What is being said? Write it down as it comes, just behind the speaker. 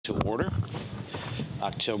To order,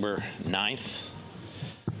 October 9th,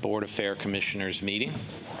 Board of Fair Commissioners meeting.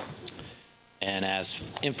 And as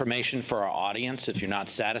information for our audience, if you're not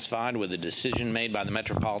satisfied with the decision made by the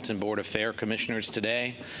Metropolitan Board of Fair Commissioners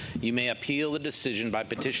today, you may appeal the decision by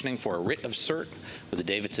petitioning for a writ of cert with the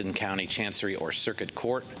Davidson County Chancery or Circuit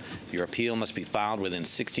Court. Your appeal must be filed within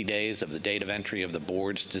 60 days of the date of entry of the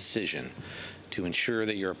board's decision. To ensure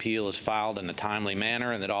that your appeal is filed in a timely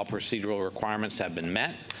manner and that all procedural requirements have been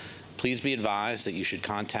met, please be advised that you should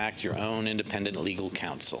contact your own independent legal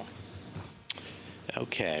counsel.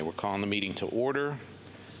 Okay, we're calling the meeting to order.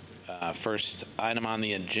 First item on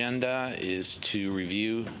the agenda is to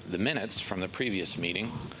review the minutes from the previous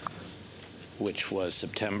meeting, which was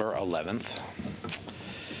September 11th.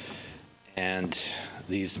 And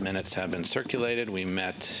these minutes have been circulated. We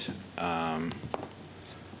met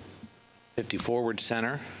 50 Forward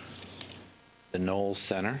Center, the Knowles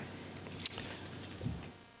Center,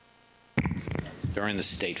 during the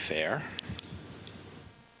State Fair.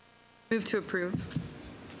 Move to approve.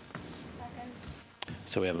 Second.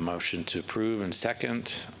 So we have a motion to approve and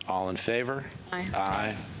second. All in favor? Aye.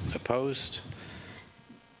 Aye. Opposed?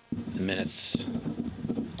 The minutes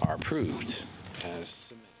are approved as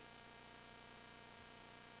submitted.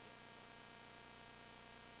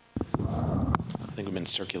 I think we've been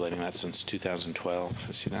circulating that since 2012.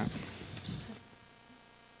 You see that?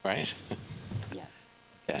 Right? Yes.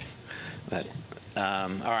 Okay.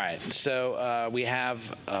 All right. So we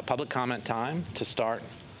have public comment time to start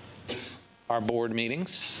our board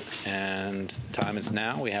meetings, and time is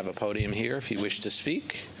now. We have a podium here if you wish to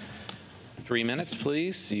speak. 3 minutes,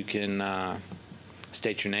 please. You can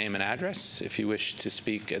state your name and address if you wish to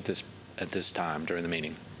speak at this time during the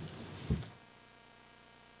meeting.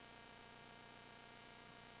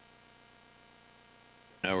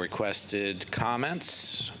 No requested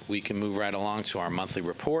comments. We can move right along to our monthly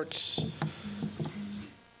reports.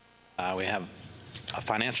 We have a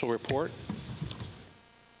financial report.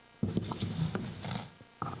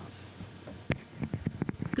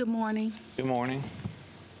 Good morning. Good morning.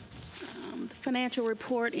 The financial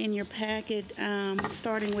report in your packet,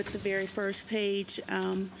 starting with the very first page.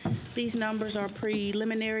 These numbers are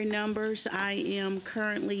preliminary numbers. I am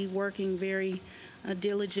currently working very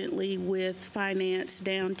diligently with finance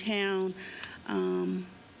downtown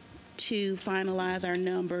to finalize our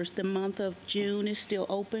numbers. The month of June is still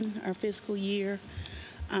open, our fiscal year,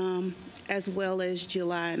 as well as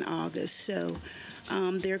July and August. So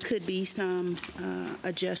there could be some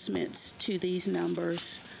adjustments to these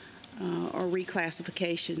numbers or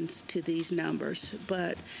reclassifications to these numbers.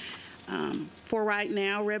 But for right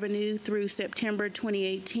now, revenue through September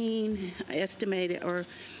 2018 estimated or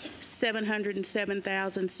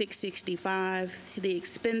 $707,665. The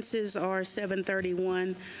expenses are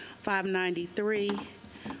 $731,593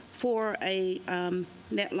 for a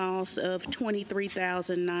net loss of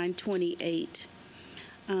 $23,928.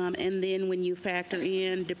 And then when you factor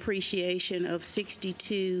in depreciation of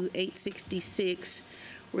 $62,866,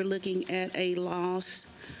 we're looking at a loss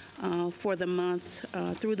for the month,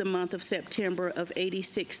 through the month of September, of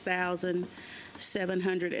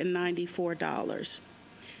 $86,794.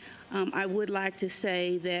 I would like to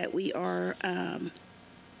say that we are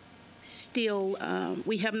still,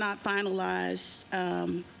 we have not finalized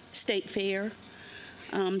State Fair,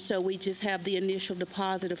 so we just have the initial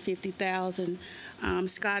deposit of $50,000.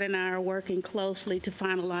 Scott and I are working closely to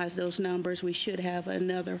finalize those numbers. We should have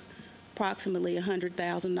another approximately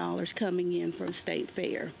 $100,000 coming in from State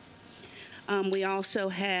Fair. We also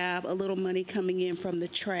have a little money coming in from the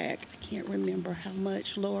track. I can't remember how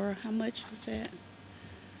much. Laura, how much was that?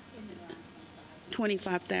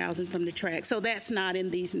 $25,000 from the track. So that's not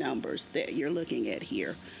in these numbers that you're looking at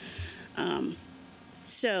here.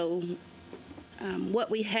 What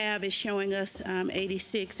we have is showing us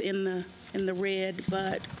 86 in the red,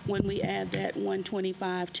 but when we add that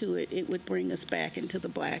 125 to it, it would bring us back into the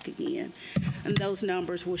black again. And those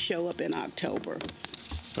numbers will show up in October.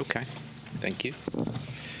 Okay. Thank you. When do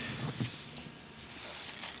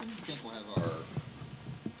you think we'll have our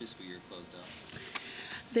fiscal year closed out?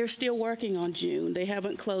 They're still working on June. They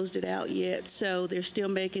haven't closed it out yet, so they're still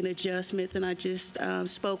making adjustments. And I just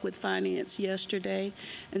spoke with finance yesterday,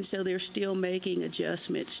 and so they're still making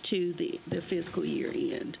adjustments to the fiscal year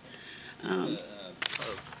end.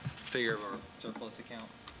 Figure of our surplus account?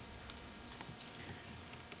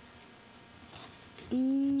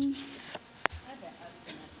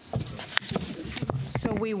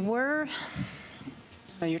 So we were,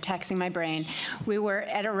 oh, you're taxing my brain. We were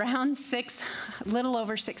at around little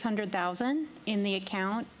over 600,000 in the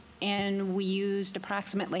account, and we used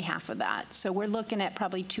approximately half of that. So we're looking at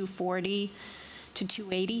probably 240 to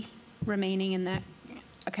 280 remaining in that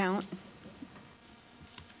account.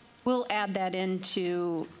 We'll add that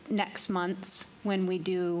into next month's when we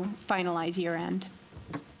do finalize year end.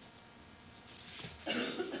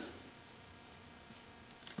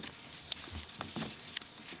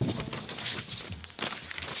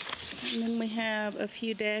 And then we have a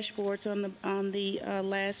few dashboards on the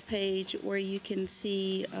last page where you can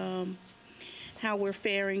see how we're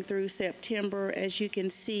faring through September. As you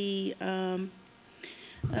can see, the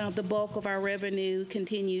bulk of our revenue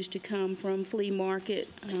continues to come from flea market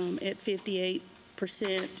at 58%,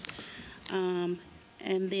 and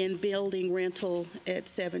then building rental at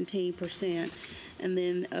 17%, and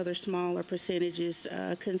then other smaller percentages,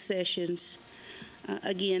 concessions.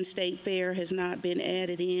 Again, State Fair has not been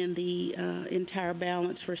added in the entire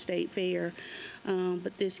balance for State Fair,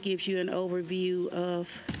 but this gives you an overview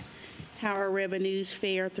of how our revenues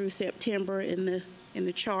fare through September in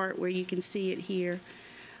the chart where you can see it here.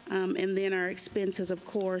 And then our expenses, of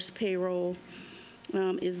course, payroll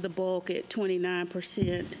is the bulk at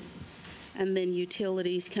 29%, and then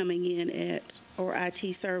utilities coming in at, or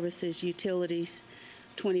IT services, utilities,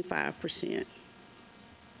 25%.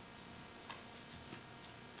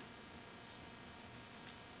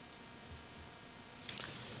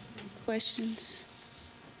 Questions?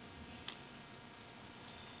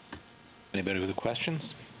 Anybody with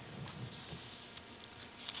questions?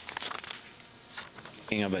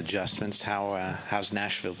 Speaking of adjustments, how's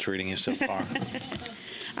Nashville treating you so far?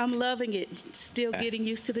 I'm loving it. Still getting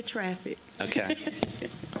used to the traffic. Okay.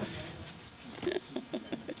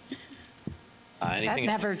 That Anything,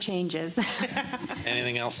 never changes.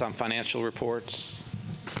 anything else on financial reports?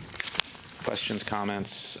 Questions,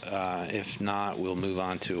 comments? If not, we'll move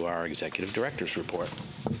on to our executive director's report.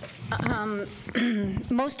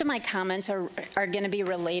 Most of my comments are going to be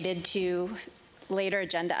related to later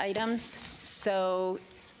agenda items. So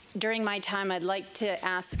during my time, I'd like to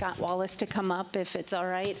ask Scott Wallace to come up if it's all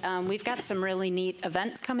right. We've got some really neat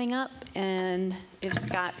events coming up, and if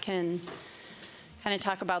Scott can kind of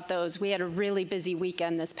talk about those. We had a really busy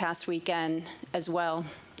weekend this past weekend as well.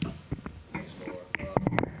 Thanks,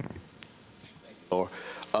 Laura.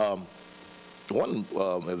 One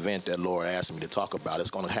event that Laura asked me to talk about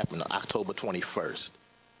is going to happen on October 21st.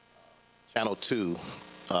 Channel 2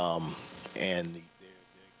 and the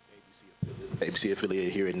ABC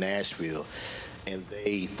affiliate here in Nashville, and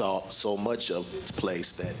they thought so much of this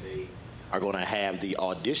place that they are going to have the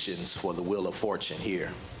auditions for the Wheel of Fortune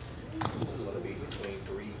here. There's going to be between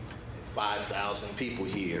 3,000 and 5,000 people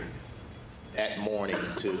here that morning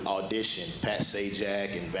to audition. Pat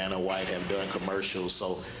Sajak and Vanna White have done commercials,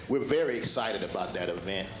 so we're very excited about that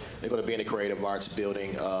event. They're going to be in the Creative Arts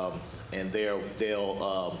Building, and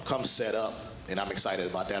they'll come set up, and I'm excited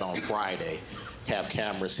about that on Friday. Have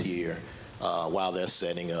cameras here while they're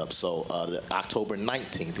setting up. So the October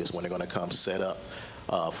 19th is when they're going to come set up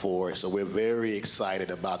for it. So we're very excited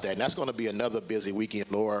about that. And that's going to be another busy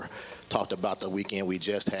weekend. Laura talked about the weekend we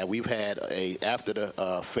just had. We've had after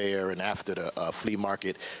the fair and after the flea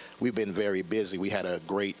market, we've been very busy. We had a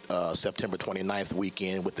great September 29th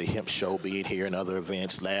weekend with the hemp show being here and other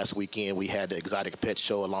events. Last weekend we had the exotic pet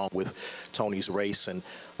show along with Tony's Race and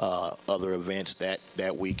other events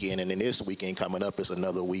that weekend. And then this weekend coming up is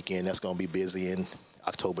another weekend that's going to be busy in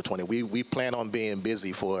October 20th. We plan on being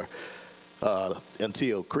busy for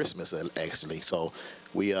until Christmas, actually. So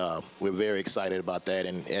we're very excited about that.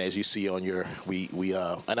 And as you see on your,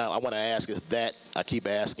 and I want to ask if that, I keep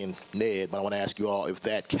asking Ned, but I want to ask you all if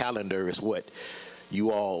that calendar is what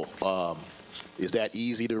you all, is that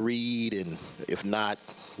easy to read? And if not,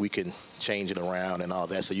 we can change it around and all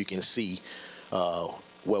that so you can see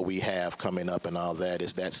what we have coming up and all that.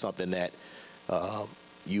 Is that something that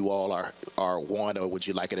you all are want, or would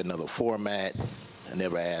you like it in another format? I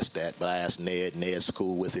never asked that, but I asked Ned. Ned's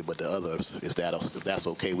cool with it, but the others, if that's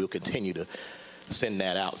okay, we'll continue to send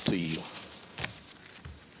that out to you.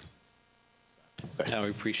 Okay. No,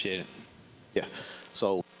 we appreciate it. Yeah.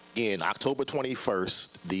 So again, October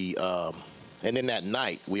 21st, and then that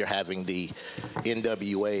night we are having the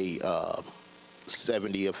NWA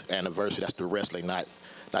 70th anniversary. That's the wrestling, not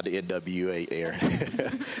the NWA air.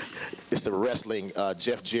 It's the wrestling.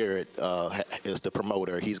 Jeff Jarrett is the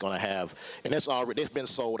promoter. He's going to have, and it's been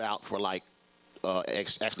sold out for like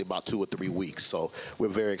actually about 2 or 3 weeks. So we're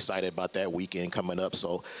very excited about that weekend coming up.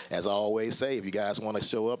 So as I always say, if you guys want to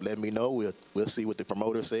show up, let me know. We'll see what the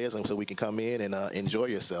promoter says, and so we can come in and enjoy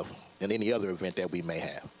yourself in any other event that we may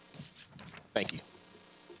have. Thank you.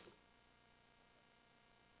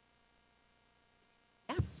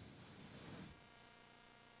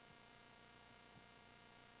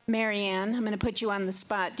 Mary Ann, I'm going to put you on the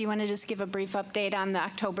spot. Do you want to just give a brief update on the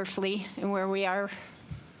October flea and where we are?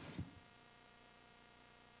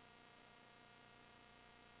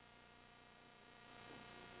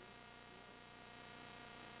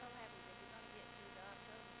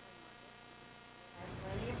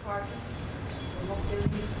 Plenty of parking. We won't do any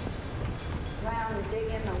ground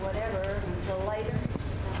digging or whatever until later.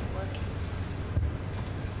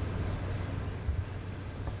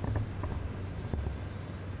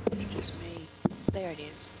 Excuse me. There it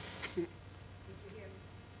is. Did you hear me?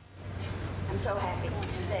 I'm so happy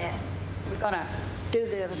that we're going to do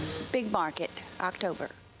the big market October.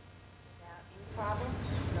 Without any problems,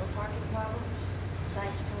 no parking problems,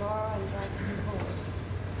 thanks to Laura and thanks to the board.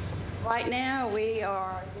 Right now, this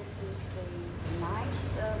is the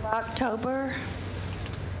 9th of October.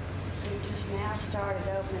 We just now started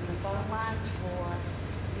opening the phone lines for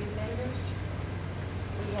new vendors.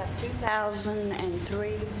 We have 2,003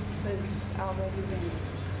 booths already rented.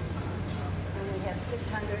 And we have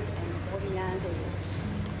 649 dealers.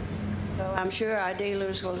 So I'm sure our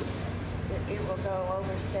dealers it will go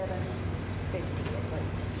over 750 at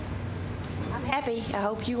least. I'm happy. I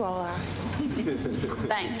hope you all are.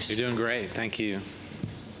 Thanks. You're doing great. Thank you.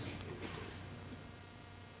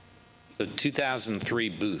 So 2003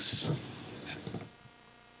 booths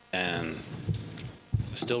and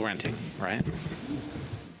still renting, right?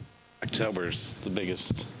 October's the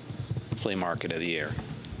biggest flea market of the year.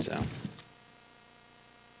 So,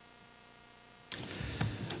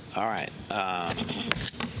 all right.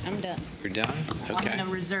 I'm done. You're done? I'm Okay. going to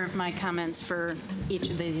reserve my comments for each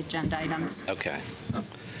of the agenda items. Okay. All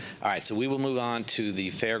right, so we will move on to the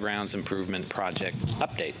Fairgrounds Improvement Project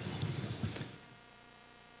update.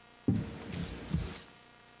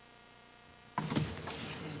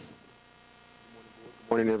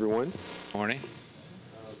 Morning, everyone. Morning. I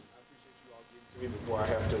appreciate you all getting to me before I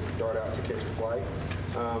have to dart out to catch a flight.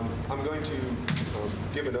 I'm going to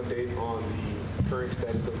give an update on the current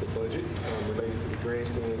status of the budget related to the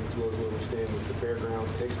grandstands as well as where we stand with the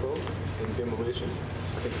Fairgrounds Expo and demolition.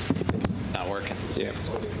 I think, Not working. yeah. it's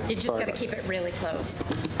working now. You just Sorry got to about keep it really close.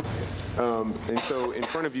 And so in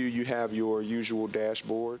front of you, you have your usual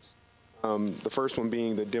dashboards. The first one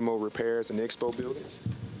being the demo repairs and expo buildings.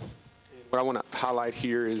 What I want to highlight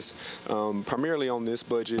here is primarily on this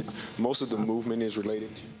budget, most of the movement is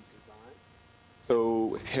related to design.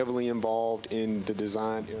 So heavily involved in the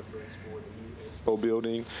design efforts for the new expo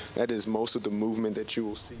building. That is most of the movement that you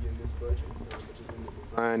will see in this budget, which is in the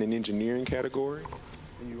design and engineering category.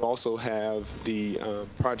 And you also have the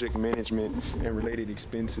project management and related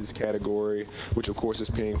expenses category, which of course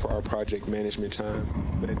is paying for our project management time.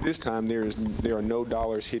 But at this time, there are no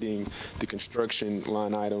dollars hitting the construction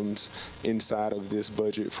line items inside of this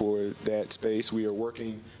budget for that space. We are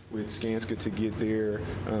working with Skanska to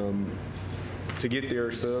get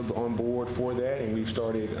their sub on board for that, and we've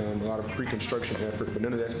started a lot of pre-construction effort, but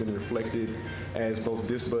none of that's been reflected as both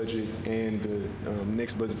this budget and the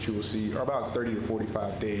next budget you will see are about 30 to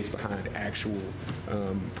 45 days behind actual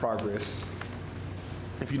progress.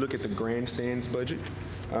 If you look at the grandstands budget,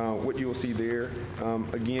 what you'll see there,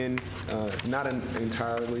 again, not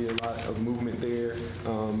entirely a lot of movement there.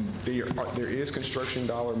 There is construction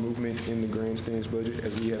dollar movement in the grandstands budget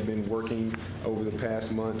as we have been working over the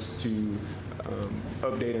past months to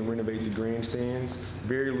update and renovate the grandstands.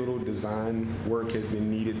 Very little design work has been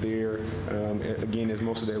needed there. Again, as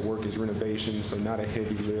most of that work is renovation, so not a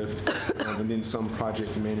heavy lift, and then some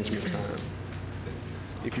project management time.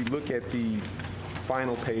 If you look at the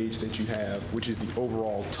final page that you have, which is the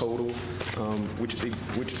overall total, which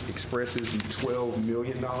expresses the $12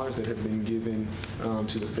 million that have been given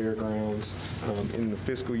to the fairgrounds in the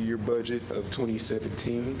fiscal year budget of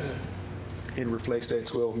 2017. It reflects that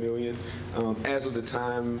 $12 million. As of the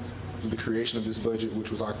time of the creation of this budget,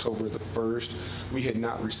 which was October the 1st, we had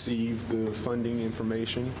not received the funding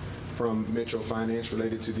information from Metro Finance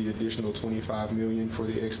related to the additional $25 million for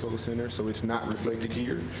the Expo Center, so it's not reflected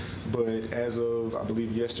here. But as of, I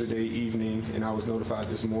believe, yesterday evening, and I was notified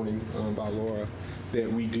this morning by Laura,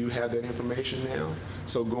 that we do have that information now.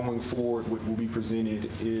 So going forward, what will be presented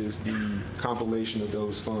is the compilation of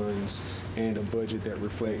those funds and a budget that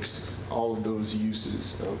reflects all of those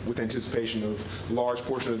uses with anticipation of large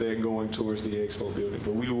portion of that going towards the Expo building.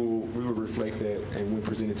 But we will reflect that and we'll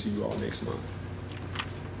present it to you all next month.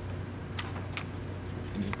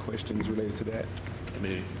 Any questions related to that?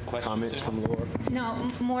 Any questions? Comments from Laura? No,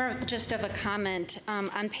 more just of a comment.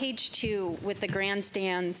 On page 2 with the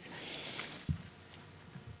grandstands,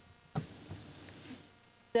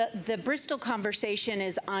 the Bristol conversation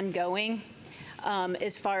is ongoing.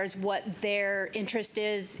 as far as what their interest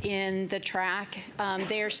is in the track.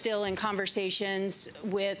 They're still in conversations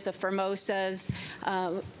with the Formosas.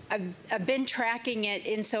 I've been tracking it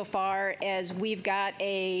insofar as we've got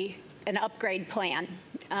an upgrade plan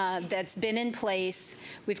that's been in place.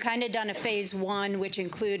 We've kind of done a phase one, which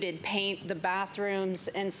included paint the bathrooms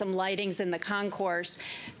and some lightings in the concourse.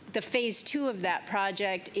 The phase two of that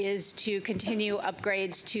project is to continue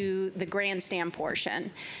upgrades to the grandstand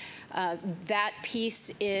portion. That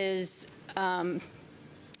piece is,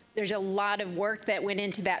 there's a lot of work that went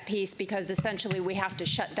into that piece because essentially we have to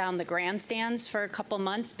shut down the grandstands for a couple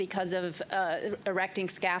months because of erecting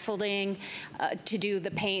scaffolding to do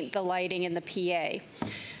the paint, the lighting, and the PA.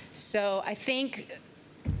 So I think,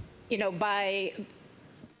 by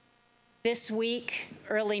this week,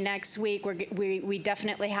 early next week, we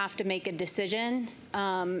definitely have to make a decision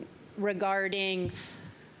regarding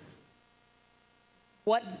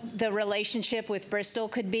what the relationship with Bristol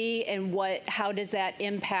could be and how does that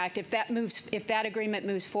impact, if that agreement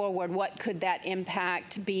moves forward, what could that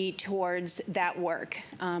impact be towards that work?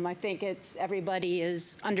 I think everybody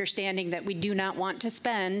is understanding that we do not want to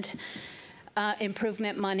spend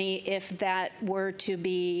improvement money if that were to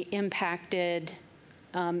be impacted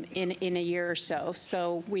in a year or so.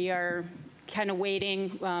 So we are kind of waiting,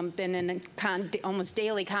 been in almost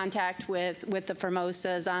daily contact with the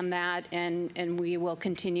Formosas on that, and we will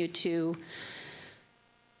continue to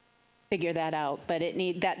figure that out. But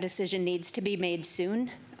that decision needs to be made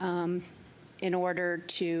soon in order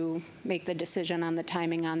to make the decision on the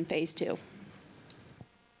timing on phase two.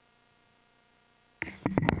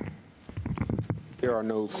 There are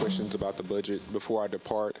no questions about the budget. Before I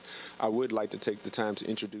depart, I would like to take the time to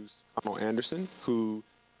introduce Connell Anderson, who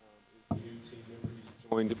is the new team member. He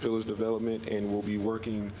joined the Pillars Development and will be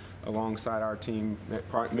working alongside our team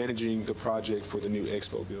managing the project for the new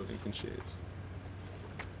expo buildings and sheds.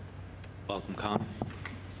 Welcome, Con.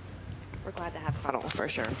 We're glad to have Connell, for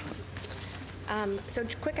sure. So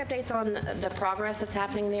quick updates on the progress that's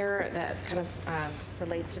happening there that kind of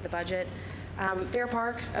relates to the budget. Fair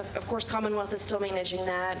Park, of course, Commonwealth is still managing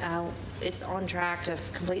that. It's on track to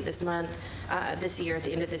complete this month, this year, at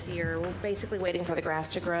the end of this year. We're basically waiting for the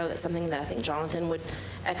grass to grow. That's something that I think Jonathan would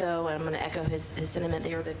echo, and I'm going to echo his sentiment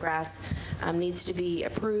there. The grass needs to be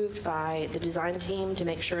approved by the design team to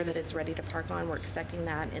make sure that it's ready to park on. We're expecting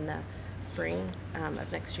that in the spring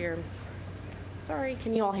of next year. Sorry,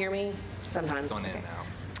 can you all hear me? Sometimes. Going in now.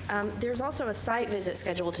 There's also a site visit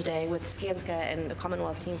scheduled today with Skanska and the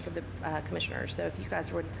Commonwealth team for the commissioners. So if you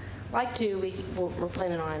guys would like to, we're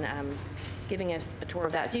planning on giving us a tour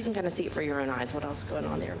of that so you can kind of see it for your own eyes what else is going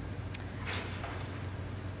on there.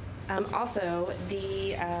 Also,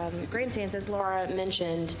 the grandstands, as Laura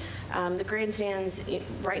mentioned, the grandstands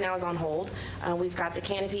right now is on hold. We've got the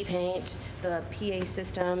canopy paint, the PA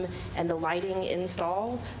system, and the lighting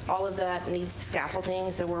install. All of that needs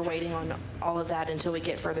scaffolding, so we're waiting on all of that until we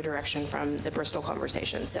get further direction from the Bristol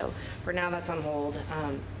conversation. So for now, that's on hold.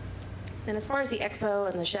 And as far as the expo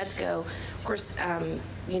and the sheds go, of course,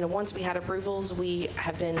 once we had approvals, we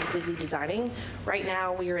have been busy designing. Right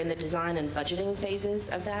now, we are in the design and budgeting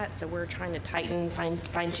phases of that, so we're trying to tighten,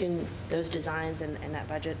 fine-tune those designs and that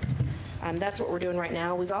budget. That's what we're doing right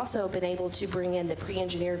now. We've also been able to bring in the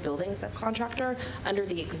pre-engineered building subcontractor under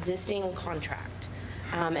the existing contract.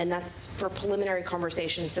 And that's for preliminary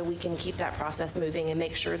conversations so we can keep that process moving and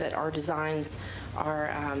make sure that our designs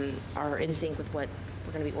are in sync with what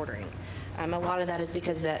we're going to be ordering. A lot of that is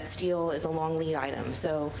because that steel is a long lead item,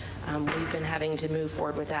 so we've been having to move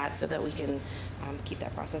forward with that so that we can keep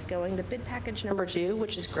that process going. The bid package number 2,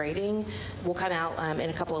 which is grading, will come out in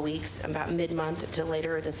a couple of weeks, about mid-month to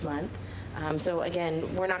later this month. So again,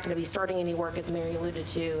 we're not going to be starting any work, as Mary alluded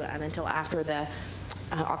to, until after the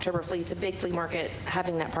October flea. It's a big flea market.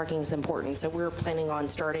 Having that parking is important, so we're planning on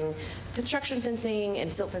starting construction fencing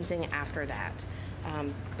and silt fencing after that.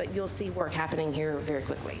 But you'll see work happening here very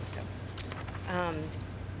quickly. So,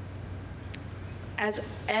 as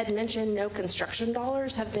Ed mentioned, no construction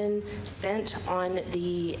dollars have been spent on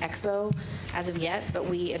the expo as of yet, but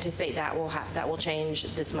we anticipate that will change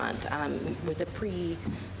this month with the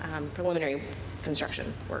preliminary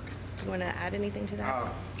construction work. Do you want to add anything to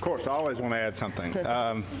that? Of course, I always want to add something.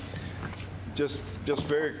 Just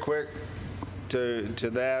very quick to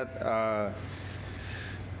that.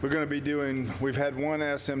 We're going to be we've had one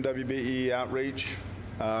SMWBE outreach.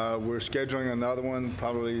 We're scheduling another one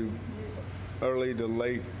probably early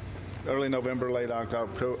November, late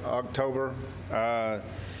October.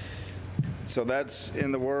 So that's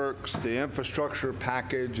in the works. The infrastructure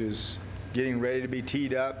package is getting ready to be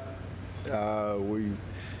teed up.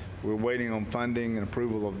 We're waiting on funding and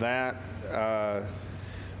approval of that.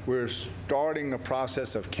 We're starting the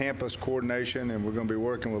process of campus coordination, and we're going to be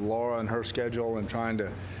working with Laura and her schedule and trying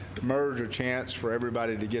to merge a chance for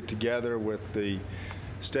everybody to get together with the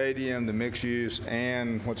stadium, the mixed use,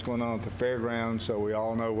 and what's going on at the fairgrounds, so we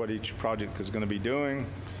all know what each project is going to be doing.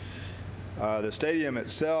 The stadium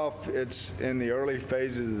itself, it's in the early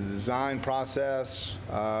phases of the design process.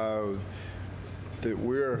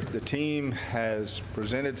 The team has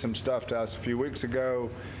presented some stuff to us a few weeks ago.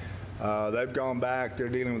 They've gone back. They're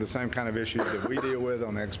dealing with the same kind of issues that we deal with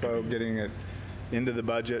on Expo, getting it into the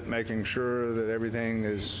budget, making sure that everything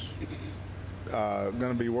is going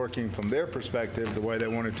to be working from their perspective the way they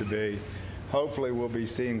want it to be. Hopefully, we'll be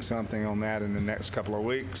seeing something on that in the next couple of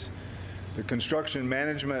weeks. The construction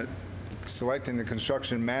management, selecting the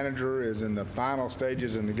construction manager is in the final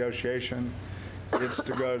stages of negotiation. It's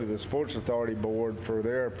to go to the Sports Authority Board for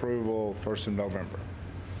their approval 1st of November.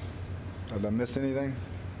 Did I miss anything?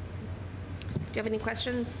 Do you have any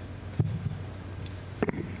questions?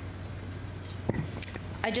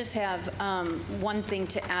 I just have one thing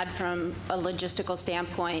to add from a logistical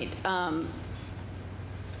standpoint.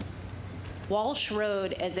 Walsh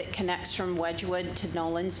Road, as it connects from Wedgwood to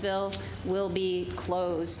Nolensville, will be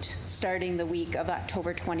closed starting the week of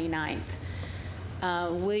October 29th.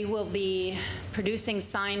 We will be producing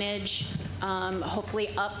signage, hopefully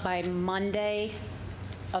up by Monday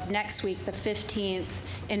of next week, the 15th,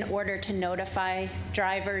 in order to notify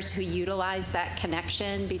drivers who utilize that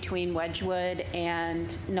connection between Wedgwood and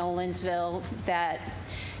Nolensville that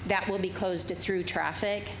will be closed to through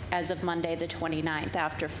traffic as of Monday the 29th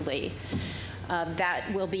after Flea. That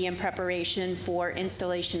will be in preparation for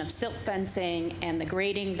installation of silt fencing and the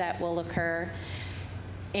grading that will occur.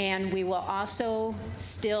 And we will also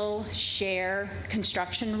still share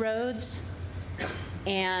construction roads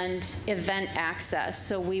and event access.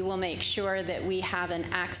 So we will make sure that we have an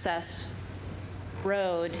access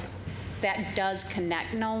road that does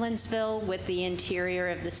connect Nolensville with the interior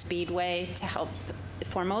of the Speedway to help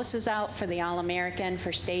Formosa's out for the All-American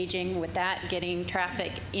for staging, with that getting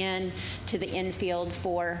traffic in to the infield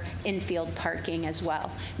for infield parking as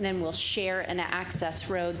well. And then we'll share an access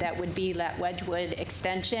road that would be that Wedgwood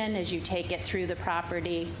extension as you take it through the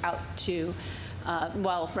property out to,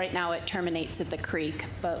 well, right now it terminates at the creek,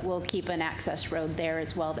 but we'll keep an access road there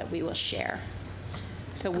as well that we will share.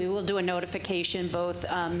 So we will do a notification, both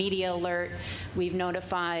media alert. We've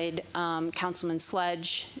notified Councilman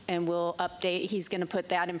Sledge, and we'll update. He's going to put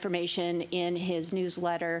that information in his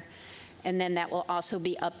newsletter, and then that will also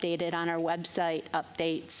be updated on our website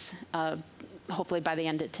updates, hopefully by the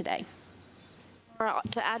end of today.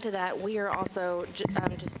 To add to that, we are also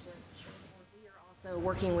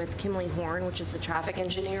working with Kimley Horn, which is the traffic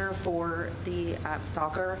engineer for the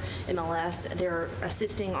soccer MLS. They're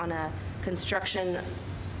assisting on a construction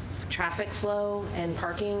traffic flow and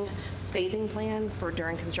parking phasing plan for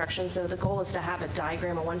during construction. So the goal is to have a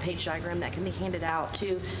diagram, a one-page diagram that can be handed out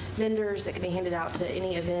to vendors, that can be handed out to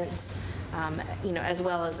any events, as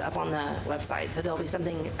well as up on the website. So there'll be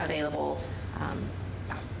something available.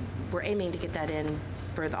 We're aiming to get that in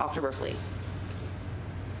for the October Flea.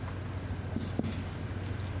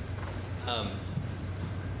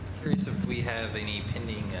 Curious if we have any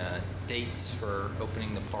pending dates for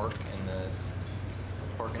opening the park and the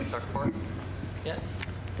park and soccer park yet?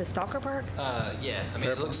 The soccer park? Yeah. I mean,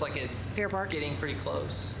 it looks like it's Fair Park? getting pretty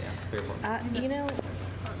close. Yeah, Fair Park.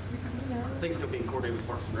 Things still being coordinated with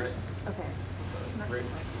Parks and Rec. Okay. Right.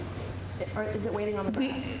 Or is it waiting on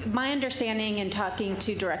the? My understanding in talking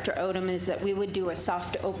to Director Odom is that we would do a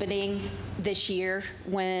soft opening this year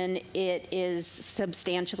when it is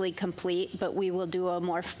substantially complete, but we will do a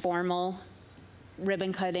more formal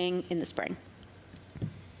ribbon cutting in the spring.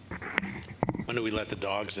 When do we let the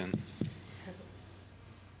dogs in?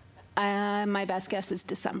 My best guess is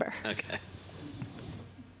December. Okay.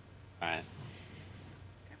 All right.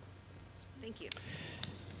 Thank you.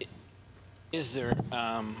 Is there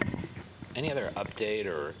any other update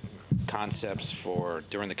or concepts for,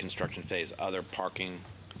 during the construction phase, other parking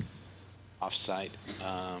off-site?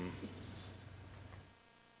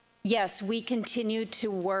 Yes, we continue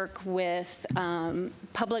to work with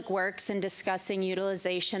Public Works in discussing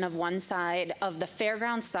utilization of one side of the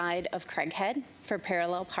fairground side of Craighead for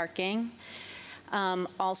parallel parking.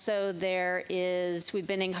 Also, we've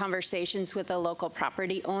been in conversations with a local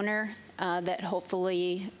property owner that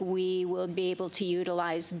hopefully we will be able to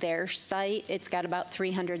utilize their site. It's got about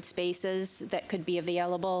 300 spaces that could be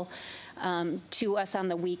available to us on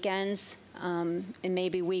the weekends. And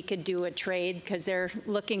maybe we could do a trade because they're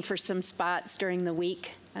looking for some spots during the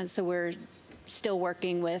week. And so we're still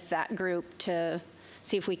working with that group to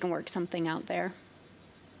see if we can work something out there.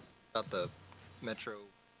 About the Metro.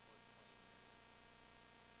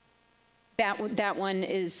 That one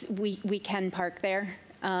is, we can park there,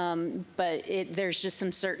 but there's just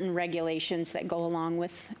some certain regulations that go along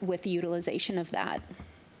with the utilization of that.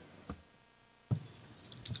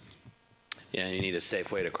 Yeah, you need a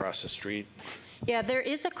safe way to cross the street. Yeah, there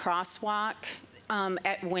is a crosswalk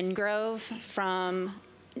at Windgrove from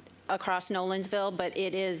across Nolensville, but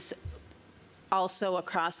it is also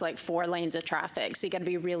across like 4 lanes of traffic, so you got to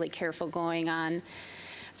be really careful going on.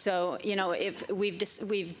 So, you know, if we've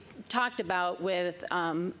talked about with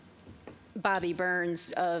Bobby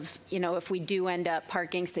Burns of, you know, if we do end up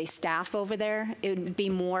parking, say, staff over there, it would be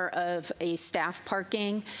more of a staff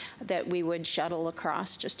parking that we would shuttle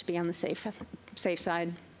across just to be on the safe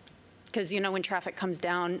side. Because, you know, when traffic comes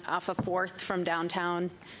down off of 4th from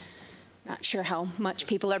downtown, not sure how much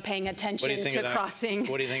people are paying attention to crossing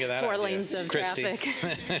What do you think of that 4 idea? lanes of Christie? traffic.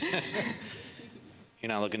 You're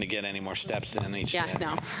not looking to get any more steps in each day? Yeah,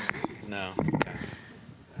 no. No, okay.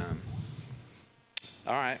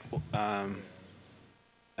 All right,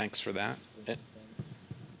 thanks for that.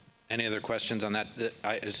 Any other questions on that?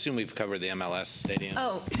 I assume we've covered the MLS stadium.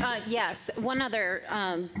 Oh, yes. One other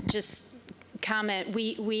just comment.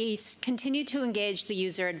 We continue to engage the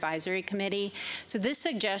User Advisory Committee. So this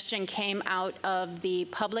suggestion came out of the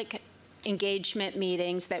public engagement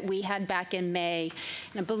meetings that we had back in May.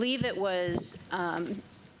 And I believe it was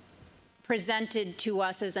presented to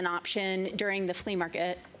us as an option during the flea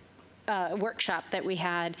market workshop that we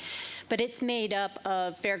had, but it's made up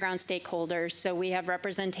of fairground stakeholders. So we have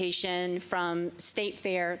representation from State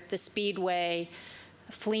Fair, the Speedway,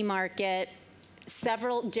 flea market,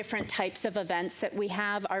 several different types of events that we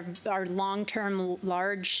have. Our long-term,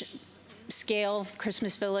 large-scale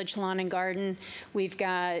Christmas Village Lawn and Garden. We've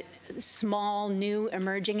got small, new,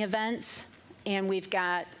 emerging events, and we've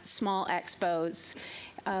got small expos.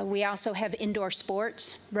 We also have indoor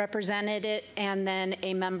sports represented, and then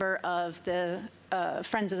a member of the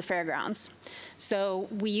Friends of the Fairgrounds. So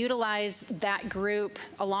we utilize that group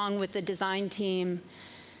along with the design team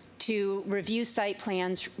to review site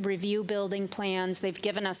plans, review building plans. They've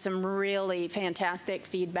given us some really fantastic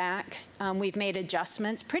feedback. We've made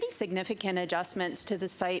adjustments, pretty significant adjustments to the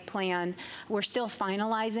site plan. We're still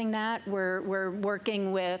finalizing that. We're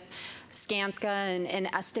working with Skanska and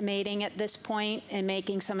estimating at this point and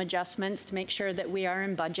making some adjustments to make sure that we are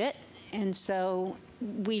in budget. And so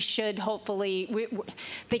we should hopefully,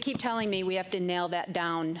 they keep telling me we have to nail that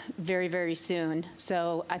down very, very soon.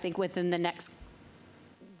 So I think within the next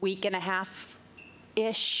week and a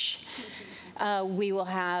half-ish, we will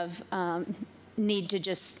have need to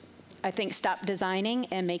just, I think, stop designing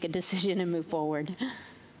and make a decision and move forward.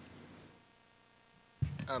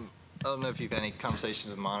 I don't know if you've had any conversations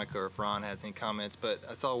with Monica or if Ron has any comments, but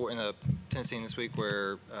I saw in a Tennessee this week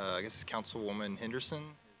where I guess Councilwoman Henderson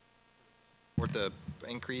worth the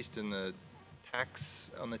increase in the tax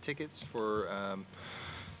on the tickets for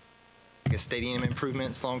I guess stadium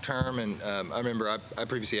improvements long term. And I remember I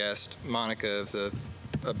previously asked Monica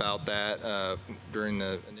about that during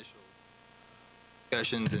the initial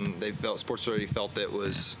discussions, and they felt Sports Authority felt that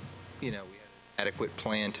was, you know, we had an adequate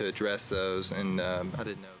plan to address those, and I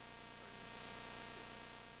didn't know.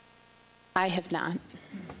 I have not.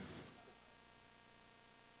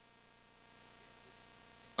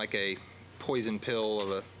 Like a poison pill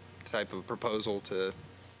of a type of proposal to.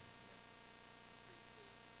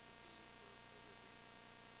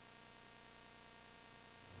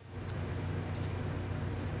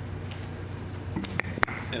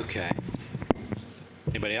 Okay.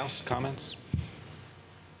 Anybody else? Comments?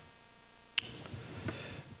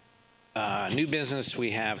 New business,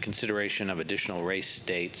 we have consideration of additional race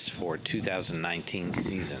dates for 2019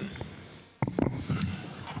 season.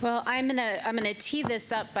 Well, I'm gonna tee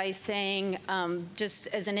this up by saying, just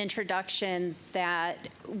as an introduction, that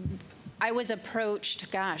I was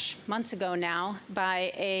approached, gosh, months ago now,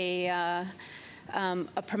 by a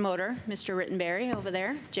promoter, Mr. Rittenberry over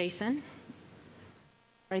there, Jason,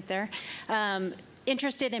 right there,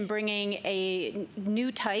 interested in bringing a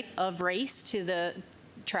new type of race to the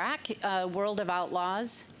track, World of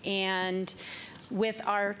Outlaws. And with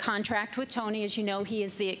our contract with Tony, as you know, he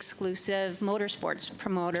is the exclusive motorsports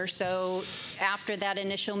promoter. So after that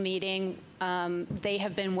initial meeting, they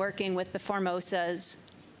have been working with the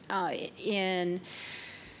Formosas in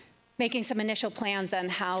making some initial plans on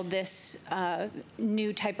how this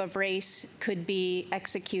new type of race could be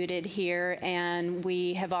executed here. And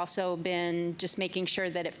we have also been just making sure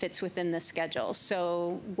that it fits within the schedule.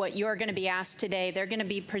 So what you're going to be asked today, they're going to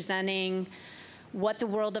be presenting what the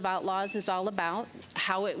World of Outlaws is all about,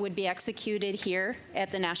 how it would be executed here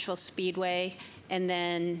at the Nashville Speedway, and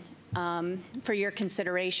then for your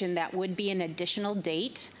consideration, that would be an additional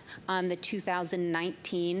date on the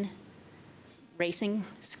 2019 racing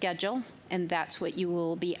schedule, and that's what you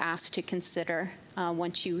will be asked to consider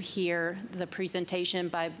once you hear the presentation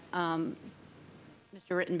by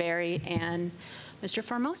Mr. Rittenberry and Mr.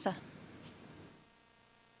 Formosa.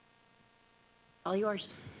 All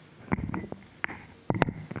yours.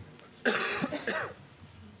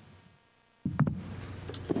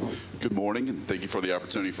 Good morning, and thank you for the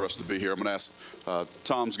opportunity for us to be here. I'm going to ask,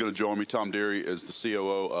 Tom's going to join me. Tom Deary is the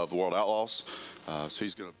COO of the World Outlaws, so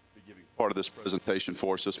he's going to be giving part of this presentation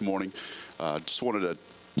for us this morning. Just wanted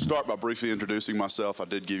to start by briefly introducing myself. I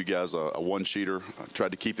did give you guys a one-sheeter. I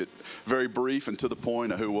tried to keep it very brief and to the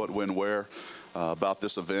point of who, what, when, where about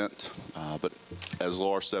this event. But as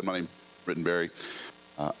Laura said, my name is Rittenberry.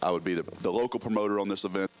 I would be the local promoter on this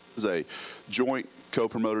event. This is a joint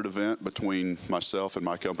co-promoted event between myself and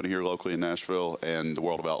my company here locally in Nashville and the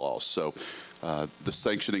World of Outlaws. So the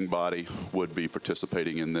sanctioning body would be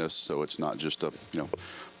participating in this, so it's not just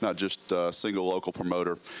a single local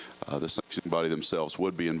promoter. The sanctioning body themselves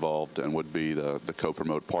would be involved and would be the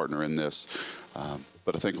co-promote partner in this.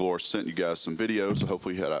 But I think Laura sent you guys some videos, so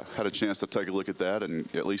hopefully you had a chance to take a look at that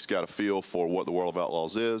and at least got a feel for what the World of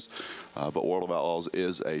Outlaws is. But World of Outlaws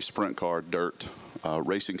is a sprint car dirt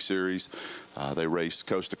racing series. They race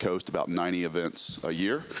coast to coast, about 90 events a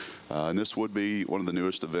year. And this would be one of the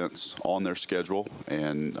newest events on their schedule.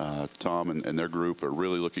 And Tom and their group are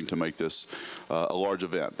really looking to make this a large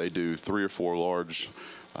event. They do 3 or 4 large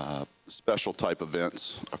special type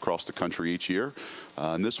events across the country each year,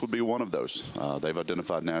 and this would be one of those. They've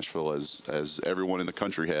identified Nashville as everyone in the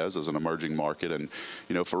country has as an emerging market, and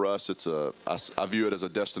for us, I view it as a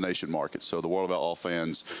destination market. So the World of Outlaw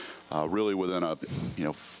fans, really within a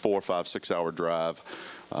 4, 5, 6 hour drive,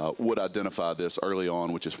 would identify this early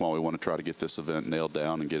on, which is why we want to try to get this event nailed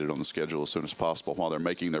down and get it on the schedule as soon as possible while they're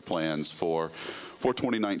making their plans for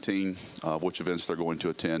 2019, which events they're going to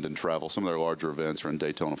attend and travel. Some of their larger events are in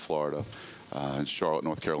Daytona, Florida, and Charlotte,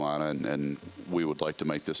 North Carolina, and we would like to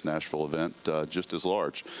make this Nashville event just as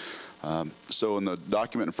large. So in the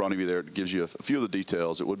document in front of you there, it gives you a few of the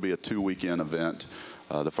details. It would be a 2-weekend event.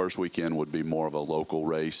 The first weekend would be more of a local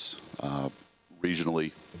race,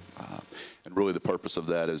 regionally. And really the purpose of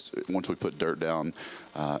that is once we put dirt down,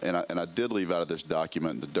 and I did leave out of this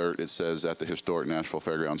document the dirt. It says at the historic Nashville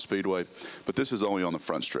Fairgrounds Speedway, but this is only on the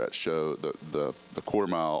front stretch. So the quarter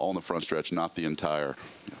mile on the front stretch, not the entire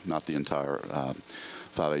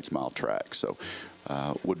 5/8 mile track. So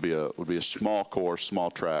would be a small course, small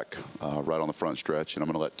track right on the front stretch. And I'm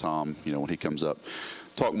going to let Tom, when he comes up,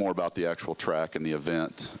 talk more about the actual track and the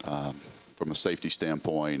event from a safety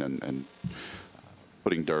standpoint and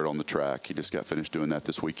putting dirt on the track. He just got finished doing that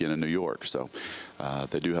this weekend in New York. So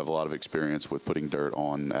they do have a lot of experience with putting dirt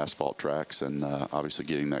on asphalt tracks and obviously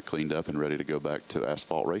getting that cleaned up and ready to go back to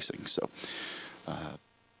asphalt racing. So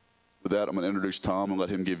with that, I'm going to introduce Tom and let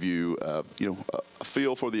him give you, a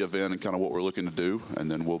feel for the event and kind of what we're looking to do, and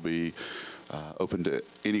then we'll be open to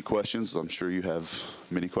any questions. I'm sure you have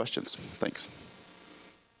many questions. Thanks.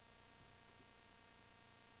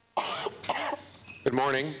 Good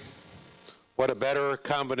morning. What a better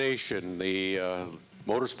combination, the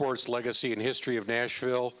motorsports legacy and history of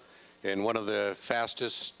Nashville and one of the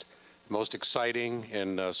fastest, most exciting,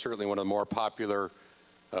 and certainly one of the more popular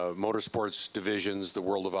motorsports divisions, the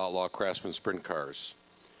World of Outlaw Craftsman Sprint Cars.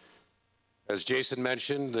 As Jason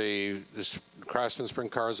mentioned, the Craftsman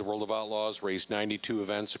Sprint Cars, the World of Outlaws, raced 92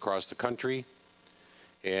 events across the country,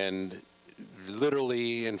 and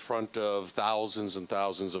literally in front of thousands and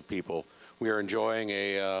thousands of people. We are enjoying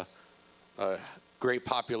a great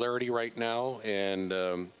popularity right now and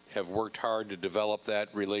have worked hard to develop that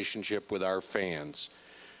relationship with our fans.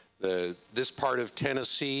 This part of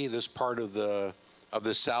Tennessee, this part of the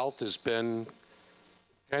South has been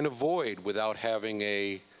kind of void without having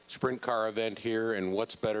a sprint car event here, and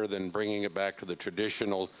what's better than bringing it back to the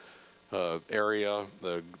traditional area,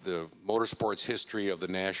 the motorsports history of the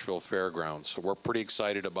Nashville Fairgrounds. So we're pretty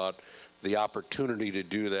excited about the opportunity to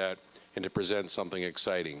do that and to present something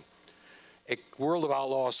exciting. A World of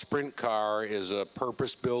Outlaws sprint car is a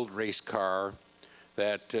purpose-built race car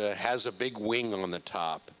that has a big wing on the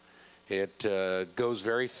top. It goes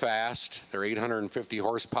very fast. They're 850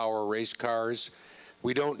 horsepower race cars.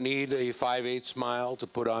 We don't need a 5/8 mile to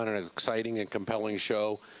put on an exciting and compelling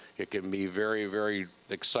show. It can be very, very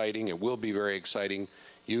exciting. It will be very exciting,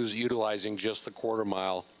 utilizing just the quarter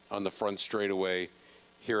mile on the front straightaway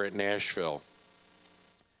here at Nashville.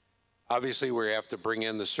 Obviously, we have to bring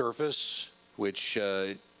in the surface which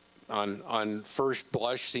on first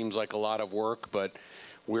blush seems like a lot of work, but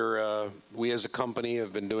we as a company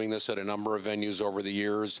have been doing this at a number of venues over the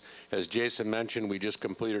years. As Jason mentioned, we just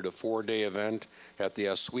completed a 4-day event at the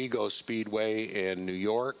Oswego Speedway in New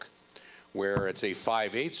York, where it's a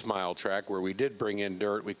 5/8 mile track where we did bring in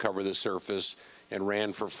dirt, we cover the surface, and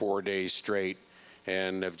ran for 4 days straight,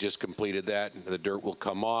 and have just completed that. The dirt will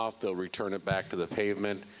come off, they'll return it back to the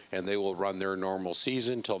pavement, and they will run their normal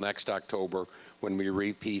season until next October when we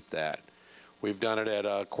repeat that. We've done it at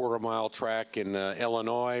a quarter-mile track in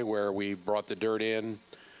Illinois, where we brought the dirt in,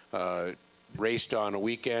 raced on a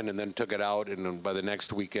weekend, and then took it out, and by the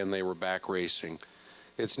next weekend they were back racing.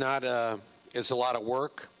 It's not it's a lot of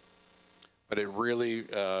work, but it really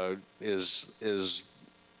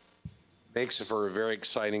makes it for a very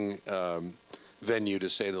exciting venue, to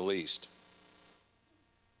say the least.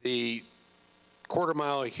 The quarter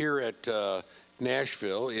mile here at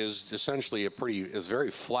Nashville is essentially is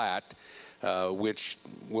very flat, which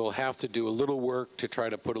we'll have to do a little work to try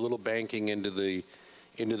to put a little banking into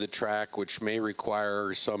the track, which may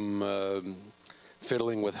require some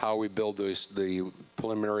fiddling with how we build the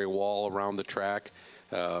preliminary wall around the track.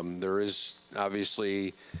 There is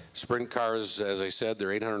obviously sprint cars, as I said,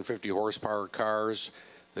 they're 850 horsepower cars.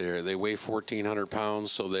 They weigh 1,400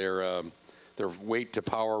 pounds, so their weight to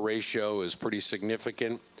power ratio is pretty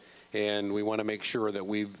significant, and we want to make sure that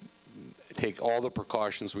we take all the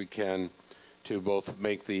precautions we can to both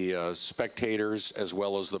make the spectators as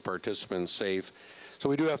well as the participants safe. So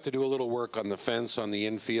we do have to do a little work on the fence on the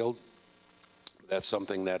infield. That's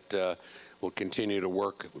something that we'll continue to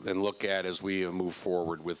work and look at as we move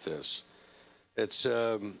forward with this. It's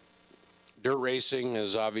dirt racing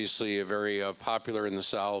is obviously very popular in the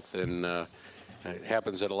South, and it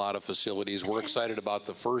happens at a lot of facilities. We're excited about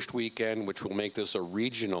the first weekend, which will make this a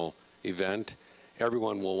regional event.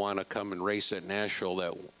 Everyone will want to come and race at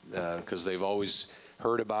Nashville because they've always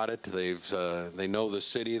heard about it. They know the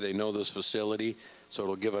city, they know this facility, so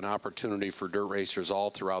it'll give an opportunity for dirt racers all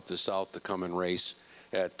throughout the South to come and race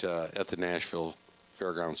at the Nashville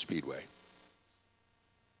Fairgrounds Speedway.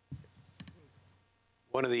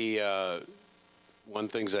 One of the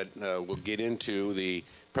things that we'll get into the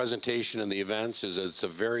presentation and the events is it's a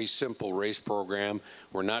very simple race program.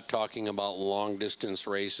 We're not talking about long distance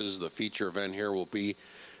races. The feature event here will be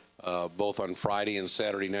both on Friday and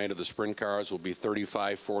Saturday night of the sprint cars will be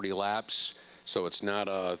 35, 40 laps. So it's not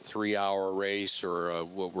a 3-hour race or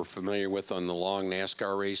what we're familiar with on the long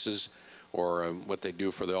NASCAR races or what they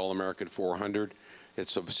do for the All-American 400.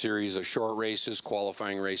 It's a series of short races,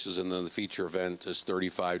 qualifying races, and then the feature event is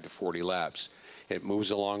 35 to 40 laps. It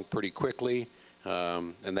moves along pretty quickly,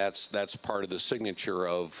 and that's part of the signature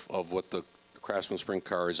of what the Craftsman Sprint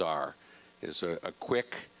Cars are. It's a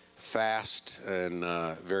quick, fast, and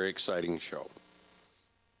very exciting show.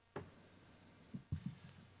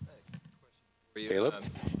 Caleb?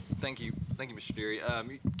 Thank you, Mr. Deary.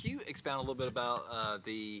 Can you expound a little bit about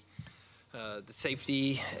the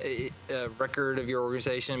safety record of your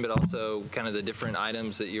organization, but also kind of the different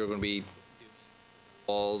items that you're going to be doing,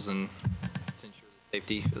 walls, and to ensure the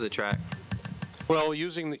safety of the track? Well,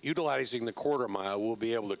 utilizing the quarter mile, we'll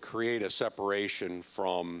be able to create a separation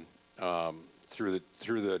from through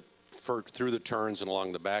the turns and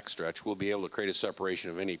along the backstretch. We'll be able to create a separation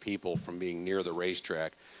of any people from being near the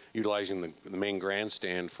racetrack, utilizing the main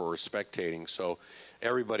grandstand for spectating. So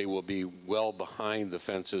everybody will be well behind the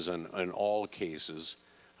fences in all cases.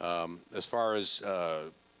 As far as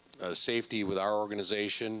safety with our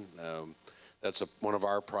organization, that's one of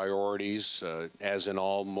our priorities. As in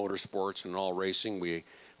all motorsports and all racing,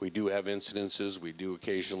 we do have incidences. We do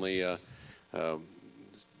occasionally,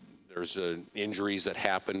 there's injuries that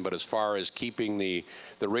happen, but as far as keeping the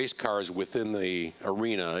race cars within the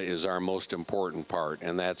arena is our most important part,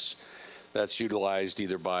 and that's utilized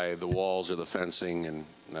either by the walls or the fencing and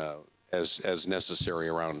as necessary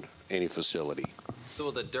around any facility. So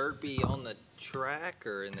will the dirt be on the track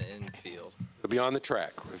or in the infield? It'll be on the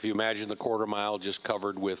track. If you imagine the quarter mile just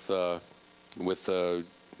covered with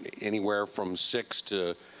anywhere from 6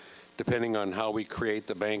 to, depending on how we create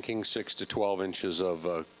the banking, 6 to 12 inches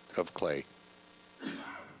of clay. I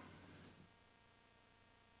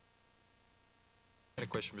had a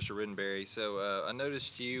question, Mr. Rittenberry. So I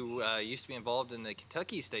noticed you used to be involved in the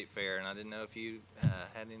Kentucky State Fair, and I didn't know if you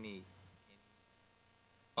had any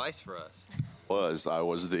advice for us. I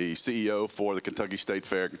was the CEO for the Kentucky State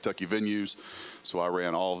Fair, Kentucky venues, so I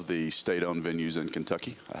ran all of the state-owned venues in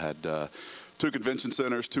Kentucky. I had 2 convention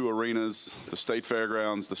centers, 2 arenas, the state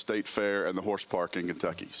fairgrounds, the state fair, and the horse park in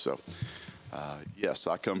Kentucky. So Yes,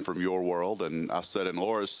 I come from your world, and I sat in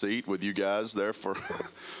Laura's seat with you guys there for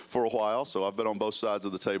for a while, so I've been on both sides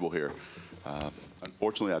of the table here.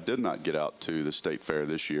 Unfortunately, I did not get out to the state fair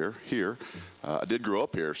this year here. I did grow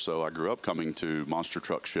up here, so I grew up coming to monster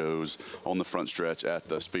truck shows on the front stretch at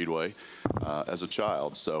the Speedway as a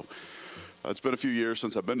child. So it's been a few years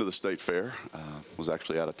since I've been to the state fair. Was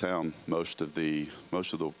actually out of town most of the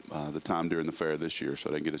time during the fair this year, so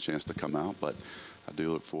I didn't get a chance to come out. But I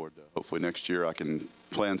do look forward to hopefully next year I can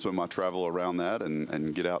plan some of my travel around that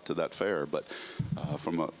and get out to that fair. But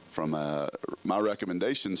from my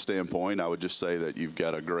recommendation standpoint, I would just say that you've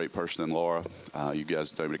got a great person in Laura. You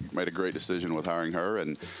guys made a great decision with hiring her,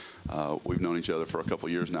 and we've known each other for a couple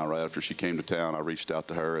of years now. Right after she came to town, I reached out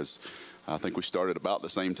to her as I think we started about the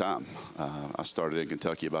same time. I started in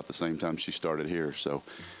Kentucky about the same time she started here. So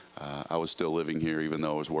I was still living here even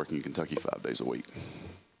though I was working in Kentucky 5 days a week.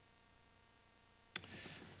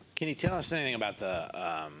 Can you tell us anything about the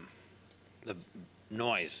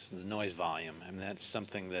noise volume? I mean, that's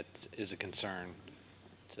something that is a concern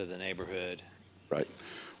to the neighborhood. Right.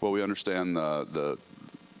 Well, we understand the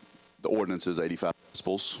ordinance is 85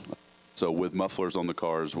 decibels. So with mufflers on the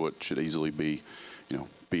cars, what should easily be,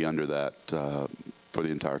 be under that for the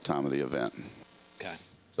entire time of the event. Okay.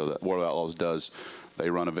 So that World Outlaws they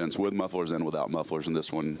run events with mufflers and without mufflers, and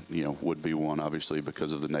this one, would be one, obviously,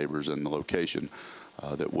 because of the neighbors and the location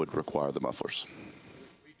that would require the mufflers.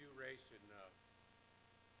 We do race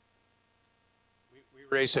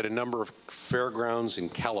we race at a number of fairgrounds in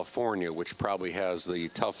California, which probably has the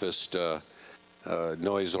toughest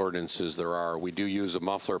noise ordinances there are. We do use a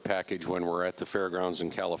muffler package when we're at the fairgrounds in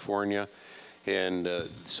California, and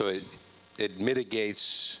so it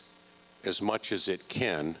mitigates as much as it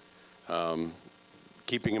can.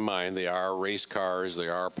 Keeping in mind they are race cars, they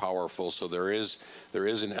are powerful, so there is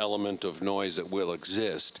an element of noise that will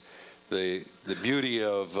exist. The beauty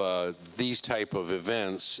of these type of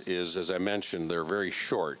events is, as I mentioned, they're very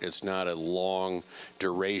short. It's not a long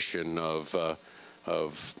duration of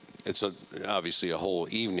it's obviously a whole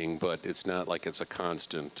evening, but it's not like it's a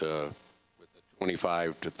constant with the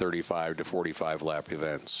 25 to 35 to 45 lap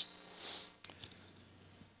events.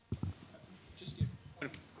 Just a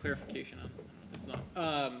point of clarification on this.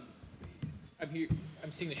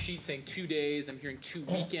 I'm seeing the sheet saying 2 days. I'm hearing 2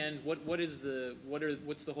 weekend. What's the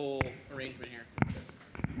whole arrangement here?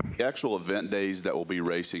 The actual event days that will be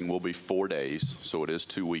racing will be 4 days, so it is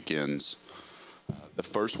 2 weekends. The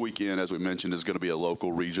first weekend, as we mentioned, is going to be a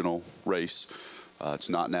local regional race. It's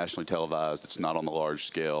not nationally televised. It's not on the large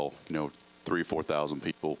scale, 3,000 or 4,000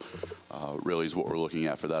 people really is what we're looking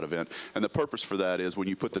at for that event. And the purpose for that is when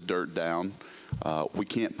you put the dirt down, we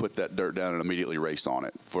can't put that dirt down and immediately race on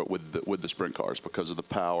it with the sprint cars because of the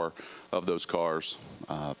power of those cars.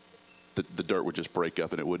 The dirt would just break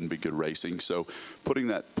up and it wouldn't be good racing. So putting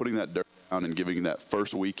that dirt down and giving that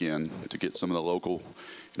first weekend to get some of the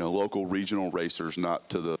local regional racers, not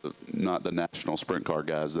the national sprint car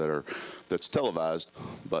guys that's televised,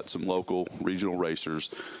 but some local regional racers,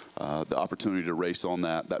 the opportunity to race on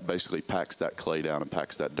that basically packs that clay down and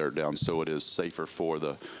packs that dirt down, so it is safer for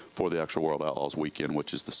the actual World Outlaws weekend,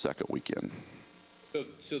 which is the second weekend. So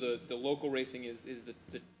the local racing is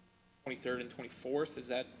the 23rd and 24th, is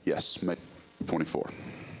that? Yes, May 24.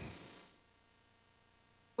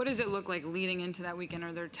 What does it look like leading into that weekend?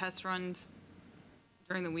 Are there test runs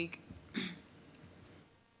during the week? I'm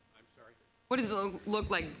sorry? What does it look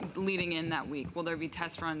like leading in that week? Will there be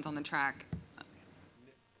test runs on the track?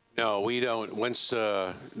 No, we don't. Once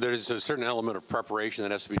there's a certain element of preparation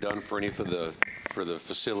that has to be done for the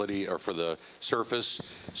facility or for the surface,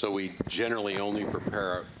 so we generally only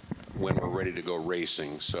prepare when we're ready to go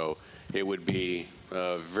racing. So it would be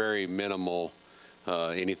very minimal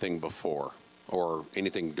anything before or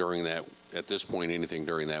anything during that, at this point, anything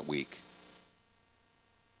during that week.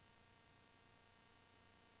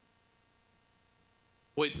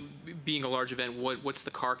 Being a large event, what's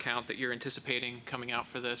the car count that you're anticipating coming out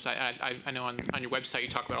for this? I know on your website you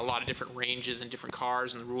talk about a lot of different ranges and different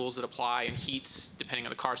cars and the rules that apply and heats depending on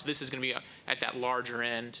the car. So this is going to be at that larger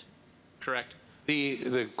end, correct?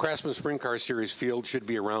 The Craftsman Sprint Car Series field should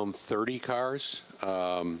be around 30 cars.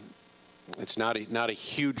 It's not a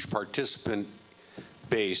huge participant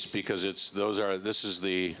base because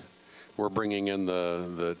we're bringing in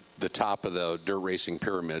the top of the dirt racing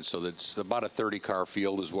pyramid, so that's about a 30-car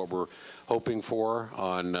field is what we're hoping for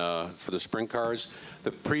for the sprint cars.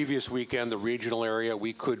 The previous weekend, the regional area,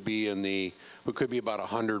 we could be about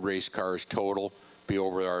 100 race cars total. Be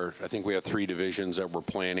over I think we have 3 divisions that we're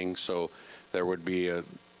planning, so there would be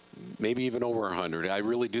maybe even over 100. I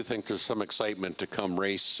really do think there's some excitement to come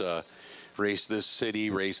race race this city,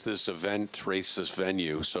 race this event, race this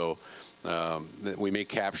venue. So that we may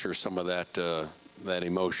capture some of that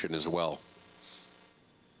emotion as well.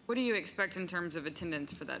 What do you expect in terms of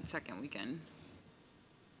attendance for that second weekend?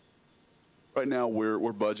 Right now, we're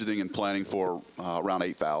budgeting and planning for around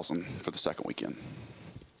 8,000 for the second weekend.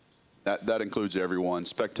 That includes everyone,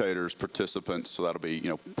 spectators, participants. So that'll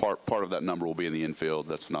be, part of that number will be in the infield.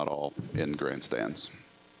 That's not all in grandstands.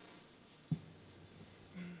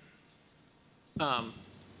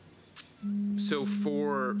 So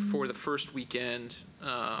for the first weekend,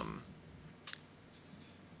 tell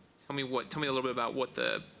me a little bit about what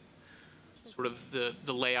the sort of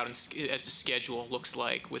the layout and as the schedule looks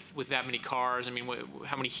like with that many cars. I mean,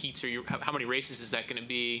 how many heats how many races is that going to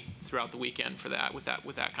be throughout the weekend for that with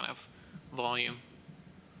that kind of volume?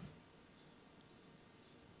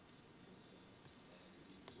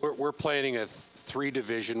 We're planning a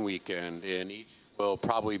 3-division weekend, and each will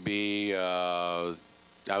probably be, I'll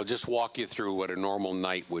just walk you through what a normal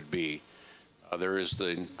night would be. There is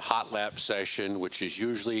the hot lap session, which is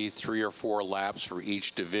usually 3 or 4 laps for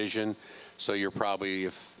each division. So you're probably,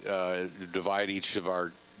 divide each of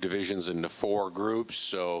our divisions into 4 groups.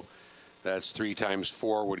 So that's 3 times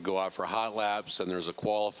 4 would go out for hot laps. And there's a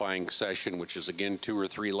qualifying session, which is again 2 or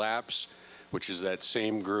 3 laps, which is that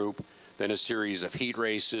same group. Then a series of heat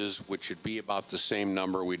races, which would be about the same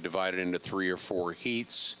number. We divide it into 3 or 4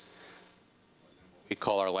 heats. We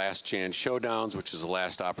call our last chance showdowns, which is the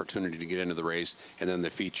last opportunity to get into the race, and then the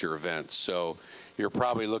feature events. So you're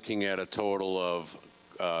probably looking at a total of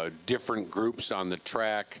different groups on the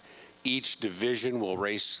track. Each division will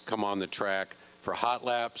come on the track for hot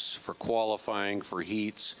laps, for qualifying, for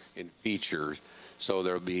heats, and features. So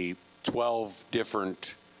there'll be 12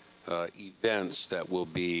 different events that will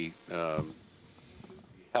be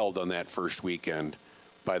held on that first weekend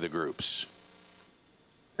by the groups.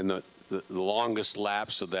 And the longest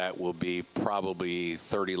laps of that will be probably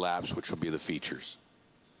 30 laps, which will be the features.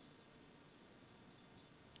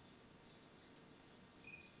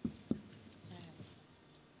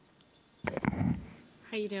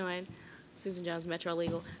 How you doing? Susan Jones, Metro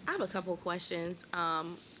Legal. I have a couple of questions.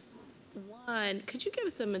 One, could you give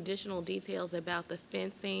us some additional details about the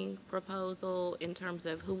fencing proposal in terms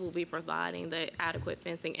of who will be providing the adequate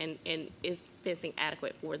fencing, and is fencing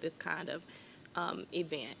adequate for this kind of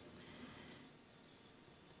event?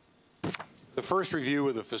 The first review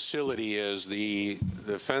of the facility is the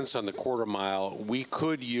fence on the quarter mile. We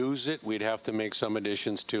could use it. We'd have to make some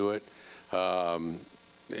additions to it.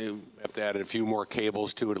 We have to add a few more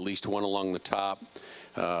cables to it, at least one along the top.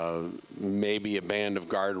 Maybe a band of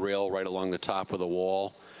guardrail right along the top of the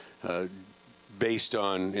wall, based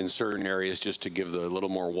on, in certain areas, just to give the little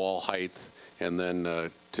more wall height, and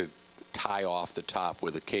then to tie off the top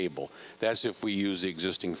with a cable. That's if we use the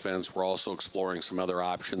existing fence. We're also exploring some other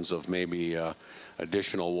options of maybe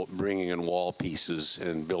additional bringing in wall pieces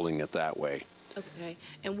and building it that way. Okay.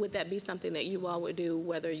 And would that be something that you all would do,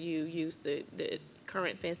 whether you use the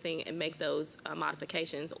current fencing and make those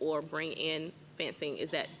modifications, or bring in fencing? Is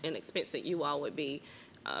that an expense that you all would be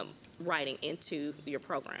writing into your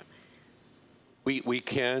program? We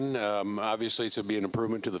can. Obviously, it's to be an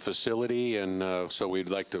improvement to the facility, and so we'd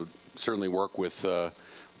like to certainly work with,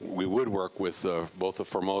 we would work with both the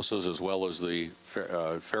Formosas as well as the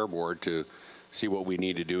Fair Board to see what we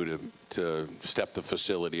need to do to step the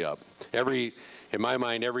facility up. In my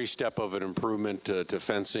mind, every step of an improvement to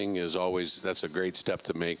fencing is always, that's a great step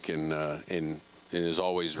to make, and is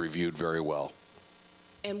always reviewed very well.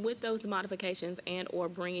 And with those modifications and or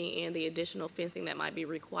bringing in the additional fencing that might be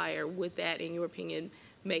required, would that, in your opinion,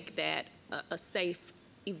 make that a safe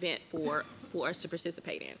event for us to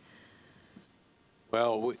participate in?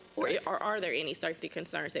 Well, or are there any safety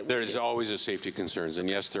concerns that we there's always a safety concerns, and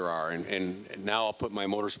yes, there are. And now I'll put my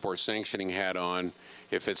motorsport sanctioning hat on.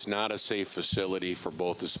 If it's not a safe facility for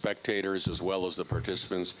both the spectators as well as the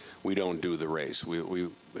participants, we don't do the race. We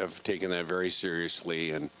have taken that very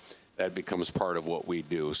seriously, and that becomes part of what we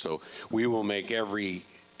do. So we will make every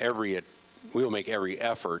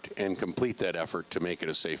effort and complete that effort to make it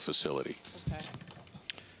a safe facility.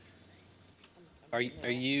 Okay. Are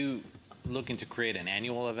you looking to create an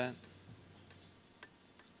annual event,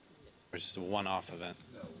 or just a one-off event?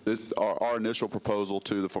 Our initial proposal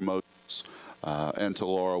to the Formosas and to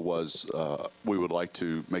Laura was we would like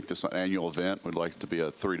to make this an annual event. We'd like it to be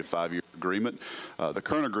a 3 to 5 year agreement. The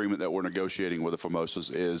current agreement that we're negotiating with the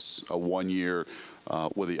Formosas is a 1 year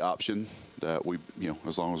with the option that we,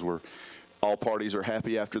 as long as we're all parties are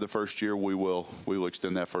happy after the first year, we will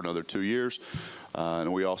extend that for another 2 years.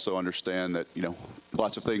 And we also understand that,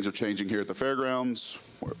 lots of things are changing here at the fairgrounds.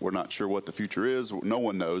 We're not sure what the future is. No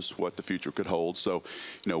one knows what the future could hold. So,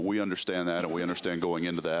 we understand that, and we understand going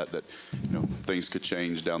into that, things could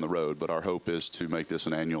change down the road. But our hope is to make this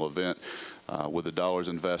an annual event with the dollars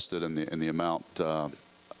invested and the amount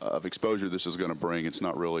of exposure this is going to bring. It's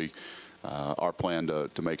not really our plan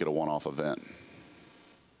to make it a one-off event.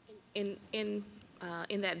 In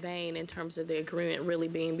that vein, in terms of the agreement really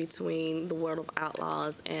being between the World of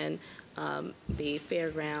Outlaws and the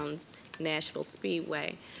Fairgrounds Nashville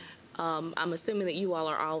Speedway, I'm assuming that you all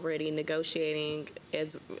are already negotiating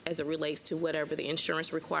as it relates to whatever the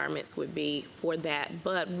insurance requirements would be for that.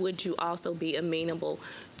 But would you also be amenable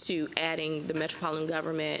to adding the metropolitan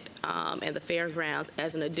government and the fairgrounds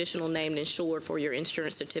as an additional named insured for your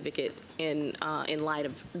insurance certificate in light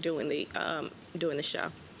of doing the show?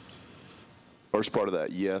 First part of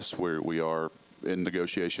that, yes, we are in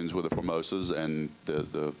negotiations with the Formosas, and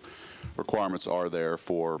the requirements are there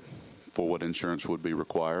for what insurance would be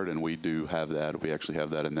required, and we do have that. We actually have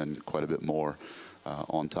that, and then quite a bit more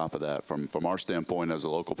on top of that. From our standpoint as a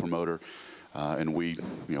local promoter, and we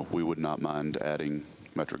would not mind adding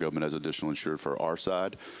Metro government as additional insured for our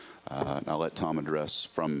side. And I'll let Tom address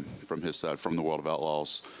from his side, from the World of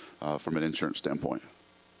Outlaws, from an insurance standpoint.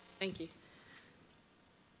 Thank you.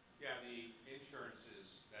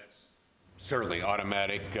 Certainly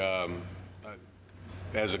automatic.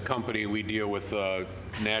 As a company, we deal with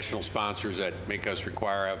national sponsors that make us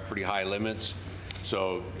have pretty high limits.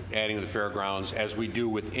 So adding to the fairgrounds, as we do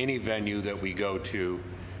with any venue that we go to,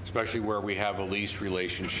 especially where we have a lease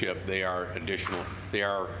relationship, they are additional. They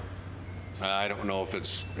are, I don't know if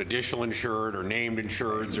it's additional insured or named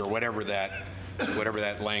insureds or whatever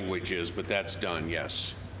that language is, but that's done,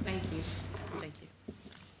 yes. Thank you. Thank you.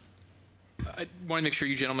 I want to make sure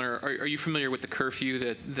you gentlemen are you familiar with the curfew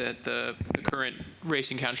that the current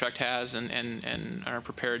racing contract has, and are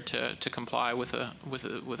prepared to comply with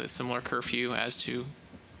a similar curfew as to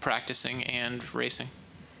practicing and racing?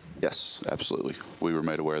 Yes, absolutely. We were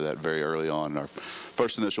made aware of that very early on in our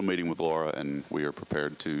first initial meeting with Laura, and we are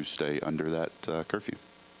prepared to stay under that curfew.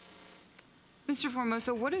 Mr.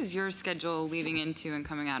 Formosa, what is your schedule leading into and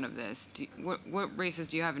coming out of this? What races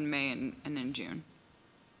do you have in May and in June?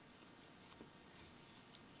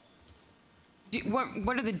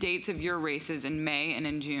 What are the dates of your races in May and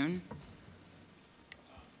in June?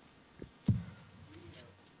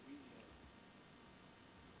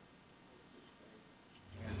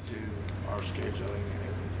 And do our scheduling and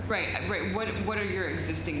everything. Right. What are your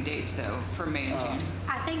existing dates, though, for May and June?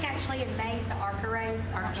 I think actually in May is the ARCA race.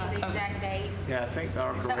 I'm not sure the exact dates. Yeah, I think the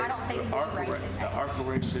ARCA So I don't think we race in the ARCA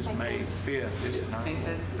race is May 5th, is it not? May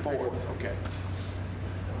 5th. 4th, okay.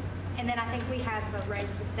 And then I think we have a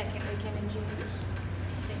race the second weekend in June.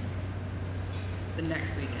 The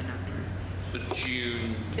next weekend after. The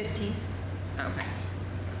June 15th. Okay.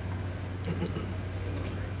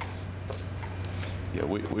 Yeah,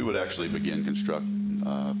 we would actually begin construct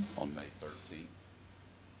on May 13th.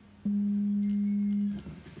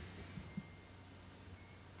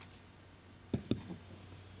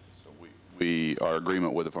 So our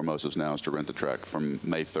agreement with the Formosas now is to rent the track from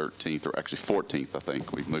May 13th, or actually 14th, I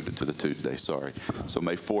think. We've moved it to the Tuesday, sorry. So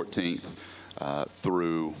May 14th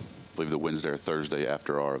through, I believe, the Wednesday or Thursday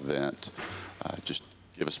after our event. Just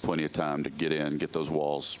give us plenty of time to get in, get those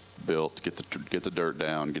walls built, get the dirt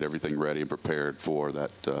down, get everything ready and prepared for that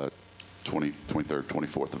 23rd,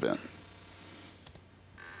 24th event.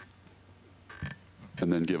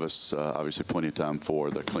 And then give us obviously plenty of time for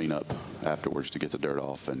the cleanup afterwards to get the dirt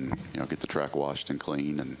off and get the track washed and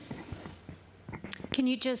clean. And Can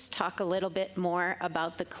you just talk a little bit more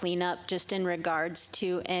about the cleanup, just in regards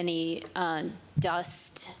to any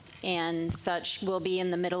dust and such? We'll be in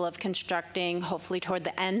the middle of constructing, hopefully toward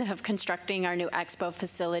the end of constructing, our new expo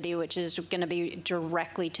facility, which is going to be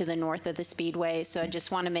directly to the north of the Speedway. So I just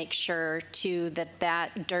want to make sure, too,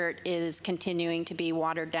 that dirt is continuing to be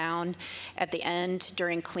watered down at the end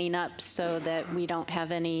during cleanup, so that we don't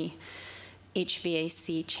have any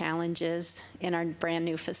HVAC challenges in our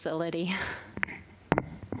brand-new facility.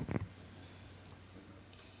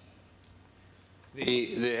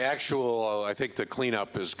 The actual, I think the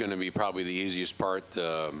cleanup is going to be probably the easiest part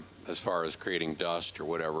as far as creating dust or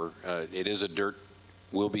whatever. It is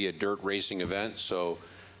will be a dirt racing event, so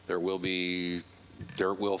dirt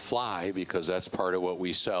will fly because that's part of what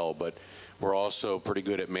we sell, but we're also pretty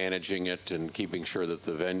good at managing it and keeping sure that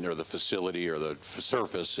the vendor, the facility, or the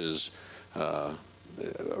surface is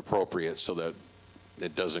appropriate so that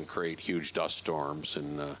it doesn't create huge dust storms.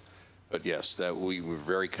 And But yes, that we were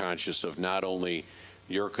very conscious of not only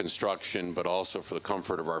your construction, but also for the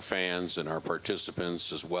comfort of our fans and our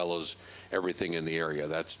participants, as well as everything in the area.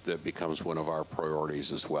 That becomes one of our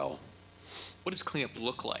priorities as well. What does cleanup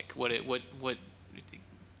look like? What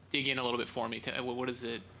dig in a little bit for me. What is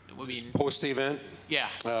it? I mean, post the event? Yeah.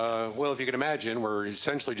 Well, if you can imagine, we're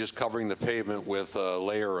essentially just covering the pavement with a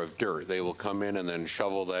layer of dirt. They will come in and then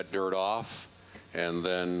shovel that dirt off, and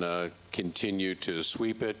then continue to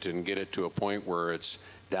sweep it and get it to a point where it's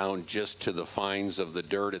down just to the fines of the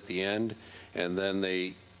dirt at the end. And then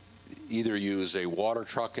they either use a water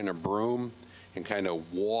truck and a broom and kind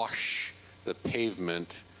of wash the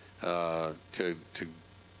pavement to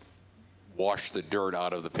wash the dirt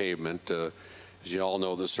out of the pavement. As you all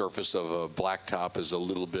know, the surface of a blacktop is a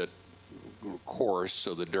little bit coarse,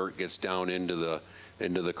 so the dirt gets down into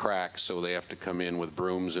the cracks. So they have to come in with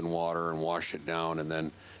brooms and water and wash it down, and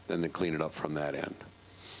then they clean it up from that end.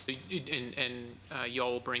 And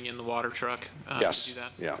y'all will bring in the water truck Yes. to do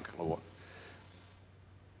that? Yeah.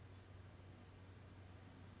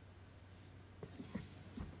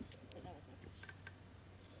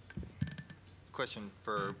 Question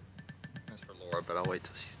that's for Laura, but I'll wait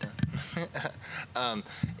till she's done.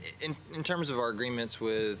 In terms of our agreements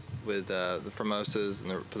with the Formosas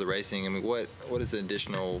and for the racing, I mean, what is the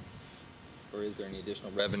additional, or is there any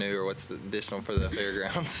additional revenue, or what's the additional for the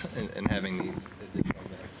fairgrounds and having these additional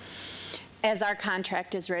events? As our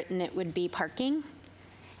contract is written, it would be parking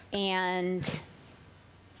and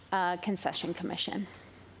concession commission.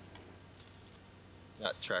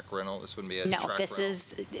 Not track rental. This wouldn't be a No, track this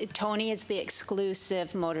rental. is, Tony is the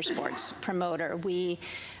exclusive motorsports promoter. We,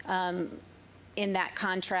 in that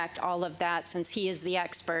contract, all of that, since he is the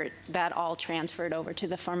expert, that all transferred over to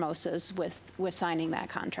the Formosas with signing that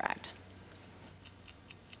contract.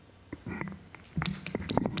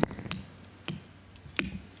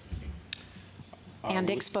 And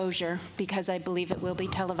exposure, because I believe it will be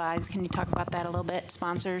televised. Can you talk about that a little bit?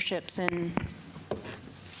 Sponsorships and...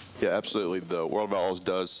 Yeah, absolutely. The World of Outlaws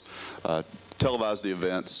does televise the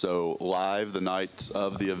event, so live the nights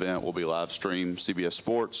of the event will be live streamed CBS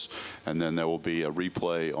Sports, and then there will be a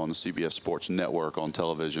replay on the CBS Sports Network on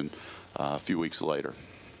television a few weeks later.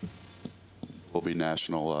 Will be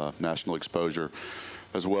national exposure,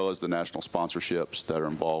 as well as the national sponsorships that are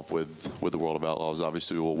involved with the World of Outlaws.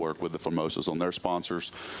 Obviously, we'll work with the Formosas on their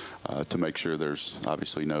sponsors to make sure there's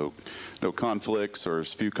obviously no conflicts or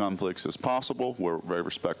as few conflicts as possible. We're very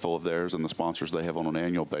respectful of theirs and the sponsors they have on an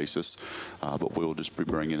annual basis, but we will just be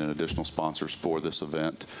bringing in additional sponsors for this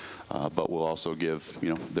event. But we'll also give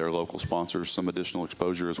their local sponsors some additional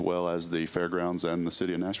exposure, as well as the fairgrounds and the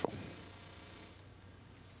city of Nashville.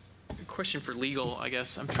 Question for legal, I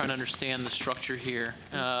guess. I'm trying to understand the structure here,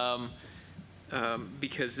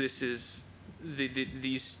 because this is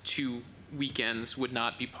these 2 weekends would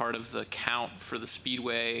not be part of the count for the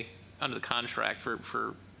Speedway under the contract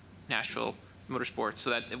for Nashville Motorsports. So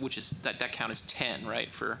that count is 10,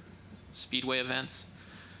 right, for Speedway events.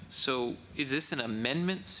 So is this an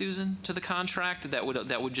amendment, Susan, to the contract that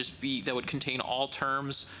would contain all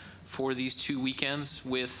terms for these 2 weekends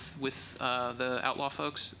with the Outlaw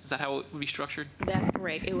folks? Is that how it would be structured? That's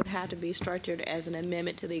correct. It would have to be structured as an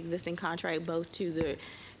amendment to the existing contract, both to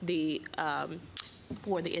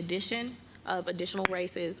for the addition of additional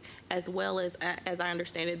races, as well as I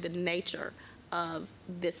understand it, the nature of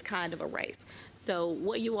this kind of a race. So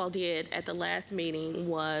what you all did at the last meeting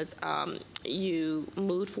was you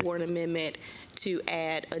moved for an amendment to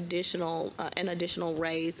add an additional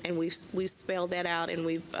raise, and we've spelled that out, and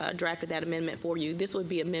we've drafted that amendment for you. This would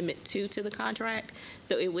be Amendment 2 to the contract,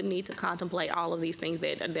 so it would need to contemplate all of these things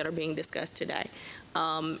that are being discussed today.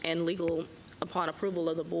 And legal, upon approval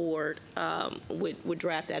of the board, would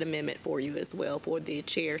draft that amendment for you as well, for the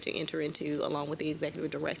chair to enter into along with the executive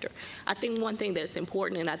director. I think one thing that's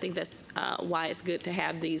important, and I think that's why it's good to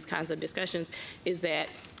have these kinds of discussions, is that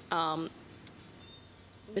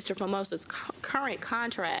Mr. Formosa's current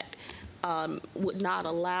contract would not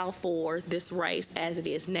allow for this race as it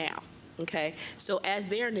is now. Okay, so as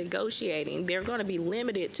they're negotiating, they're going to be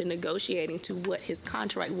limited to negotiating to what his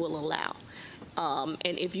contract will allow.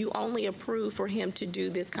 And if you only approve for him to do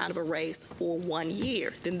this kind of a race for 1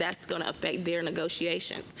 year, then that's going to affect their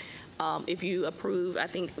negotiations. If you approve, I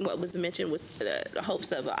think what was mentioned was the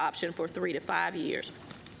hopes of an option for 3 to 5 years.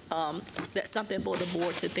 That's something for the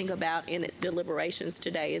board to think about in its deliberations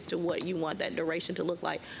today as to what you want that duration to look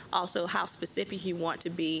like. Also, how specific you want to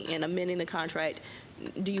be in amending the contract.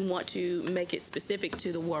 Do you want to make it specific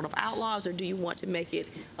to the World of Outlaws, or do you want to make it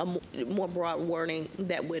a more broad wording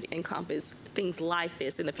that would encompass things like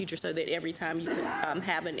this in the future, so that every time you could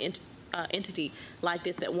have entity like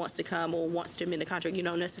this that wants to come or wants to amend the contract. You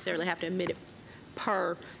don't necessarily have to amend it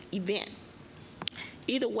per event.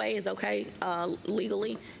 Either way is okay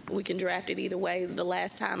legally. We can draft it either way. The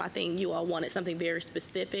last time, I think you all wanted something very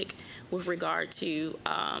specific with regard to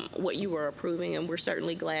what you were approving, and we're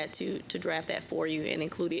certainly glad to draft that for you and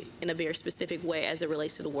include it in a very specific way as it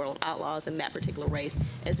relates to the World Outlaws and that particular race,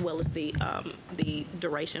 as well as the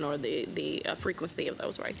duration or the frequency of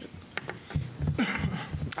those races.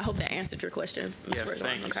 I hope that answered your question, Ms. Yes, Bridgewater.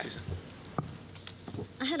 thank you, Okay. Susan.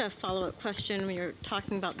 I had a follow-up question when you're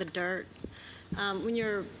talking about the dirt. When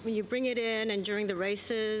you bring it in and during the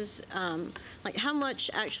races, like how much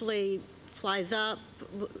actually flies up?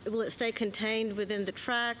 Will it stay contained within the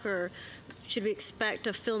track, or should we expect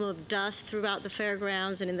a film of dust throughout the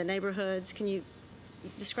fairgrounds and in the neighborhoods? Can you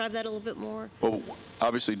describe that a little bit more? Well,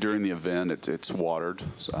 obviously during the event, it's watered,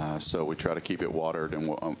 so we try to keep it watered.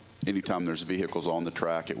 And anytime there's vehicles on the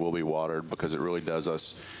track, it will be watered because it really does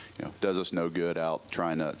us no good out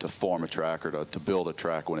trying to form a track or to build a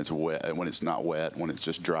track when it's wet, when it's not wet, when it's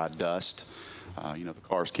just dry dust. The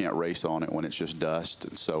cars can't race on it when it's just dust.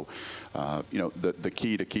 And so, the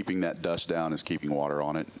key to keeping that dust down is keeping water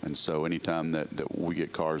on it. And so anytime that we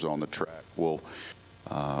get cars on the track, we'll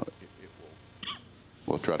try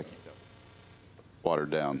to keep that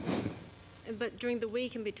watered down. But during the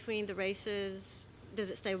week in between the races, does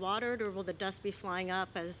it stay watered, or will the dust be flying up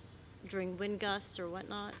as during wind gusts or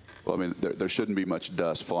whatnot? Well, I mean, there shouldn't be much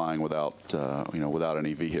dust flying without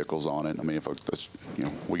any vehicles on it. I mean, if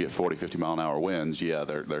we get 40, 50 mile an hour winds, yeah,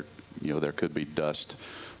 there could be dust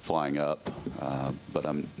flying up, but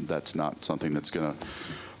that's not something that's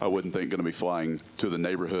I wouldn't think going to be flying to the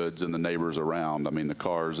neighborhoods and the neighbors around. I mean, the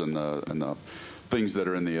cars and the things that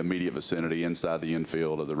are in the immediate vicinity inside the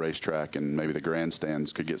infield of the racetrack and maybe the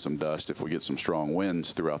grandstands could get some dust if we get some strong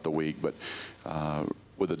winds throughout the week. But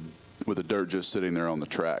with the dirt just sitting there on the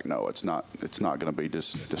track, no, it's not going to be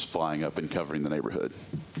just flying up and covering the neighborhood.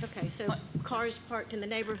 Okay, so cars parked in the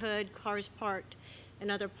neighborhood, cars parked in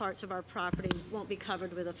other parts of our property won't be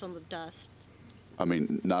covered with a film of dust? I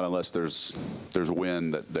mean, not unless there's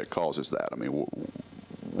wind that causes that. I mean,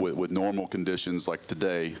 with normal conditions like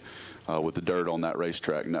today, with the dirt on that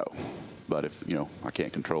racetrack, no. But if, I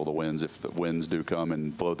can't control the winds. If the winds do come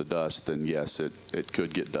and blow the dust, then yes, it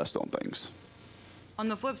could get dust on things. On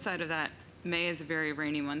the flip side of that, May is a very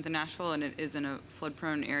rainy month in Nashville, and it is in a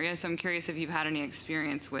flood-prone area. So I'm curious if you've had any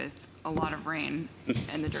experience with a lot of rain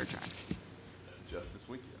and the dirt tracks. Just this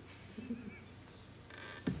weekend.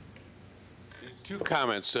 Two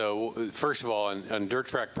comments. So first of all, on dirt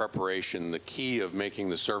track preparation, the key of making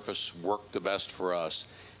the surface work the best for us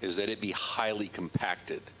is that it be highly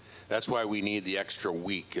compacted. That's why we need the extra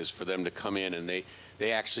week, is for them to come in and they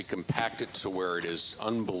actually compact it to where it is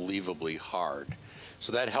unbelievably hard.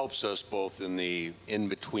 So that helps us both in the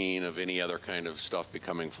in-between of any other kind of stuff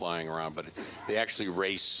flying around, but they actually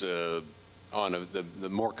race the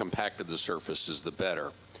more compacted the surface is, the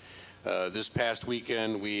better. This past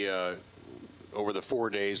weekend, we over the 4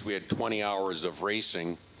 days, we had 20 hours of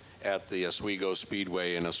racing at the Oswego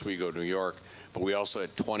Speedway in Oswego, New York, but we also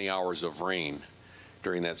had 20 hours of rain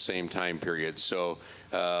during that same time period. So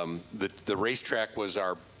the racetrack was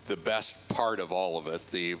the best part of all of it.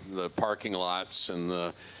 The parking lots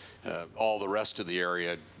and all the rest of the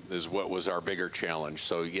area is what was our bigger challenge.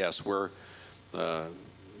 So yes,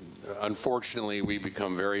 unfortunately, we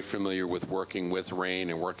become very familiar with working with rain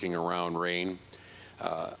and working around rain.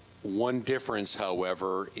 One difference,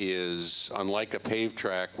 however, is unlike a paved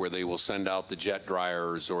track where they will send out the jet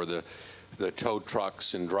dryers or the tow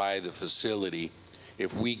trucks and dry the facility,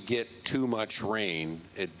 if we get too much rain,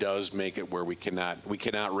 it does make it where we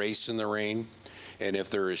cannot race in the rain. And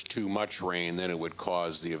if there is too much rain, then it would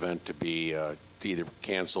cause the event to be either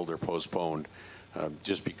canceled or postponed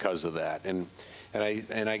just because of that. And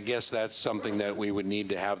I guess that's something that we would need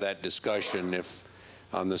to have that discussion if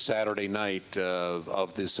on the Saturday night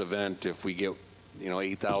of this event, if we get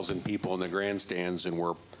 8,000 people in the grandstands and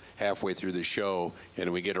we're halfway through the show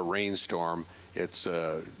and we get a rainstorm, it's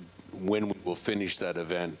when we will finish that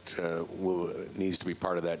event needs to be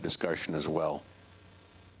part of that discussion as well.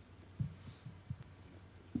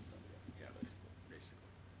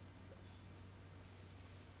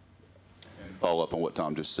 Follow up on what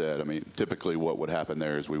Tom just said. I mean, typically what would happen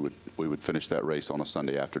there is we would finish that race on a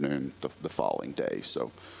Sunday afternoon the following day.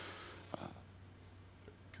 So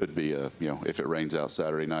could be if it rains out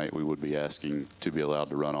Saturday night, we would be asking to be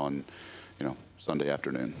allowed to run on Sunday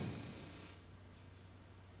afternoon.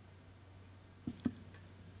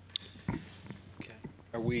 Okay.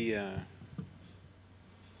 Are we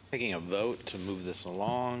taking a vote to move this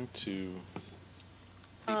along to?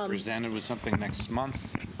 presented with something next month?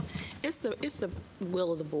 It's the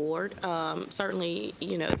will of the board. Certainly,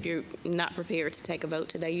 if you're not prepared to take a vote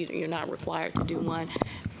today, you're not required to do one.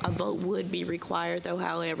 A vote would be required, though,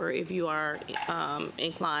 however, if you are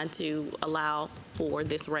inclined to allow for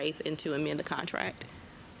this race and to amend the contract.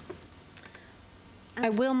 I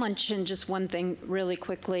will mention just one thing really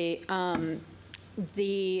quickly.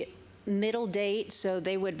 The middle date, so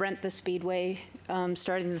they would rent the Speedway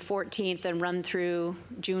starting the 14th and run through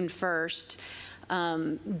June 1st.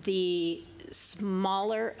 The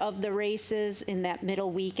smaller of the races in that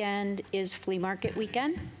middle weekend is flea market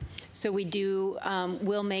weekend. So we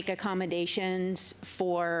will make accommodations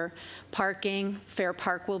for parking. Fair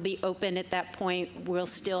Park will be open at that point. We'll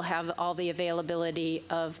still have all the availability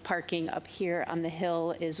of parking up here on the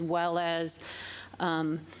hill, as well as,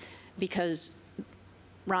 because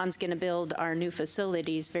Ron's going to build our new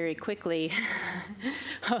facilities very quickly.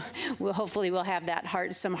 Hopefully we'll have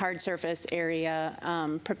that some hard surface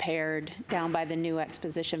area prepared down by the new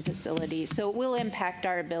exposition facility. So it will impact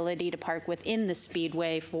our ability to park within the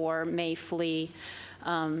Speedway for May Flea.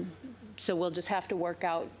 So we'll just have to work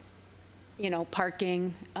out,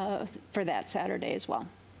 parking for that Saturday as well.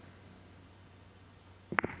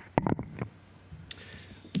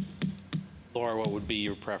 Laura, what would be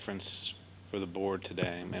your preference for the board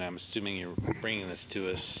today? I mean, I'm assuming you're bringing this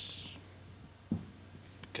to us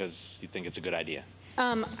because you think it's a good idea.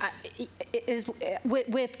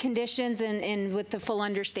 With conditions and with the full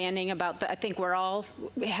understanding about I think we're all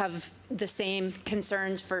have the same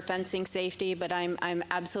concerns for fencing safety, but I'm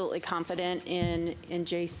absolutely confident in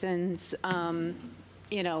Jason's commitment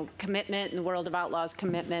and the World of Outlaws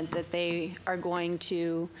commitment that they are going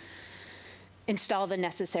to install the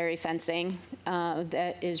necessary fencing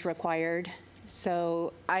that is required.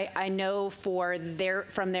 So I know from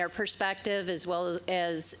their perspective, as well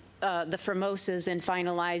as the Formosas in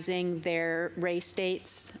finalizing their race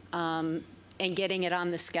dates and getting it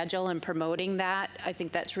on the schedule and promoting that, I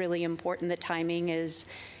think that's really important. The timing is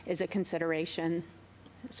a consideration.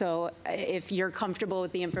 So if you're comfortable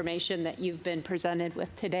with the information that you've been presented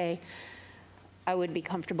with today, I would be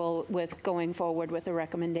comfortable with going forward with a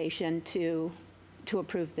recommendation to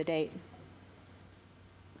approve the date.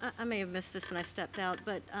 I may have missed this when I stepped out,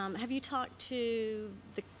 but have you talked to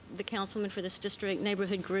the councilman for this district,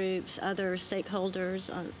 neighborhood groups, other stakeholders?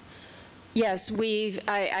 Yes,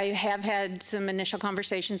 I have had some initial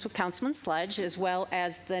conversations with Councilman Sledge, as well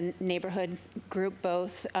as the neighborhood group,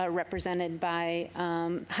 both represented by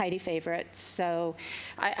Heidi Favorite. So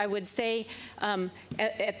I would say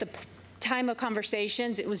at the time of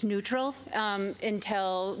conversations, it was neutral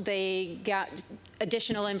until they got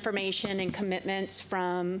additional information and commitments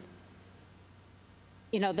from,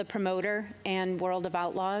 the promoter and World of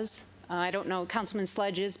Outlaws. I don't know, Councilman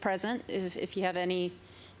Sledge is present, if you have any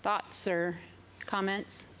thoughts or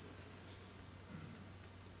comments.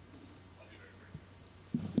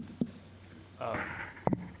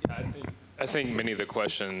 I think many of the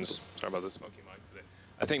questions, sorry about the smoky mic today.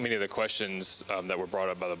 I think many of the questions that were brought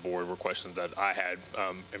up by the board were questions that I had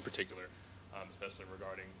in particular, especially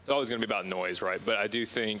regarding, it's always going to be about noise, right? But I do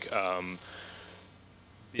think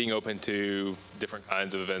being open to different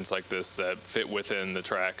kinds of events like this that fit within the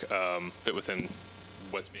track, fit within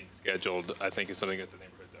what's being scheduled, I think is something that the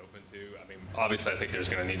neighborhood's open to. I mean, obviously I think there's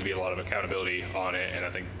going to need to be a lot of accountability on it, and I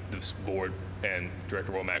think this board and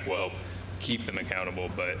Director Womack will help keep them accountable,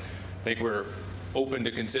 but I think we're open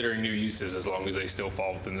to considering new uses as long as they still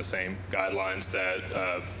fall within the same guidelines that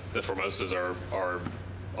the Formosas are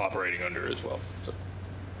operating under as well. So,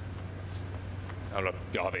 I don't know if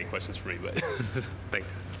y'all have any questions for me, but thanks,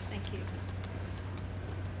 guys. Thank you.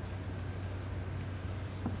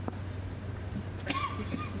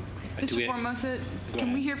 Mr. Formosa,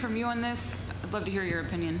 can we hear from you on this? I'd love to hear your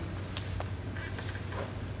opinion.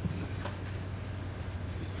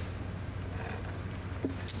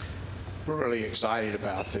 We're really excited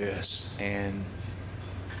about this, and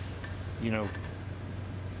a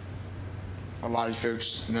lot of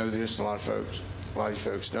folks know this, a lot of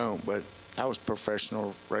folks don't, but I was a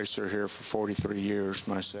professional racer here for 43 years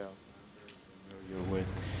myself. I'm very familiar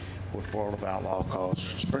with World of Outlaw cars,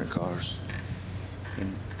 sprint cars.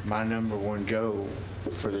 And my number one goal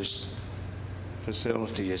for this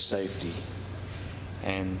facility is safety.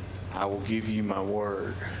 And I will give you my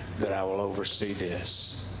word that I will oversee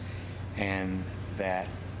this and that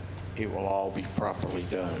it will all be properly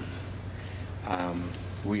done.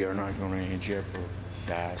 We are not going to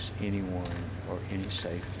jeopardize anyone or any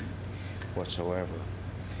safety whatsoever.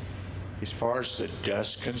 As far as the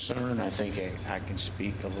dust concern, I think I can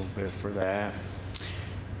speak a little bit for that.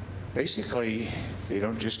 basically, they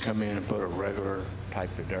don't just come in and put a regular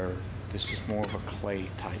type of dirt. This is more of a clay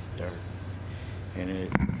type dirt. And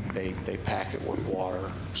they pack it with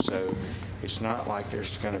water. So it's not like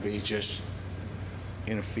there's going to be just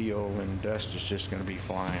in a field and dust is just going to be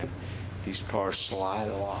flying. These cars slide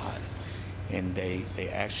a lot, and they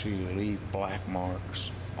actually leave black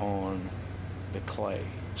marks on the clay.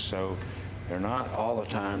 So they're not all the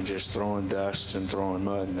time just throwing dust and throwing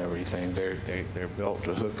mud and everything. They're built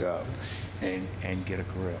to hook up and get a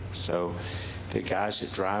grip. So the guys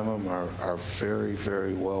that drive them are very,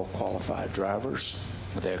 very well qualified drivers.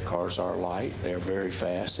 Their cars are light. They're very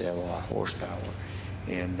fast. They have a lot of horsepower.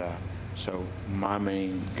 And so my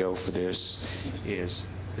main goal for this is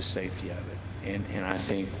the safety of it. And I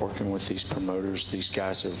think working with these promoters, these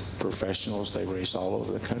guys are professionals. They race all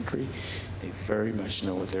over the country. They very much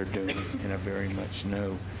know what they're doing, and I very much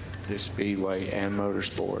know this speedway and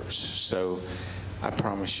motorsports. So I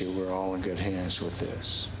promise you we're all in good hands with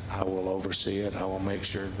this. I will oversee it. I will make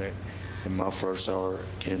sure that the mufflers are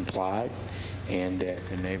implied and that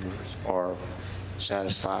the neighbors are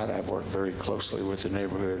satisfied. I've worked very closely with the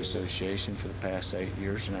Neighborhood Association for the past 8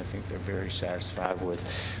 years, and I think they're very satisfied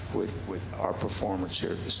with our performance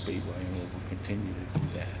here at the Speedway, and we will continue to do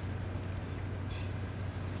that.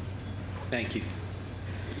 Thank you.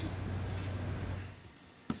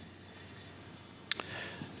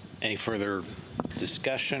 Any further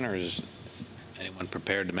discussion, or is anyone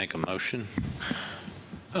prepared to make a motion?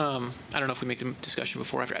 I don't know if we make the discussion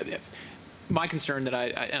before or after. My concern that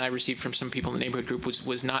I received from some people in the neighborhood group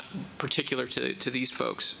was not particular to these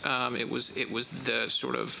folks. It was the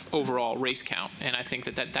sort of overall race count, and I think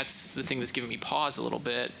that's the thing that's giving me pause a little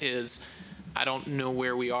bit. Is I don't know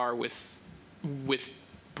where we are with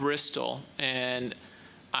Bristol, and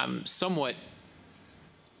I'm somewhat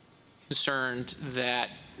concerned that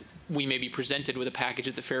we may be presented with a package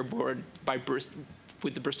at the Fair Board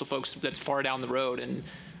with the Bristol folks that's far down the road, and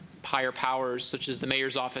higher powers such as the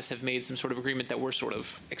mayor's office have made some sort of agreement that we're sort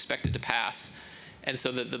of expected to pass. And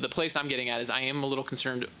so the place I'm getting at is I am a little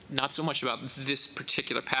concerned, not so much about this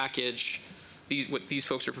particular package, what these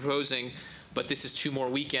folks are proposing, but this is 2 more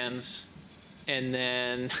weekends, and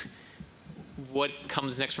then what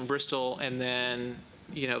comes next from Bristol, and then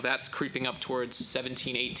that's creeping up towards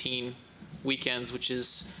 17, 18 weekends, which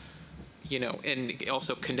is and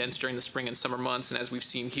also condensed during the spring and summer months. And as we've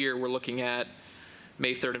seen here, we're looking at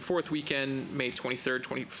May 3rd and 4th weekend, May 23rd,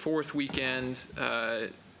 24th weekend,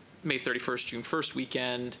 May 31st, June 1st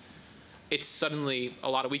weekend. It's suddenly a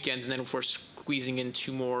lot of weekends, and then if we're squeezing in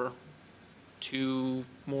 2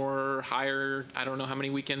 more higher, I don't know how many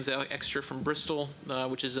weekends extra from Bristol,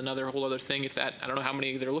 which is another whole other thing. I don't know how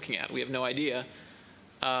many they're looking at. We have no idea.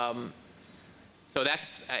 So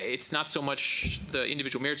it's not so much the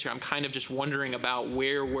individual merits here. I'm kind of just wondering about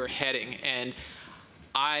where we're heading, and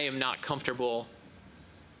I am not comfortable.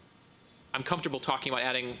 I'm comfortable talking about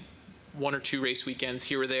adding 1 or 2 race weekends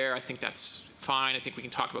here or there. I think that's fine. I think we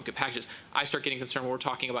can talk about good packages. I start getting concerned when we're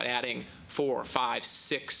talking about adding 4, 5,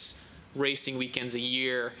 6 racing weekends a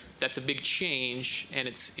year. That's a big change, and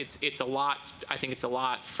it's a lot. I think it's a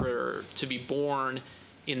lot to be born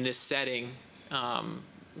in this setting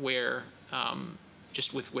where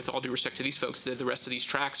just with all due respect to these folks, the rest of these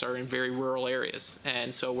tracks are in very rural areas,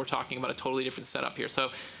 and so we're talking about a totally different setup here.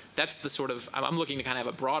 So that's the sort of, I'm looking to kind of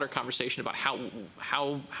have a broader conversation about how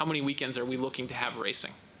many weekends are we looking to have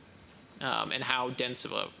racing, and how dense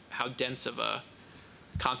of a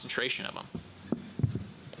concentration of them.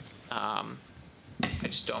 I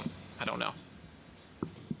don't know.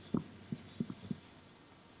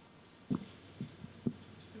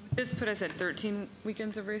 This put us at 13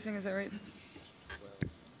 weekends of racing, is that right?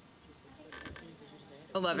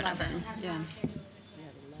 11. Yeah.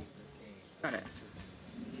 Got it.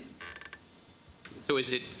 So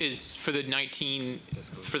is for the 19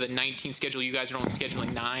 schedule, you guys are only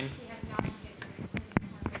scheduling 9?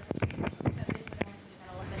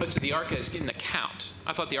 But so the ARCA is getting the count.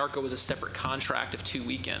 I thought the ARCA was a separate contract of 2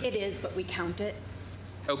 weekends. It is, but we count it.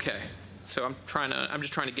 Okay. So I'm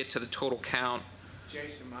just trying to get to the total count.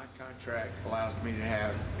 Jason, my contract allows me to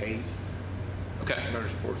have 8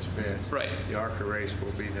 motorsports events. Right. The ARCA race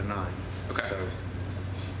will be the 9th. Okay. So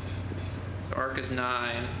the ARCA's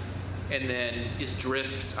 9, and then is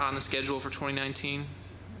Drift on the schedule for 2019?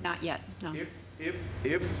 Not yet, no.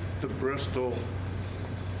 if the Bristol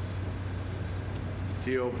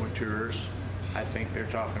deal matures, I think they're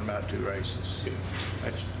talking about 2 races.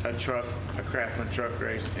 A Craftsman truck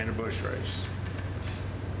race and a Busch race.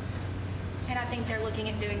 And I think they're looking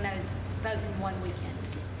at doing those both in one weekend.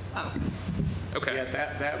 Oh. Okay.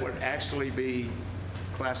 Yeah, that would actually be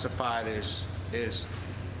classified as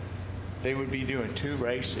they would be doing 2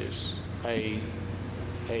 races, a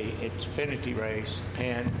Xfinity race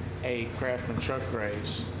and a Craftsman truck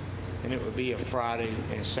race, and it would be a Friday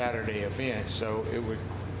and Saturday event. So it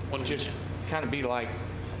would just kind of be like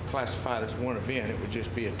classified as one event. It would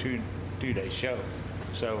just be a two-day show.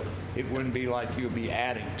 So it wouldn't be like you would be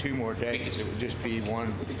adding 2 more days. It would just be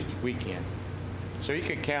one weekend. So you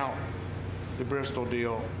could count the Bristol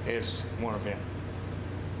deal as one event.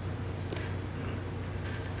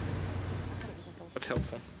 That's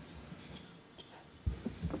helpful.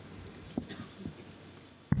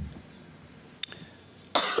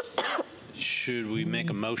 Should we make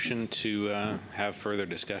a motion to have further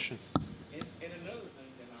discussion? And another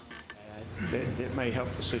thing that I that may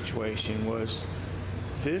help the situation was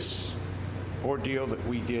this ordeal that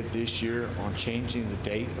we did this year on changing the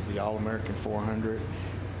date of the All-American 400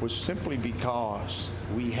 was simply because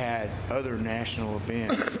we had other national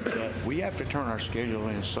events that we have to turn our schedule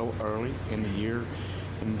in so early in the year,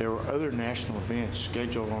 and there were other national events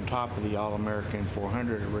scheduled on top of the All-American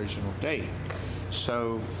 400 original date.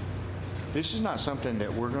 So this is not something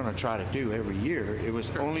that we're going to try to do every year. It was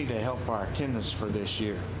only to help our attendance for this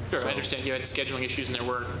year. Sure, I understand you had scheduling issues and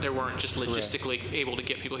there weren't just logistically able to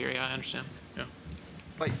get people here. Yeah, I understand. Yeah.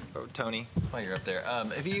 Wait, Tony, while you're up there,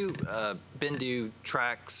 have you been to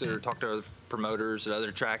tracks or talked to other promoters at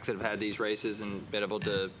other tracks that have had these races and been able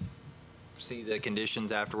to see the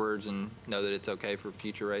conditions afterwards and know that it's okay for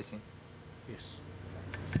future racing? Yes.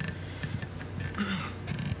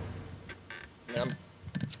 I'm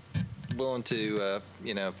willing to,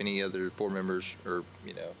 if any other board members or,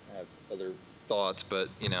 have other thoughts, but,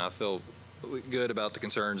 I feel good about the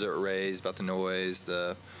concerns that were raised about the noise,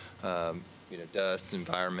 the, dust,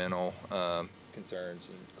 environmental concerns,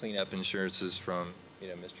 and cleanup insurances from,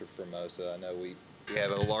 Mr. Formosa. I know we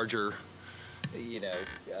have a larger,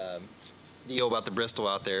 deal about the Bristol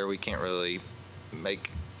out there. We can't really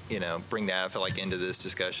bring that, I feel like, into this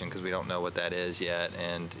discussion because we don't know what that is yet.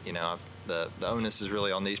 And, the onus is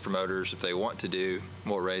really on these promoters, if they want to do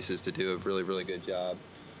more races, to do a really, really good job,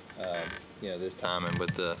 this time, and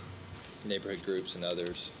with the neighborhood groups and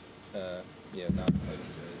others, not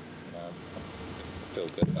I feel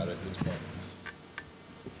good about it at this point.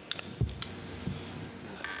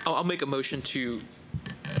 I'll make a motion to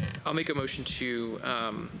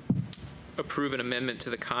approve an amendment to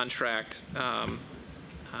the contract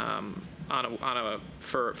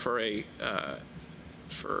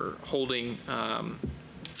for holding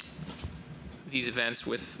these events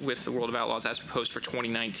with the World of Outlaws as proposed for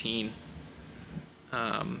 2019,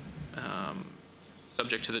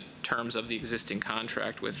 subject to the terms of the existing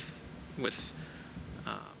contract with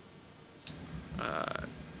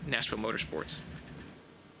Nashville Motorsports.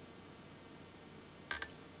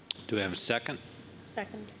 Do we have a second?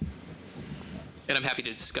 Second. And I'm happy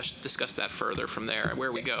to discuss that further from there,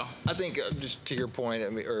 where we go. I think just to your point,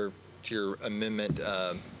 or to your amendment,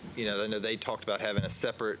 I know they talked about having a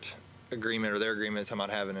separate agreement, or their agreement is talking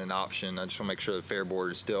about having an option. I just want to make sure the Fair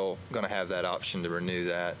Board is still going to have that option to renew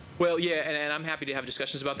that. Well, yeah, and I'm happy to have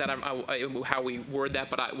discussions about that. How we word that,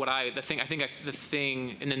 but the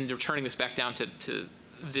thing, and then returning this back down to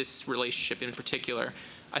this relationship in particular,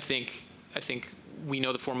 I think we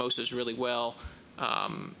know the Formosas really well.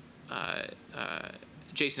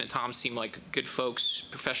 Jason and Tom seem like good folks,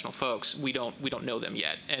 professional folks. We don't know them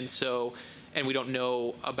yet, and we don't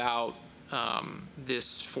know about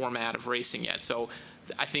this format of racing yet. So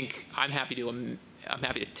I think I'm happy to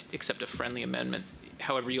accept a friendly amendment.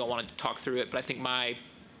 However you all want to talk through it, but I think my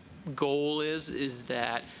goal is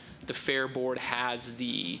that the Fair Board has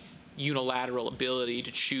the unilateral ability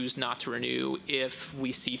to choose not to renew if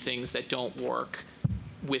we see things that don't work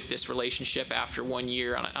with this relationship after 1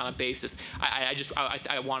 year on a basis.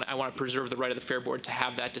 I want to preserve the right of the Fair Board to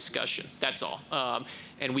have that discussion. That's all.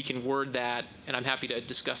 And we can word that, and I'm happy to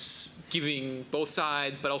discuss giving both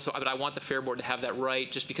sides, but I want the Fair Board to have that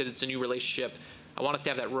right just because it's a new relationship. I want us to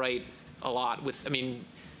have that right a lot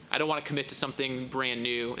I don't want to commit to something brand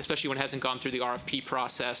new, especially when it hasn't gone through the RFP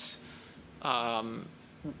process.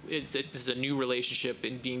 This is a new relationship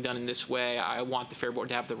and being done in this way. I want the Fair Board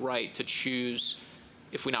to have the right to choose.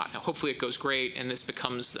 If we not, now, hopefully it goes great and this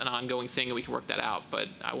becomes an ongoing thing and we can work that out. But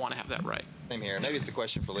I want to have that right. Same here. Maybe it's a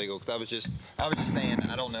question for legal because I was just saying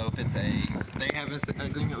I don't know if it's they have an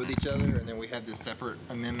agreement with each other and then we have this separate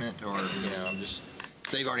amendment, or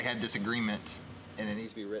they've already had this agreement and it needs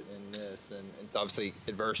to be written in this, and it's obviously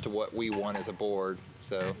adverse to what we want as a board.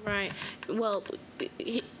 So right. Well,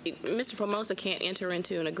 Mr. Formosa can't enter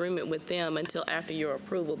into an agreement with them until after your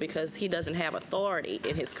approval because he doesn't have authority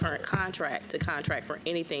in his current contract to contract for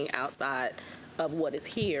anything outside of what is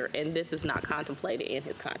here, and this is not contemplated in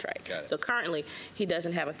his contract. Got it. So currently, he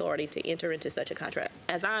doesn't have authority to enter into such a contract.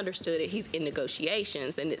 As I understood it, he's in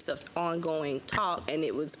negotiations, and it's an ongoing talk, and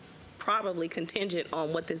it was probably contingent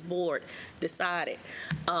on what this board decided.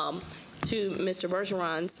 To Mr.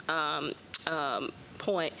 Bergeron's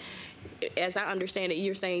point, as I understand it,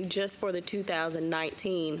 you're saying just for the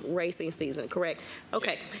 2019 racing season, correct?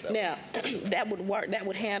 Okay. Now, that would work. That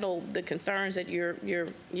would handle the concerns that you're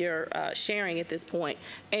sharing at this point.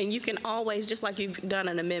 And you can always, just like you've done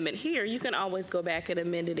an amendment here, you can always go back and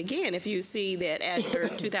amend it again if you see that after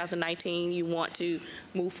 2019 you want to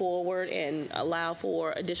move forward and allow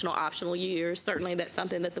for additional optional years. Certainly, that's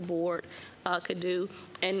something that the board could do.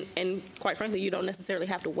 And quite frankly, you don't necessarily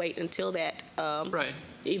have to wait until that. Right.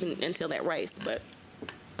 Even until that race, but.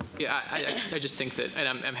 Yeah, I just think that, and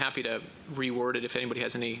I'm happy to reword it if anybody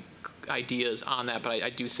has any ideas on that, but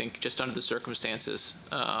I do think just under the circumstances,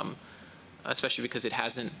 especially because this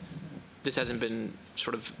hasn't been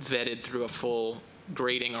sort of vetted through a full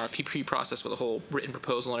grading RFP process with a whole written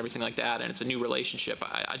proposal and everything like that, and it's a new relationship.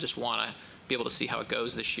 I just want to be able to see how it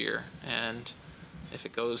goes this year, and if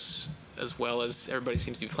it goes as well as everybody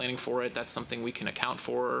seems to be planning for it, that's something we can account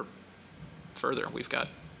for further. We've got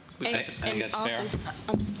this. I think that's fair.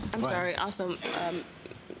 I'm sorry. Also,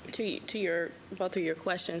 to your both of your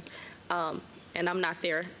questions, and I'm not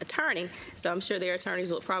their attorney, so I'm sure their attorneys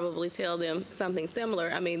will probably tell them something similar.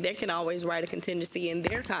 I mean, they can always write a contingency in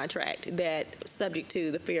their contract that, subject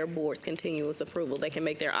to the Fair Board's continuous approval, they can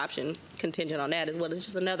make their option contingent on that as well. It's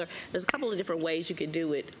just another. There's a couple of different ways you could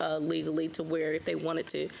do it legally, to where if they wanted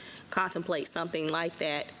to contemplate something like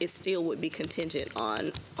that, it still would be contingent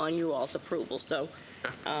on you all's approval. So,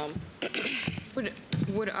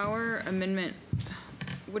 would our amendment,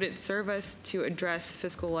 would it serve us to address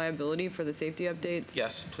fiscal liability for the safety updates?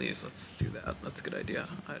 Yes, please, let's do that. That's a good idea.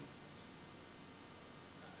 I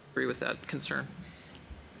agree with that concern.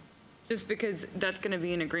 Just because that's going to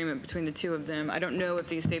be an agreement between the two of them. I don't know if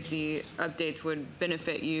these safety updates would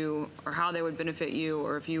benefit you, or how they would benefit you,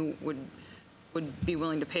 or if you would be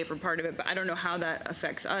willing to pay for part of it, but I don't know how that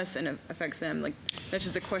affects us and affects them. Like, that's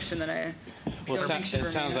just a question that I Well, don't think should it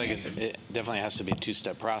sounds like remain it definitely has to be a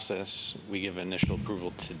two-step process. We give initial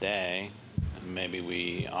approval today. Maybe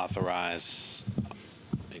we authorize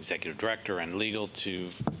executive director and legal to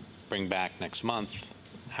bring back next month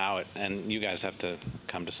how it, and you guys have to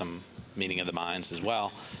come to some meeting of the minds as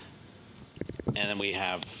well. And then we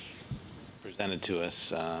have presented to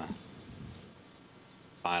us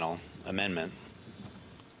final amendment.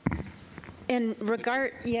 In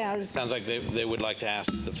regard, yeah. It sounds like they would like to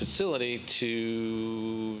ask the facility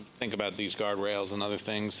to think about these guardrails and other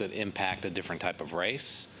things that impact a different type of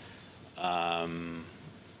race.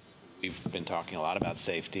 We've been talking a lot about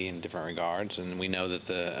safety in different regards, and we know that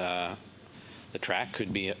the track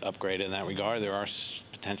could be upgraded in that regard. There are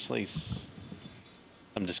potentially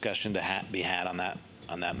some discussion to be had on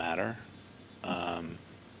that matter.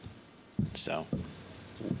 So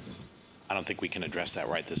I don't think we can address that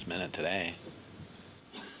right this minute today,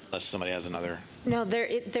 unless somebody has another. No,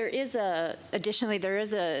 additionally, there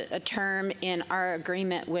is a term in our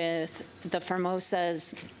agreement with the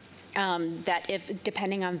Formosas that if,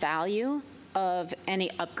 depending on value of any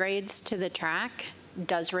upgrades to the track,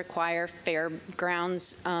 does require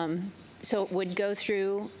fairgrounds. So it would go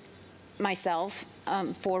through myself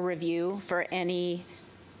for review for any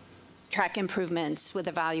track improvements with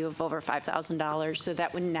a value of over $5,000. So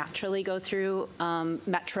that would naturally go through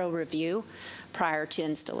Metro review prior to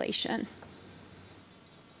installation.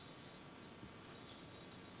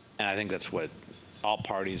 And I think that's what all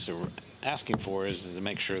parties are asking for, is to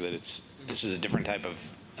make sure that this is a different type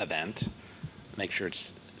of event, make sure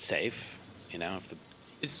it's safe, you know.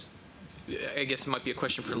 I guess it might be a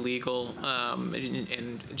question for legal,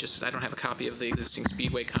 and just, I don't have a copy of the existing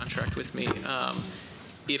Speedway contract with me.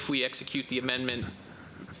 If we execute the amendment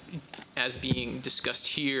as being discussed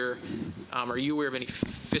here, are you aware of any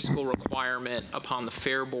fiscal requirement upon the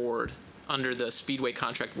Fair Board under the Speedway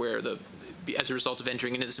contract where as a result of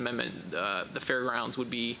entering into this amendment, the fairgrounds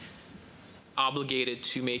would be obligated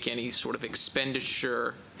to make any sort of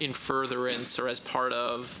expenditure in furtherance or as part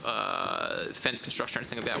of fence construction or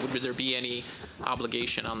anything like that? Would there be any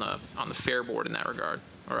obligation on the Fair Board in that regard,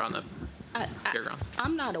 or on the fairgrounds?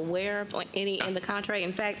 I'm not aware of any in the contract.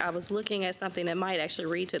 In fact, I was looking at something that might actually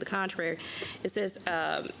read to the contrary. It says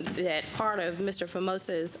that part of Mr.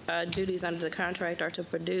 Formosa's duties under the contract are to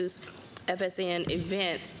produce FSN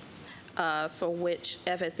events for which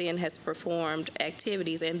FSN has performed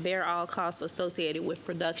activities and bear all costs associated with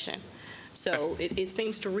production. So it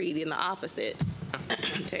seems to read in the opposite,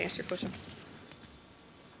 to answer your question.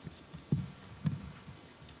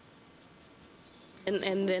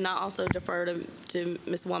 And then I also defer to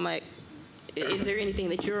Ms. Womack. Is there anything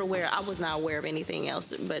that you're aware? I was not aware of anything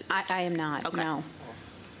else, but. I am not, Okay. no.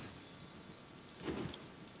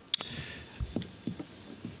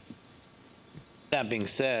 That being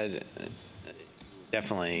said,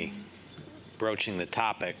 definitely broaching the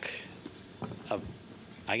topic of,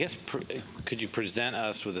 I guess, could you present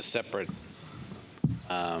us with a separate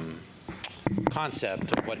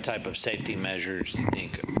concept of what type of safety measures you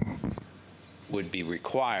think would be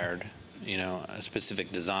required, you know, a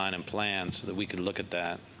specific design and plan so that we could look at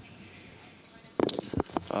that?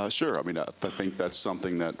 Sure. I mean, I think that's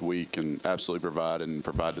something that we can absolutely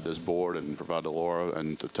provide to this board and provide to Laura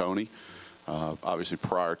and to Tony. Obviously,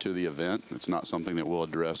 prior to the event, it's not something that we'll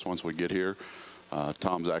address once we get here.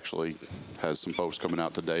 Tom's actually has some folks coming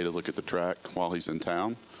out today to look at the track while he's in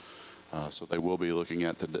town. So they will be looking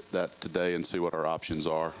at that today and see what our options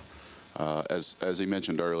are. As he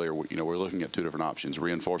mentioned earlier, we're looking at two different options: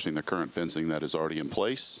 reinforcing the current fencing that is already in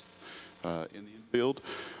place in the infield,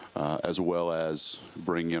 as well as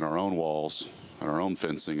bringing in our own walls and our own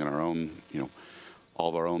fencing and our own, all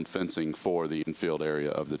of our own fencing for the infield area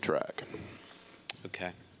of the track.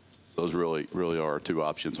 Okay. Those really are our two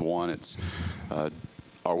options. One, it's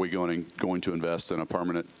are we going to invest in a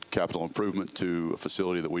permanent capital improvement to a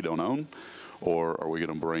facility that we don't own, or are we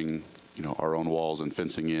going to bring our own walls and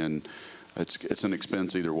fencing in? It's an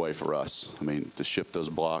expense either way for us. I mean, to ship those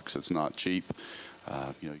blocks, it's not cheap.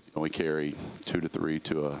 You can only carry 2 to 3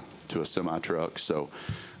 to a semi truck, so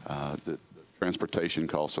the transportation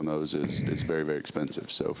cost on those is very, very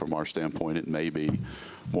expensive. So from our standpoint, it may be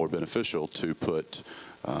more beneficial to put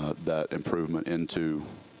that improvement into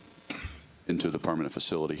the permanent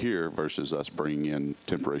facility here versus us bringing in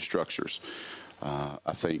temporary structures.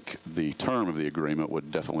 I think the term of the agreement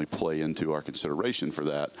would definitely play into our consideration for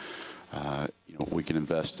that. We can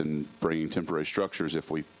invest in bringing temporary structures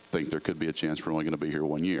if we think there could be a chance we're only going to be here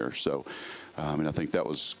 1 year. So, I think that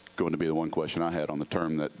was going to be the one question I had on the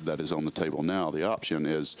term that is on the table now. The option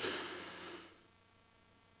is,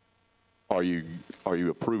 are you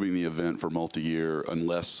approving the event for multi-year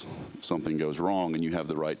unless something goes wrong and you have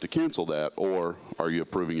the right to cancel that, or are you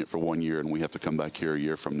approving it for 1 year and we have to come back here a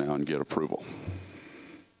year from now and get approval?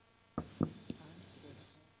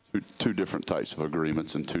 Two different types of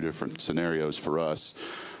agreements and two different scenarios for us.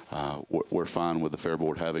 We're fine with the Fair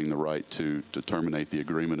Board having the right to terminate the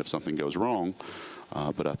agreement if something goes wrong.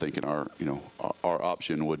 But I think in our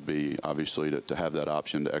option would be obviously to have that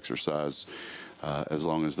option to exercise as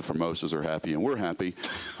long as the Formosas are happy and we're happy,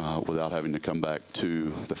 without having to come back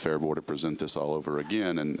to the Fair Board to present this all over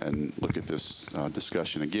again and look at this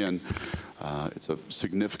discussion again. It's a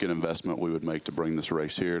significant investment we would make to bring this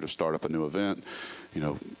race here, to start up a new event.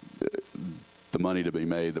 The money to be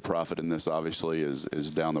made, the profit in this obviously is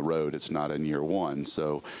down the road. It's not in year one.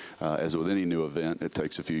 So as with any new event, it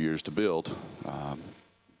takes a few years to build.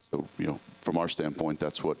 So, from our standpoint,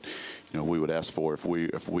 that's what, we would ask for. If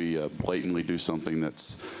we blatantly do something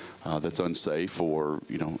that's unsafe, or,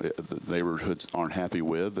 the neighborhoods aren't happy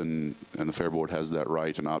with, and the Fair Board has that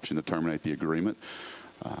right and option to terminate the agreement.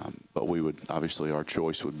 But we would, obviously, our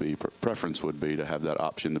choice would be, preference would be to have that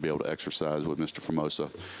option to be able to exercise with Mr. Formosa,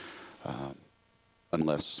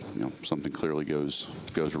 unless, something clearly goes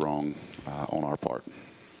wrong on our part.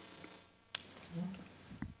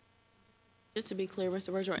 Just to be clear,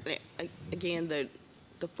 Mr. Bergeron, again,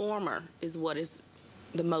 the former is what is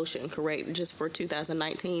the motion, correct? Just for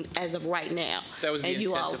 2019 as of right now. That was the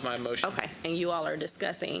intent of my motion. Okay, and you all are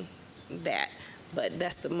discussing that, but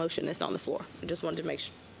that's the motion that's on the floor. I just wanted to make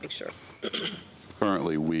sure.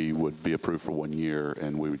 Currently, we would be approved for 1 year,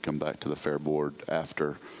 and we would come back to the Fair Board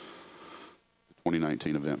after the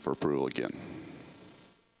 2019 event for approval again.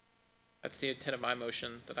 That's the intent of my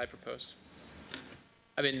motion that I proposed.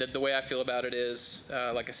 I mean, the way I feel about it is,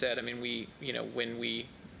 like I said, I mean, when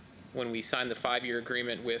we signed the 5-year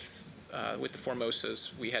agreement with the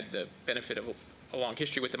Formosas, we had the benefit of a long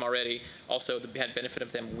history with them already. Also, we had benefit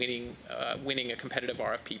of them winning a competitive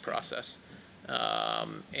RFP process, I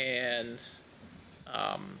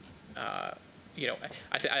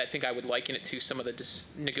think I would liken it to some of the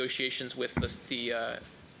negotiations with the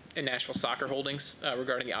Nashville Soccer Holdings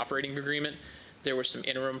regarding the operating agreement. There were some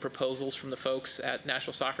interim proposals from the folks at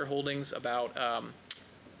Nashville Soccer Holdings about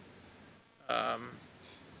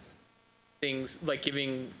things like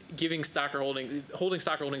holding soccer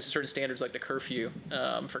holdings to certain standards, like the curfew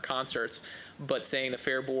for concerts, but saying the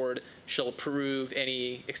Fair Board shall approve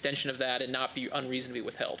any extension of that and not be unreasonably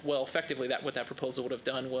withheld. Well, effectively, what that proposal would have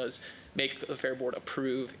done was make the Fair Board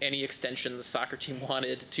approve any extension the soccer team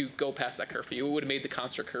wanted to go past that curfew. It would have made the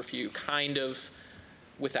concert curfew kind of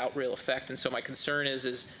without real effect. And so my concern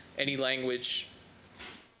is any language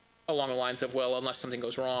along the lines of, well, unless something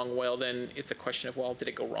goes wrong, well, then it's a question of, well, did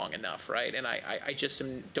it go wrong enough, right? And I just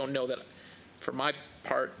don't know that, for my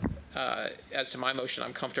part, as to my motion,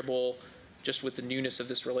 I'm comfortable just with the newness of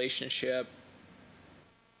this relationship,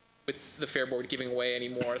 with the Fair Board giving away any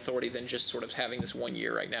more authority than just sort of having this 1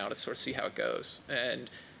 year right now to sort of see how it goes, and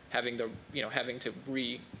having to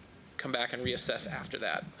come back and reassess after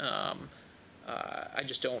that. I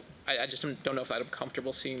just don't know if I'm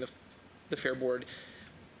comfortable seeing the Fair Board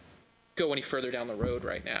go any further down the road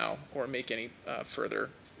right now, or make any further,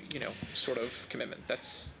 sort of commitment.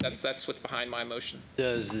 That's what's behind my motion.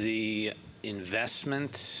 Does the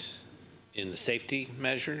investment in the safety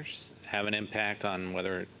measures have an impact on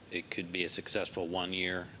whether it could be a successful 1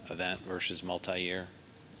 year event versus multi-year?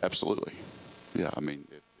 Absolutely. Yeah, I mean,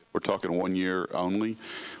 if we're talking 1 year only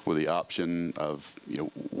with the option of,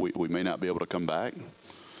 we may not be able to come back,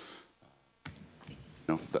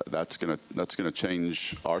 that's gonna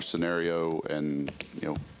change our scenario, and,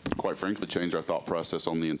 quite frankly, change our thought process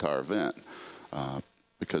on the entire event.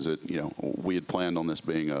 Because we had planned on this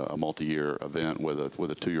being a multi-year event with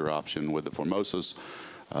a 2-year option with the Formosas.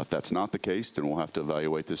 If that's not the case, then we'll have to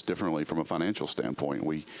evaluate this differently from a financial standpoint.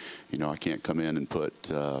 I can't come in and put,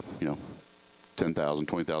 $10,000,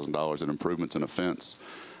 $20,000 in improvements in a fence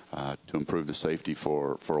to improve the safety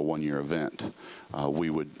for a 1-year event.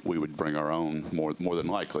 We would bring our own, more than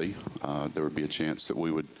likely. There would be a chance that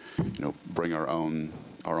we would, bring our own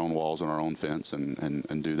walls and our own fence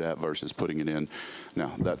and do that versus putting it in.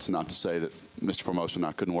 Now, that's not to say that Mr. Formosa and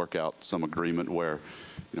I couldn't work out some agreement where,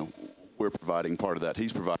 we're providing part of that,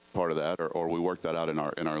 he's providing part of that, or we work that out in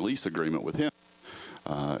our lease agreement with him.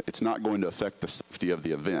 It's not going to affect the safety of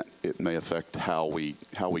the event. It may affect how we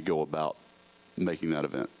go about making that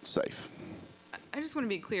event safe. I just want to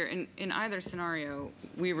be clear, in either scenario,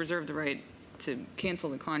 we reserve the right to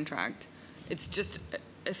cancel the contract. It's just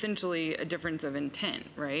essentially a difference of intent,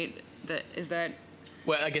 right? Is that?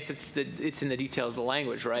 Well, I guess it's in the details of the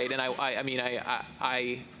language, right? And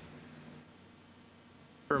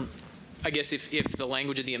I guess if the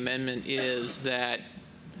language of the amendment is that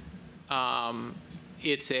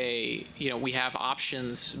it's we have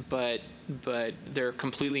options, but they're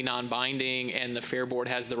completely non-binding, and the Fair Board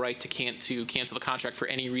has the right to cancel the contract for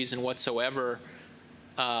any reason whatsoever,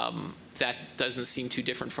 that doesn't seem too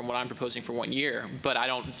different from what I'm proposing for 1 year. But I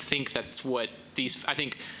don't think that's what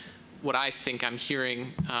what I think I'm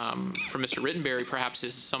hearing from Mr. Rittenberry perhaps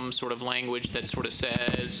is some sort of language that sort of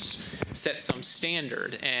sets some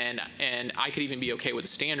standard, and I could even be okay with the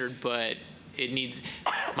standard, but it needs.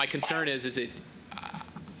 My concern is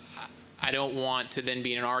I don't want to then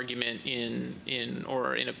be in an argument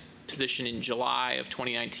or in a position in July of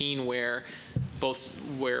 2019 where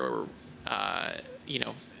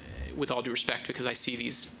with all due respect, because I see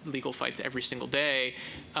these legal fights every single day,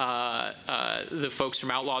 the folks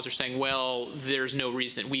from Outlaws are saying, well, there's no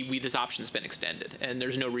reason, this option's been extended, and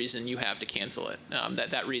there's no reason you have to cancel it.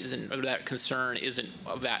 That reason, or that concern isn't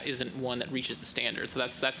one that reaches the standard. So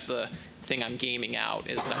that's the thing I'm gaming out,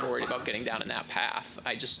 is I'm worried about getting down in that path.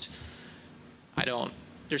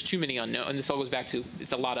 There's too many unknowns, and this all goes back to,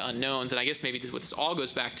 it's a lot of unknowns, and I guess maybe what this all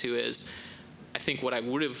goes back to is, I think what I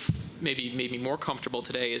would have maybe made me more comfortable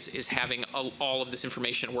today is having all of this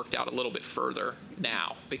information worked out a little bit further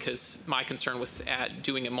now, because my concern with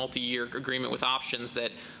doing a multi-year agreement with options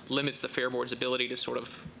that limits the Fair Board's ability to sort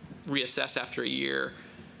of reassess after a year,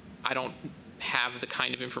 I don't have the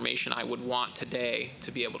kind of information I would want today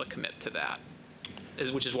to be able to commit to that,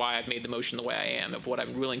 which is why I've made the motion the way I am, of what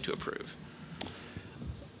I'm willing to approve.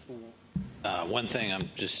 One thing I'm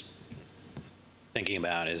just thinking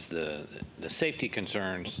about is the safety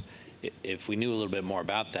concerns. If we knew a little bit more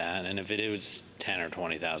about that, and if it was $10,000 or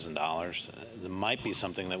 $20,000, there might be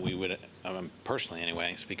something that we would, personally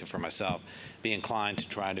anyway, speaking for myself, be inclined to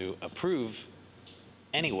try to approve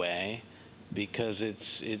anyway, because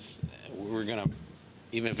we're gonna,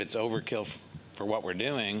 even if it's overkill for what we're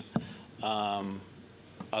doing,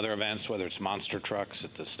 other events, whether it's monster trucks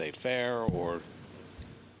at the state fair or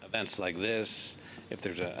events like this, if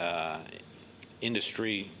there's a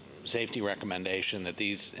industry safety recommendation that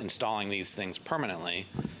installing these things permanently,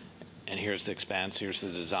 and here's the expense, here's the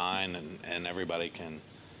design, and everybody can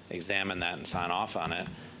examine that and sign off on it.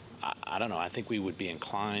 I don't know, I think we would be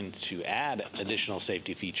inclined to add additional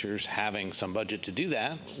safety features, having some budget to do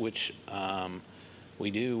that, which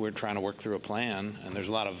we do. We're trying to work through a plan, and there's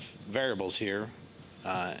a lot of variables here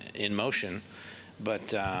in motion, but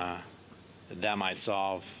that might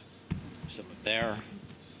solve some of their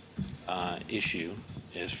issue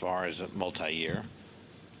as far as a multi-year.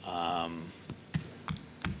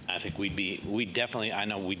 I think we'd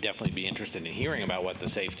definitely be interested in hearing about what the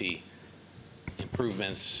safety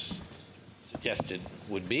improvements suggested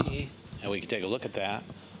would be, and we could take a look at that.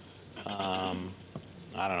 I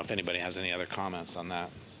don't know if anybody has any other comments on that.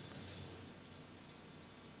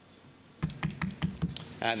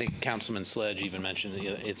 I think Councilman Sledge even mentioned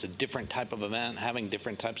it's a different type of event, having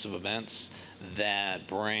different types of events that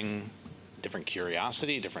bring different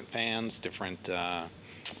curiosity, different fans, different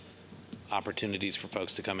opportunities for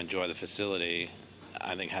folks to come enjoy the facility,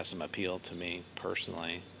 I think has some appeal to me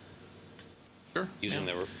personally. Sure. Using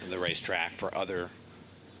the racetrack for other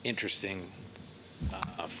interesting,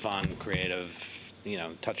 fun, creative,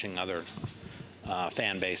 touching other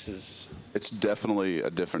fan bases. It's definitely a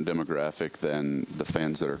different demographic than the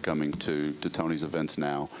fans that are coming to Tony's events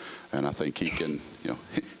now, and I think he can,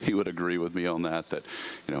 he would agree with me on that.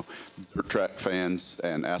 Dirt track fans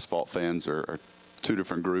and asphalt fans are two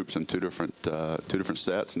different groups and two different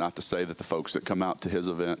sets. Not to say that the folks that come out to his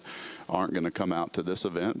event aren't going to come out to this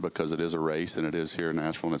event, because it is a race and it is here in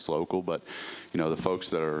Nashville and it's local. But the folks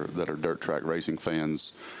that are dirt track racing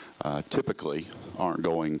fans typically aren't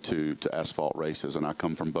going to asphalt races, and I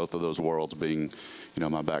come from both of those worlds, being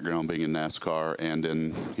my background being in NASCAR and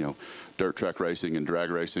in dirt track racing and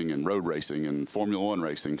drag racing and road racing and Formula One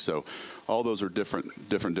racing. So all those are different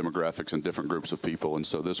demographics and different groups of people, and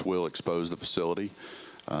so this will expose the facility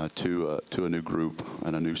to a new group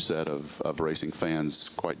and a new set of racing fans,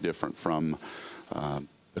 quite different from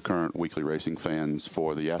the current weekly racing fans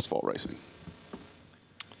for the asphalt racing.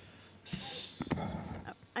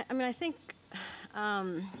 I think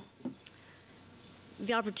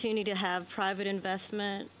the opportunity to have private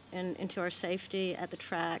investment into our safety at the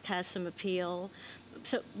track has some appeal.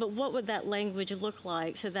 But what would that language look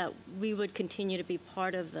like so that we would continue to be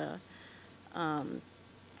part of the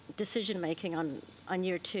decision-making on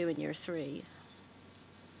year 2 and year 3?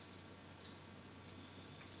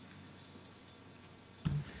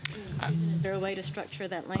 Is there a way to structure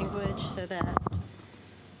that language so that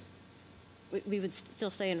we would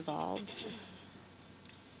still stay involved?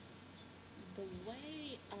 The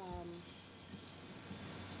way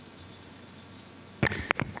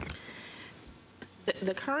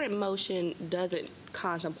the current motion doesn't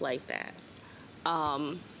contemplate that.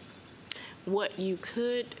 What you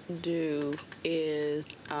could do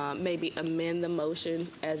is maybe amend the motion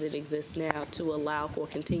as it exists now to allow for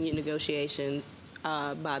continued negotiation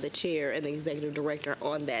by the chair and the executive director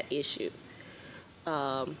on that issue.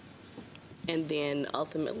 And then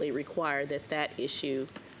ultimately require that issue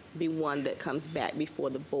be one that comes back before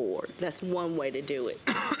the board. That's one way to do it.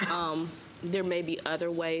 There may be other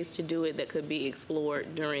ways to do it that could be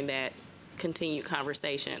explored during that continued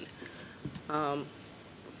conversation.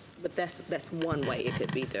 But that's one way it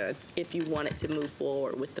could be done if you wanted to move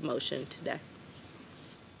forward with the motion today.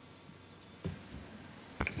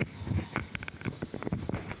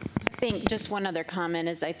 I think just one other comment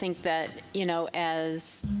is I think that,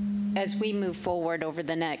 as we move forward over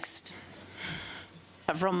the next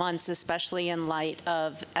several months, especially in light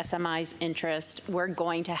of SMI's interest, we're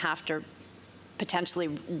going to have to potentially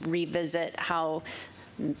revisit how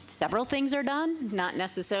several things are done, not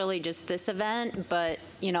necessarily just this event, but,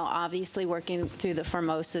 obviously working through the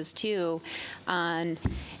Formosas too on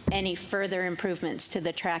any further improvements to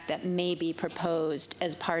the track that may be proposed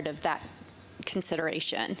as part of that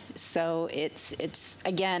consideration. So it's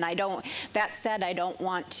again, that said, I don't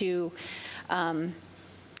want to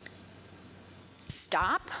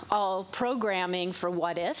stop all programming for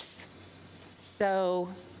what ifs. So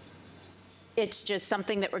it's just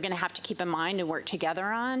something that we're going to have to keep in mind and work together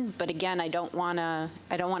on. But again, I don't want to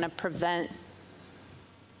prevent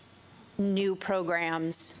new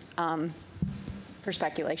programs for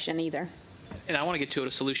speculation either. And I want to get to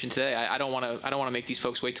a solution today. I don't want to make these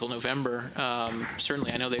folks wait till November.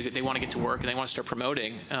 Certainly, I know they want to get to work and they want to start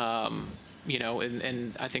promoting.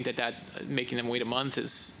 And I think that making them wait a month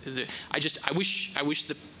is I wish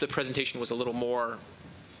the presentation was a little more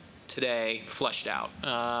today fleshed out.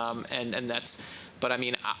 But I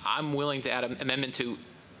mean, I'm willing to add an amendment to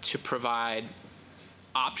provide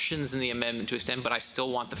options in the amendment to extend, but I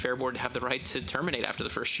still want the Fair Board to have the right to terminate after the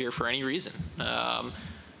first year for any reason.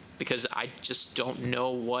 Because I just don't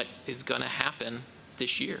know what is going to happen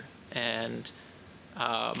this year, and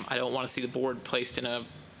I don't want to see the board placed in a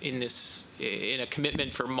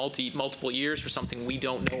commitment for multiple years for something we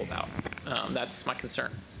don't know about. That's my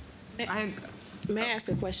concern. May I ask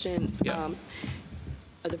a question of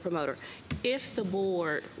the promoter? If the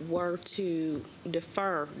board were to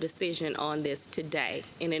defer decision on this today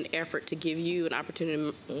in an effort to give you an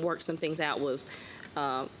opportunity to work some things out with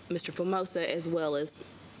Mr. Formosa as well as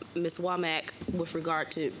Ms. Womack with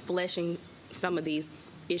regard to fleshing some of these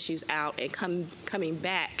issues out and coming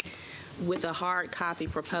back with a hard copy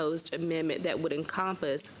proposed amendment that would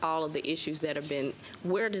encompass all of the issues that have been,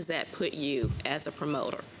 where does that put you as a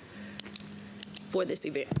promoter for this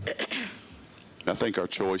event? I think our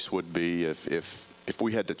choice would be if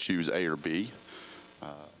we had to choose A or B,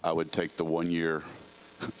 I would take the 1 year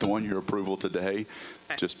approval today,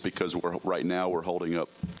 just because right now we're holding up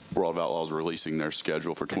World of Outlaws releasing their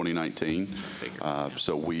schedule for 2019.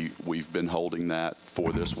 So we've been holding that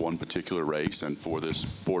for this one particular race and for this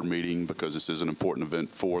board meeting because this is an important event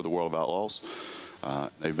for the World of Outlaws.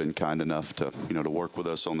 They've been kind enough to to work with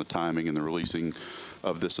us on the timing and the releasing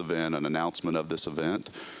of this event, an announcement of this event.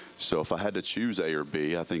 So if I had to choose A or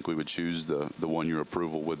B, I think we would choose the 1 year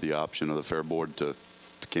approval with the option of the Fair Board to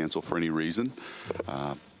cancel for any reason.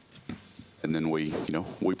 And then we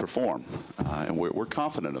perform, and we're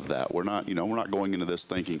confident of that. We're not going into this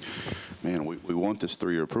thinking, man, we want this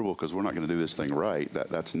 3 year approval because we're not going to do this thing right.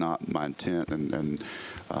 That's not my intent, and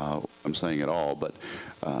I'm saying at all. But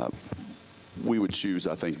we would choose,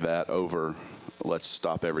 I think, that over let's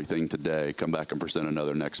stop everything today, come back and present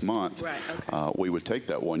another next month. Right, okay. We would take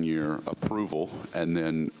that 1 year approval, and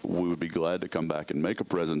then we would be glad to come back and make a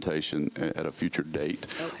presentation at a future date,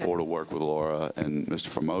 or to work with Laura and Mr.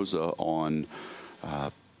 Formosa on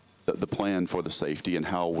the plan for the safety and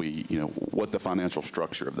how we, what the financial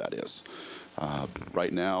structure of that is.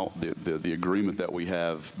 Right now, the agreement that we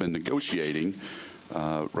have been negotiating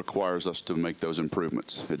requires us to make those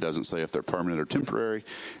improvements. It doesn't say if they're permanent or temporary.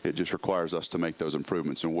 It just requires us to make those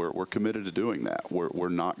improvements, and we're committed to doing that. We're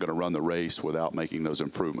not going to run the race without making those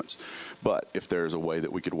improvements. But if there's a way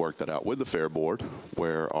that we could work that out with the Fair Board,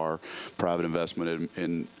 where our private investment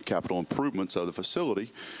in capital improvements of the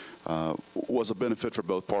facility was a benefit for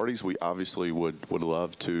both parties, we obviously would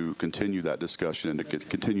love to continue that discussion and to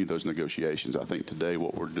continue those negotiations. I think today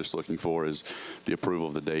what we're just looking for is the approval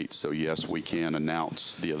of the date. So yes, we can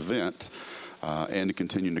announce the event and to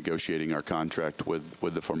continue negotiating our contract with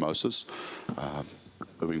the Formosas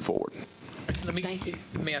moving forward. Let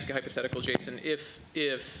me ask a hypothetical, Jason. If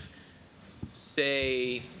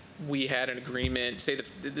say we had an agreement, say that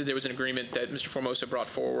there was an agreement that Mr. Formosa brought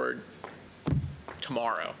forward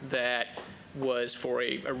tomorrow that was for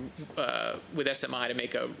with SMI to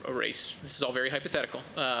make a race. This is all very hypothetical.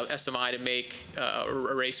 SMI to make a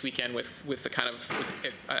race weekend with the kind of,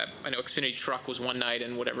 I know Xfinity Truck was one night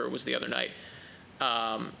and whatever it was the other night.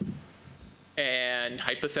 And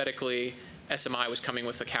hypothetically, SMI was coming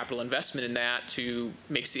with a capital investment in that to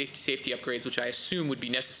make safety upgrades, which I assume would be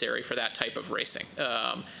necessary for that type of racing.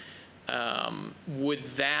 Would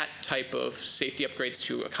that type of safety upgrades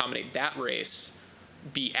to accommodate that race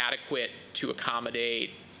be adequate to accommodate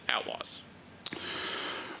Outlaws?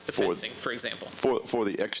 The fencing, for example. For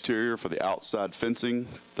the exterior, for the outside fencing,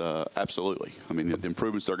 absolutely. I mean, the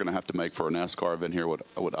improvements they're going to have to make for a NASCAR event here would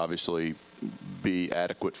obviously be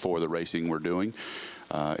adequate for the racing we're doing.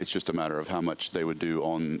 It's just a matter of how much they would do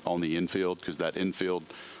on the infield, because that infield,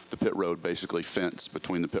 the pit road basically fence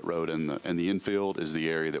between the pit road and the infield is the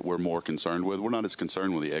area that we're more concerned with. We're not as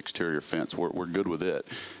concerned with the exterior fence. We're good with it.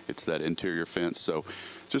 It's that interior fence. So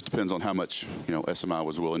it just depends on how much SMI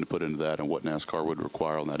was willing to put into that and what NASCAR would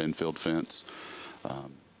require on that infield fence.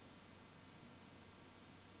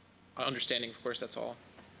 Understanding, of course, that's all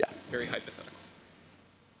very hypothetical.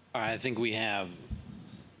 All right, I think we have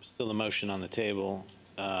still a motion on the table.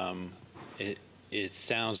 It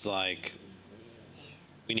sounds like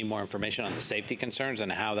we need more information on the safety concerns and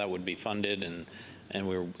how that would be funded, and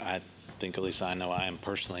I think, at least I know I am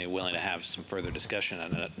personally willing to have some further discussion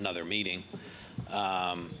at another meeting.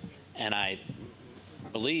 And I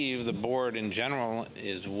believe the board in general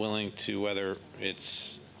is willing to, whether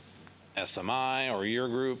it's SMI or your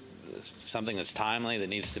group, something that's timely that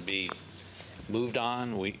needs to be moved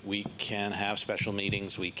on, we can have special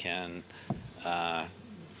meetings. We can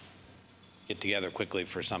get together quickly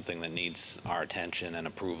for something that needs our attention and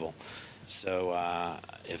approval. So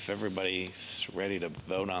if everybody's ready to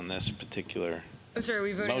vote on this particular I'm sorry,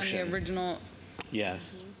 we voted motion, on the original.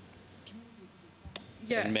 Yes.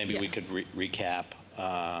 Yeah. And maybe we could recap.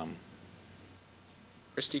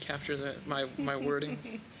 Christy, capture my wording.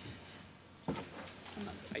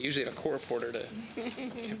 I usually have a core reporter to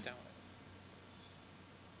keep down.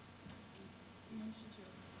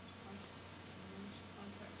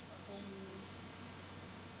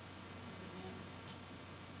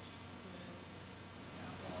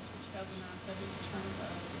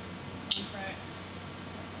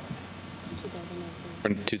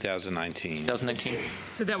 2019. 2019.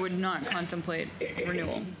 So that would not contemplate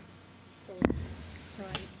renewal.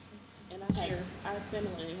 Right. And I I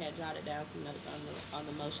similarly had jotted down some notes on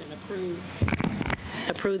the motion.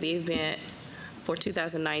 Approve the event for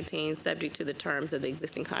 2019, subject to the terms of the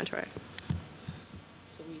existing contract.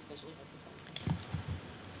 So we essentially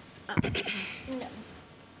have the same thing.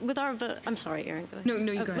 With our vote, I'm sorry, Erin. Go ahead. No, you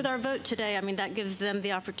go ahead. With our vote today, I mean, that gives them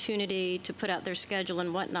the opportunity to put out their schedule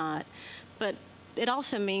and whatnot. But it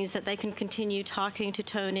also means that they can continue talking to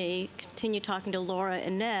Tony, continue talking to Laura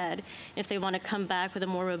and Ned if they want to come back with a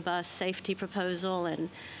more robust safety proposal and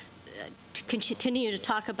continue to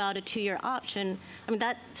talk about a 2-year option. I mean,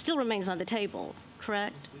 that still remains on the table,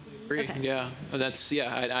 correct? Agree. Okay. Yeah, that's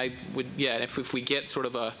I would if we get sort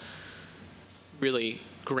of a really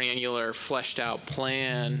granular, fleshed out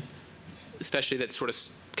plan, especially that sort of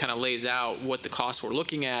kind of lays out what the costs we're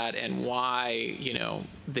looking at and why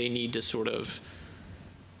they need to sort of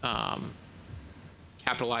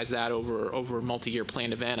capitalize that over a multi-year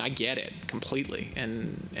planned event. I get it completely,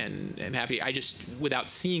 and I'm happy. I just, without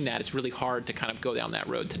seeing that, it's really hard to kind of go down that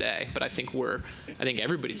road today. But I think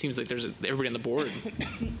everybody, it seems like everybody on the board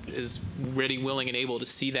is ready, willing, and able to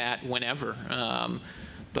see that whenever.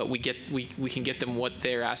 But we can get them what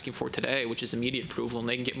they're asking for today, which is immediate approval, and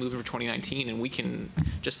they can get moving for 2019. And we can,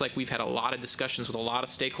 just like we've had a lot of discussions with a lot of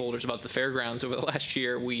stakeholders about the fairgrounds over the last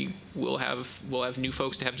year, we'll have new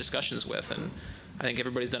folks to have discussions with, and I think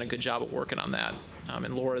everybody's done a good job of working on that.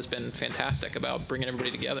 And Laura's been fantastic about bringing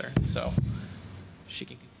everybody together, so she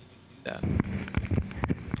can continue to do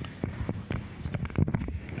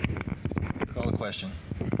that. Call the question.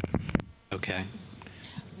 Okay.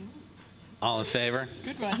 All in favor?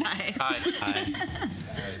 Good one. Aye.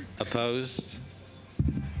 Opposed?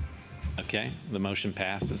 Okay, the motion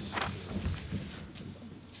passes.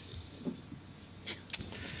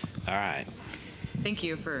 All right. Thank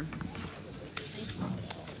you for.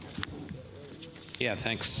 Yeah,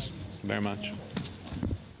 thanks very much.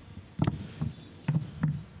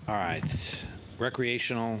 All right,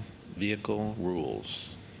 recreational vehicle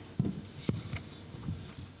rules.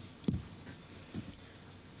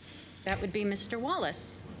 That would be Mr.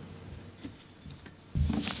 Wallace.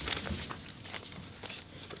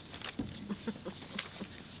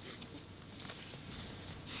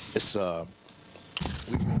 It's,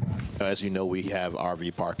 as you know, we have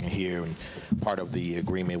RV parking here, and part of the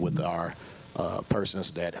agreement with our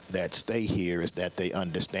persons that stay here is that they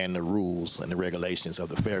understand the rules and the regulations of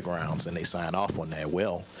the fairgrounds, and they sign off on that.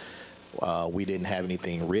 Well, we didn't have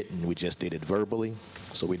anything written. We just did it verbally,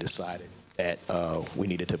 so we decided that we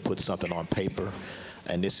needed to put something on paper,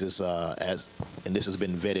 and this is this has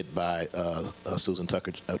been vetted by Susan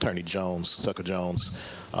Tucker, Attorney Tucker Jones,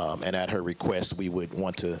 and at her request, we would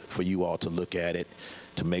want for you all to look at it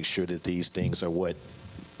to make sure that these things are what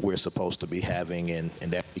we're supposed to be having, and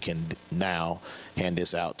that we can now hand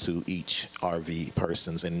this out to each RV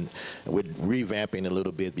persons. And we're revamping a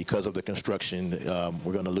little bit because of the construction.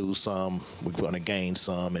 We're going to lose some, we're going to gain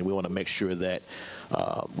some, and we want to make sure that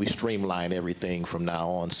we streamline everything from now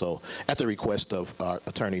on. So at the request of our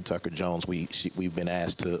Attorney Tucker Jones, we've been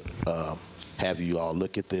asked to have you all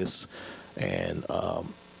look at this, and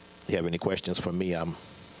if you have any questions for me, I'm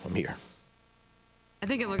here. I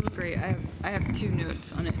think it looks great. I have 2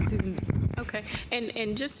 notes on it. Okay,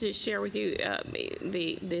 and just to share with you,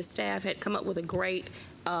 the staff had come up with a great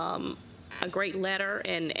letter,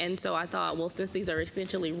 and so I thought, well, since these are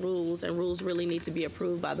essentially rules, and rules really need to be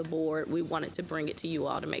approved by the board, we wanted to bring it to you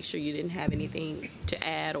all to make sure you didn't have anything to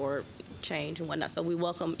add or change and whatnot. So we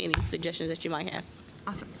welcome any suggestions that you might have.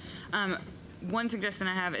 Awesome. One suggestion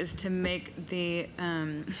I have is to make the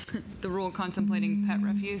rule contemplating pet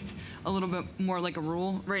refuse a little bit more like a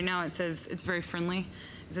rule. Right now it says it's very friendly.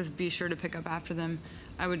 It says be sure to pick up after them.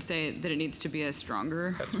 I would say that it needs to be a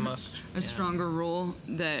stronger. That's a must. Stronger rule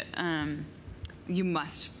that you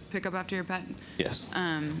must pick up after your pet. Yes.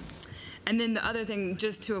 And then the other thing,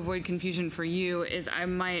 just to avoid confusion for you, is I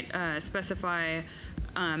might specify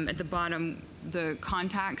at the bottom the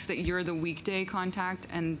contacts, that you're the weekday contact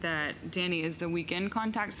and that Danny is the weekend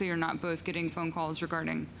contact, so you're not both getting phone calls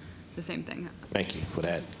regarding the same thing. Thank you for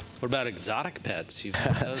that. What about exotic pets? You've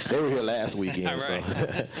had those? They were here last weekend, Right.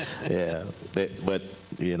 so yeah. But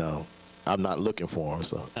I'm not looking for them.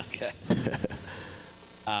 So Okay.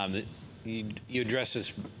 You addressed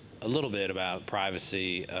this a little bit about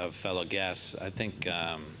privacy of fellow guests. I think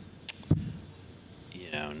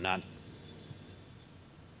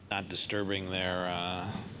not disturbing their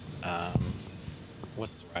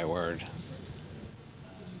what's the right word?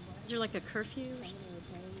 Is there like a curfew or something?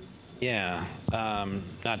 Yeah,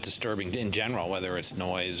 not disturbing in general, whether it's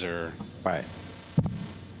noise or right.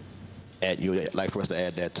 You'd like for us to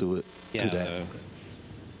add that to it? Yeah, to that?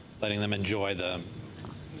 letting them enjoy the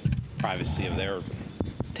privacy of their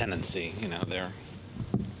tenancy, their.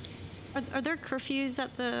 Are there curfews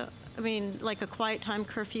at the, I mean, like a quiet time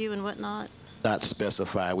curfew and whatnot? Not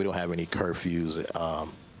specified. We don't have any curfews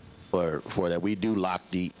for that. We do lock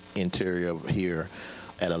the interior here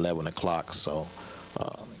at 11 o'clock. So.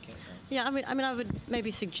 Yeah, I mean, I would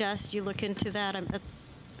maybe suggest you look into that.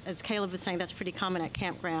 As Caleb was saying, that's pretty common at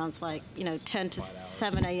campgrounds, like 10 to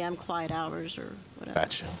 7 a.m. quiet hours or whatever.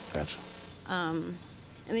 Gotcha.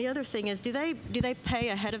 And the other thing is, do they pay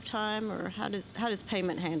ahead of time, or how does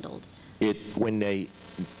payment handled?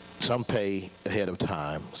 Some pay ahead of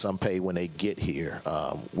time, some pay when they get here.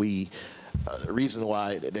 The reason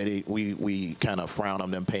why we kind of frown on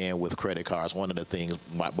them paying with credit cards, one of the things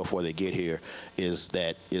before they get here is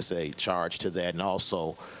that it's a charge to that. And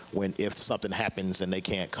also, if something happens and they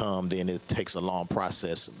can't come, then it takes a long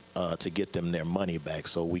process to get them their money back.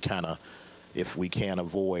 So we kind of, if we can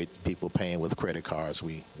avoid people paying with credit cards,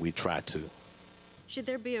 we try to. Should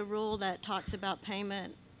there be a rule that talks about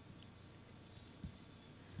payment?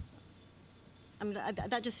 I mean,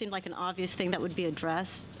 that just seemed like an obvious thing that would be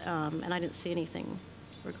addressed, and I didn't see anything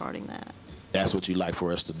regarding that. That's what you'd like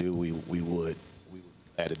for us to do, we would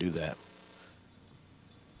have to do that.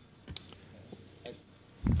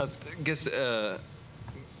 I guess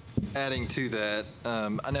adding to that,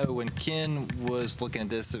 I know when Ken was looking at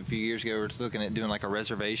this a few years ago, we were looking at doing like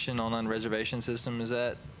a online reservation system.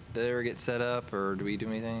 Did it ever get set up, or do we do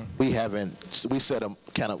anything? We haven't. We've set them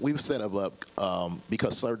up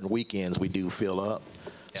because certain weekends we do fill up.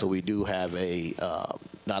 Yeah. So we do have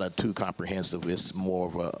not a too comprehensive. It's more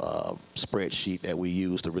of a spreadsheet that we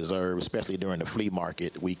use to reserve, especially during the flea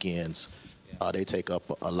market weekends. Yeah. They take up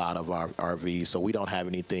a lot of our RVs, so we don't have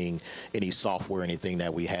any software, anything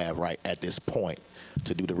that we have right at this point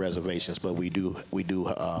to do the reservations, but we do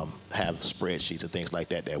have spreadsheets and things like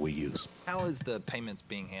that we use. How is the payments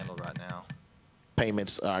being handled right now?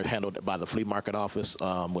 Payments are handled by the flea market office.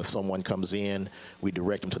 If someone comes in, we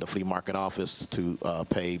direct them to the flea market office to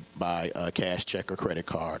pay by cash, check, or credit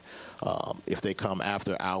card. If they come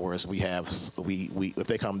after hours, if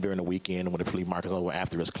they come during the weekend when the flea market is over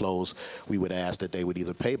after it's closed, we would ask that they would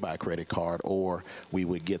either pay by credit card or we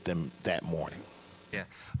would get them that morning. Yeah,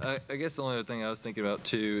 I guess the only other thing I was thinking about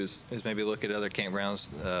too is maybe look at other campgrounds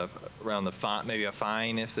around maybe a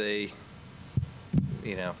fine if they,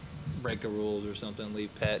 break the rules or something,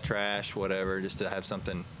 leave pet trash, whatever, just to have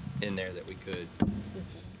something in there that we could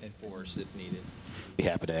enforce if needed. Be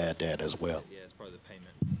happy to add that as well. Yeah, it's part of the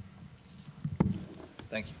payment.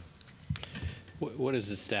 Thank you. What is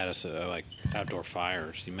the status of like outdoor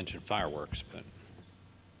fires? You mentioned fireworks, but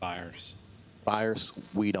fires. Fires,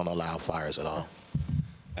 we don't allow fires at all.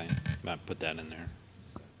 Okay, might put that in there.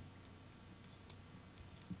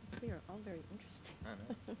 We are all very interesting. I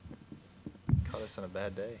know. Caught us on a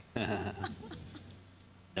bad day.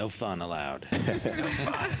 No fun allowed.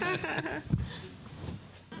 Any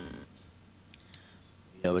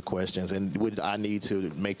other questions? And would I need to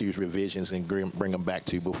make these revisions and bring them back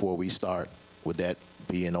to you before we start? Would that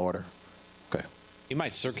be in order? Okay. You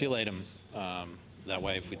might circulate them. That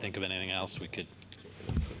way, if we think of anything else, we could.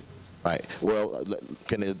 Right. Well,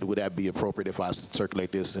 would that be appropriate if I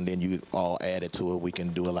circulate this and then you all add it to it? We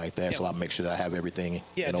can do it like that, yeah. So I'll make sure that I have everything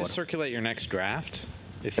in order. Just circulate your next draft,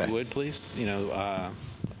 if you would, please. I'm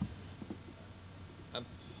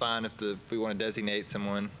fine if we want to designate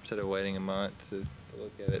someone instead of waiting a month to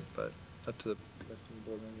look at it, but up to the rest of the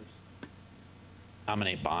board members.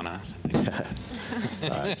 Nominate Bonna.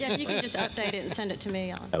 Yeah, you can just update it and send it to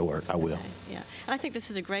me. That'll work. I will. Okay. Yeah, and I think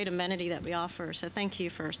this is a great amenity that we offer, so thank you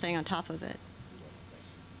for staying on top of it.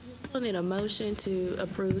 You still need a motion to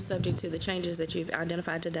approve subject to the changes that you've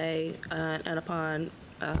identified today and upon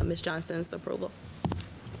Ms. Johnson's approval.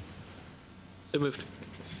 So moved.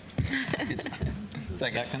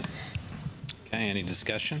 Second. Okay, any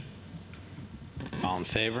discussion? All in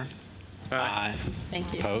favor? Aye.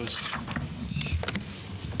 Thank you. Opposed?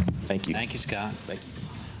 Thank you. Thank you, Scott. Thank you.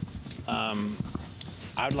 I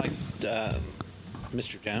would like,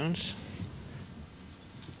 Mr. Jones,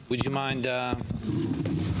 would you mind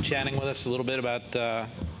chatting with us a little bit about the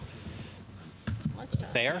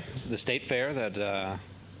state fair that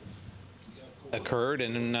occurred,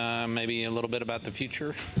 and maybe a little bit about the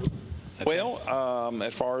future? Well,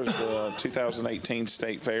 as far as the 2018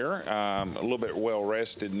 State Fair, a little bit well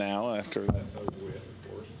rested now after that's over with,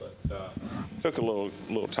 of course, but took a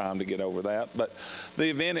little time to get over that. But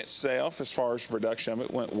the event itself, as far as production of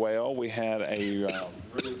it, went well. We had a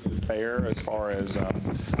really good fair as far as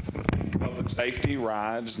public safety,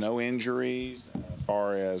 rides, no injuries, as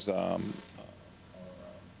far as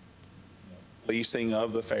policing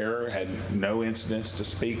of the fair, had no incidents to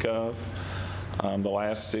speak of. The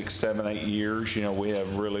last 6, 7, 8 years, we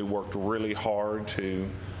have really worked really hard to,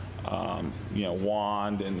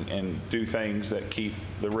 wand and do things that keep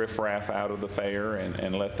the riffraff out of the fair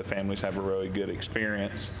and let the families have a really good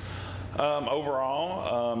experience.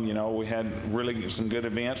 Overall, we had really some good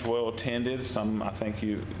events, well attended. Some I think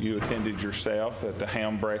you attended yourself at the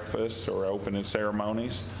ham breakfast or opening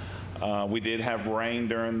ceremonies. We did have rain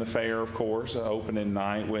during the fair, of course, opening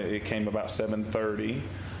night. It came about 7:30.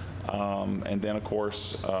 And then, of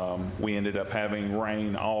course, we ended up having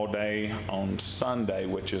rain all day on Sunday,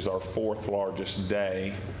 which is our 4th largest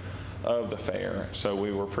day of the fair. So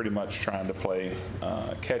we were pretty much trying to play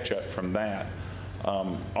catch up from that.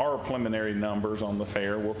 Our preliminary numbers on the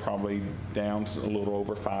fair were probably down a little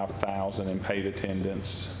over 5,000 in paid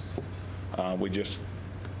attendance. We just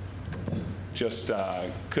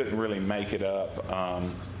couldn't really make it up.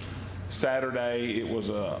 Saturday, it was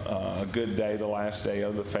a good day, the last day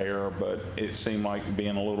of the fair, but it seemed like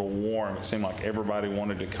being a little warm. It seemed like everybody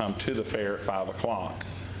wanted to come to the fair at 5 o'clock.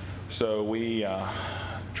 So we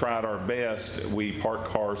tried our best. We parked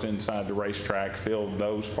cars inside the racetrack, filled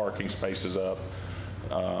those parking spaces up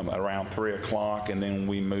around 3 o'clock, and then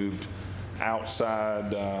we moved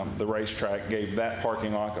outside the racetrack, gave that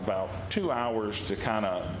parking lot about 2 hours to kind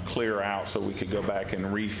of clear out so we could go back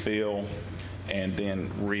and refill and then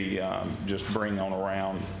just bring on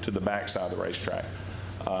around to the backside of the racetrack.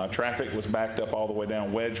 Traffic was backed up all the way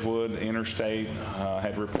down Wedgwood Interstate,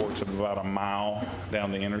 had reports of about a mile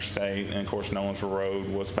down the interstate, and of course Nolensville Road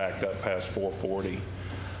was backed up past 440.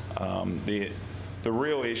 The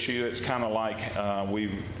real issue, it's kind of like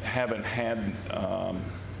we haven't had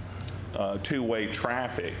two-way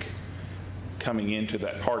traffic coming into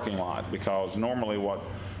that parking lot, because normally what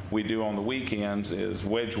we do on the weekends is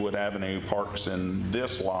Wedgwood Avenue parks in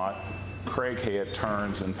this lot, Craighead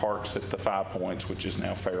turns and parks at the 5 Points, which is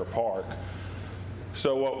now Fair Park.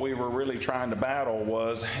 So what we were really trying to battle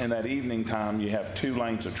was, in that evening time, you have 2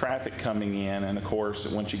 lanes of traffic coming in, and of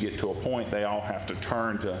course, once you get to a point, they all have to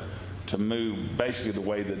turn to move basically the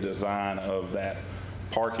way the design of that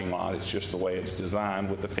parking lot. It's just the way it's designed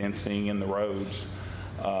with the fencing and the roads.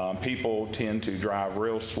 People tend to drive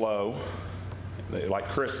real slow, like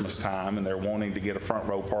Christmas time, and they're wanting to get a front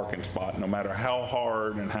row parking spot. No matter how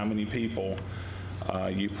hard and how many people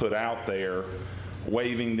you put out there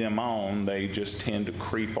waving them on, they just tend to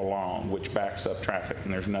creep along, which backs up traffic,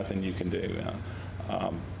 and there's nothing you can do.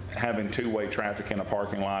 Having two-way traffic in a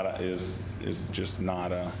parking lot is just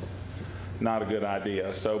not a good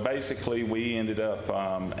idea. So basically, we ended up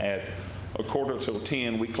at a quarter till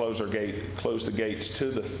 10, we close the gates to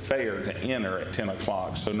the fair to enter at 10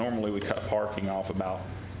 o'clock. So normally we cut parking off about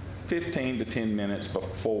 15 to 10 minutes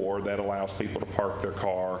before. That allows people to park their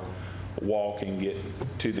car, walk and get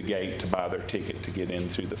to the gate to buy their ticket to get in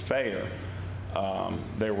through the fair.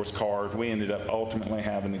 There was cars. We ended up ultimately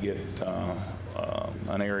having to get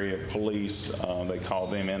an area police. They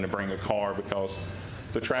called them in to bring a car because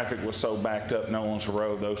the traffic was so backed up Nolensville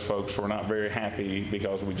Road. Those folks were not very happy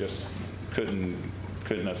because we just couldn't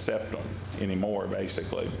accept them anymore,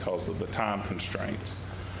 basically, because of the time constraints.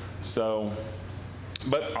 So,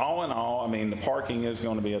 but all in all, I mean, the parking is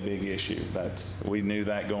going to be a big issue. We knew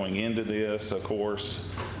that going into this, of course,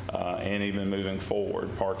 and even moving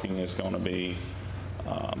forward, parking is going to be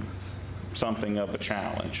something of a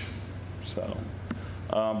challenge. So,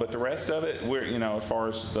 but the rest of it, as far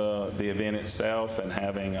as the event itself and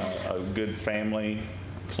having a good family,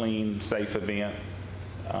 clean, safe event,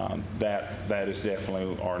 that is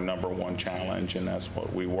definitely our number one challenge, and that's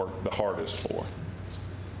what we work the hardest for.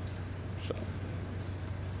 So.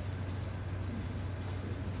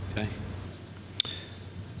 Okay.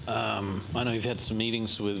 I know you've had some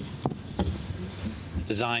meetings with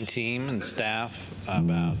design team and staff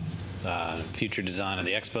about future design of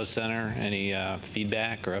the Expo Center. Any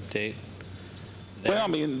feedback or update there? Well, I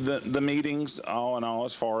mean, the meetings, all in all,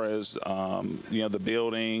 as far as, the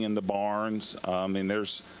building and the barns, I mean,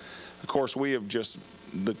 of course, we have just,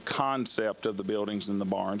 the concept of the buildings and the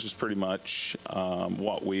barns is pretty much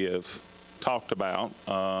what we have talked about.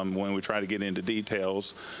 When we try to get into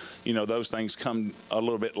details, those things come a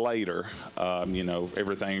little bit later,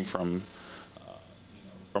 everything from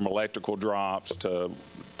electrical drops to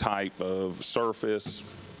type of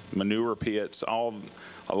surface, manure pits,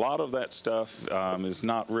 a lot of that stuff is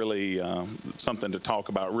not really something to talk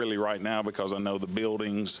about really right now, because I know the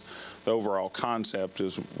buildings, the overall concept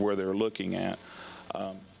is where they're looking at.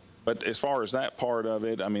 But as far as that part of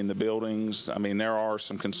it, I mean, the buildings, I mean, there are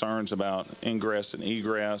some concerns about ingress and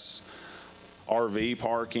egress. RV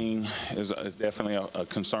parking is definitely a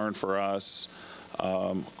concern for us.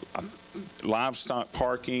 Livestock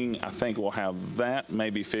parking, I think we'll have that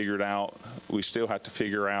maybe figured out. We still have to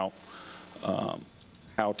figure out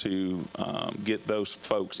how to get those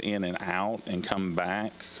folks in and out and come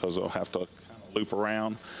back, because they'll have to kind of loop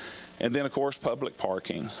around. And then, of course, public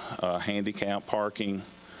parking, handicap parking,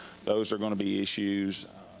 those are going to be issues.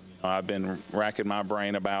 I've been racking my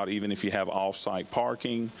brain about, even if you have off-site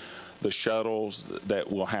parking, the shuttles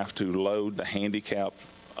that will have to load the handicap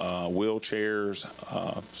wheelchairs,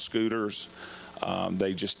 scooters,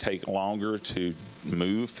 they just take longer to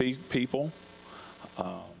move people.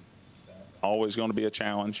 Always going to be a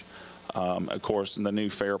challenge. Of course, in the new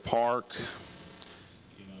Fair Park,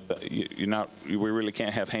 we really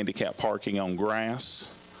can't have handicap parking on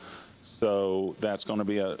grass. So that's going to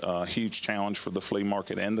be a huge challenge for the flea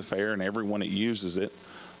market and the fair and everyone that uses it.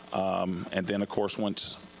 And then, of course,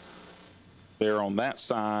 once they're on that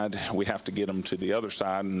side, we have to get them to the other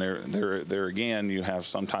side. And there again, you have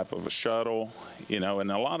some type of a shuttle, and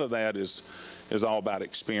a lot of that is all about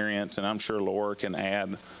experience. And I'm sure Laura can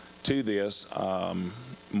add to this.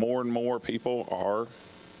 More and more people are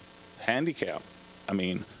handicapped. I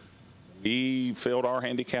mean, we filled our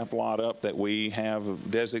handicap lot up that we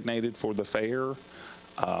have designated for the fair.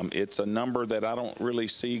 It's a number that I don't really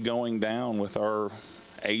see going down with our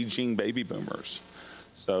aging baby boomers.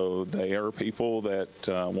 So they are people that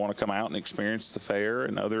want to come out and experience the fair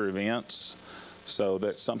and other events. So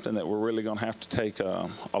that's something that we're really going to have to take a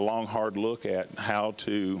long, hard look at, how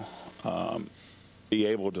to be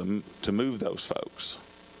able to move those folks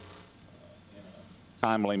in a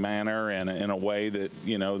timely manner and in a way that,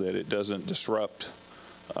 that it doesn't disrupt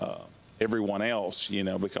everyone else,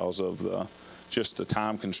 because of just the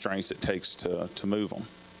time constraints it takes to move them.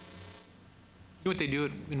 You know what they do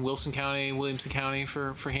in Wilson County, Williamson County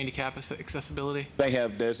for handicap accessibility? They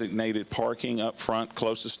have designated parking up front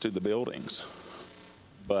closest to the buildings.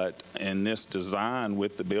 But in this design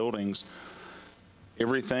with the buildings,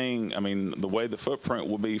 everything, the way the footprint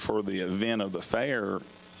will be for the event of the fair,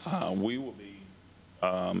 we will be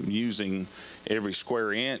using every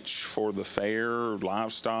square inch for the fair,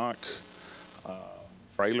 livestock,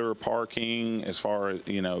 trailer parking, as far as,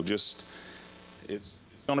 just, it's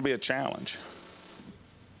going to be a challenge,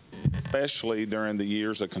 especially during the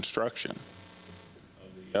years of construction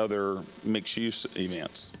of the other mixed-use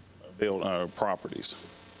events, properties.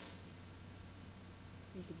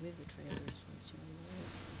 You could move the trailers.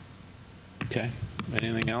 Okay.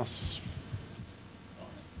 Anything else?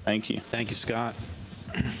 Thank you. Thank you, Scott.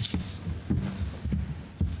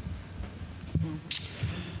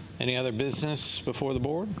 Any other business before the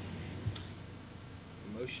board?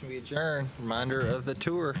 Motion we adjourn. Reminder of the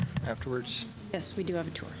tour afterwards. Yes, we do have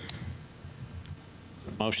a tour.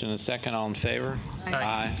 Motion and a second. All in favor?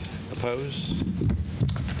 Aye. Opposed?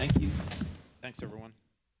 Thank you. Thanks, everyone.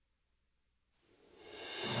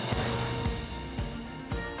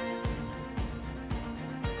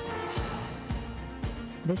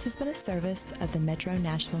 This has been a service of the Metro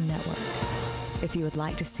Nashville Network. If you would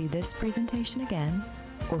like to see this presentation again,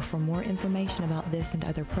 or for more information about this and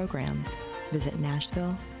other programs, visit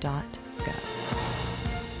nashville.gov.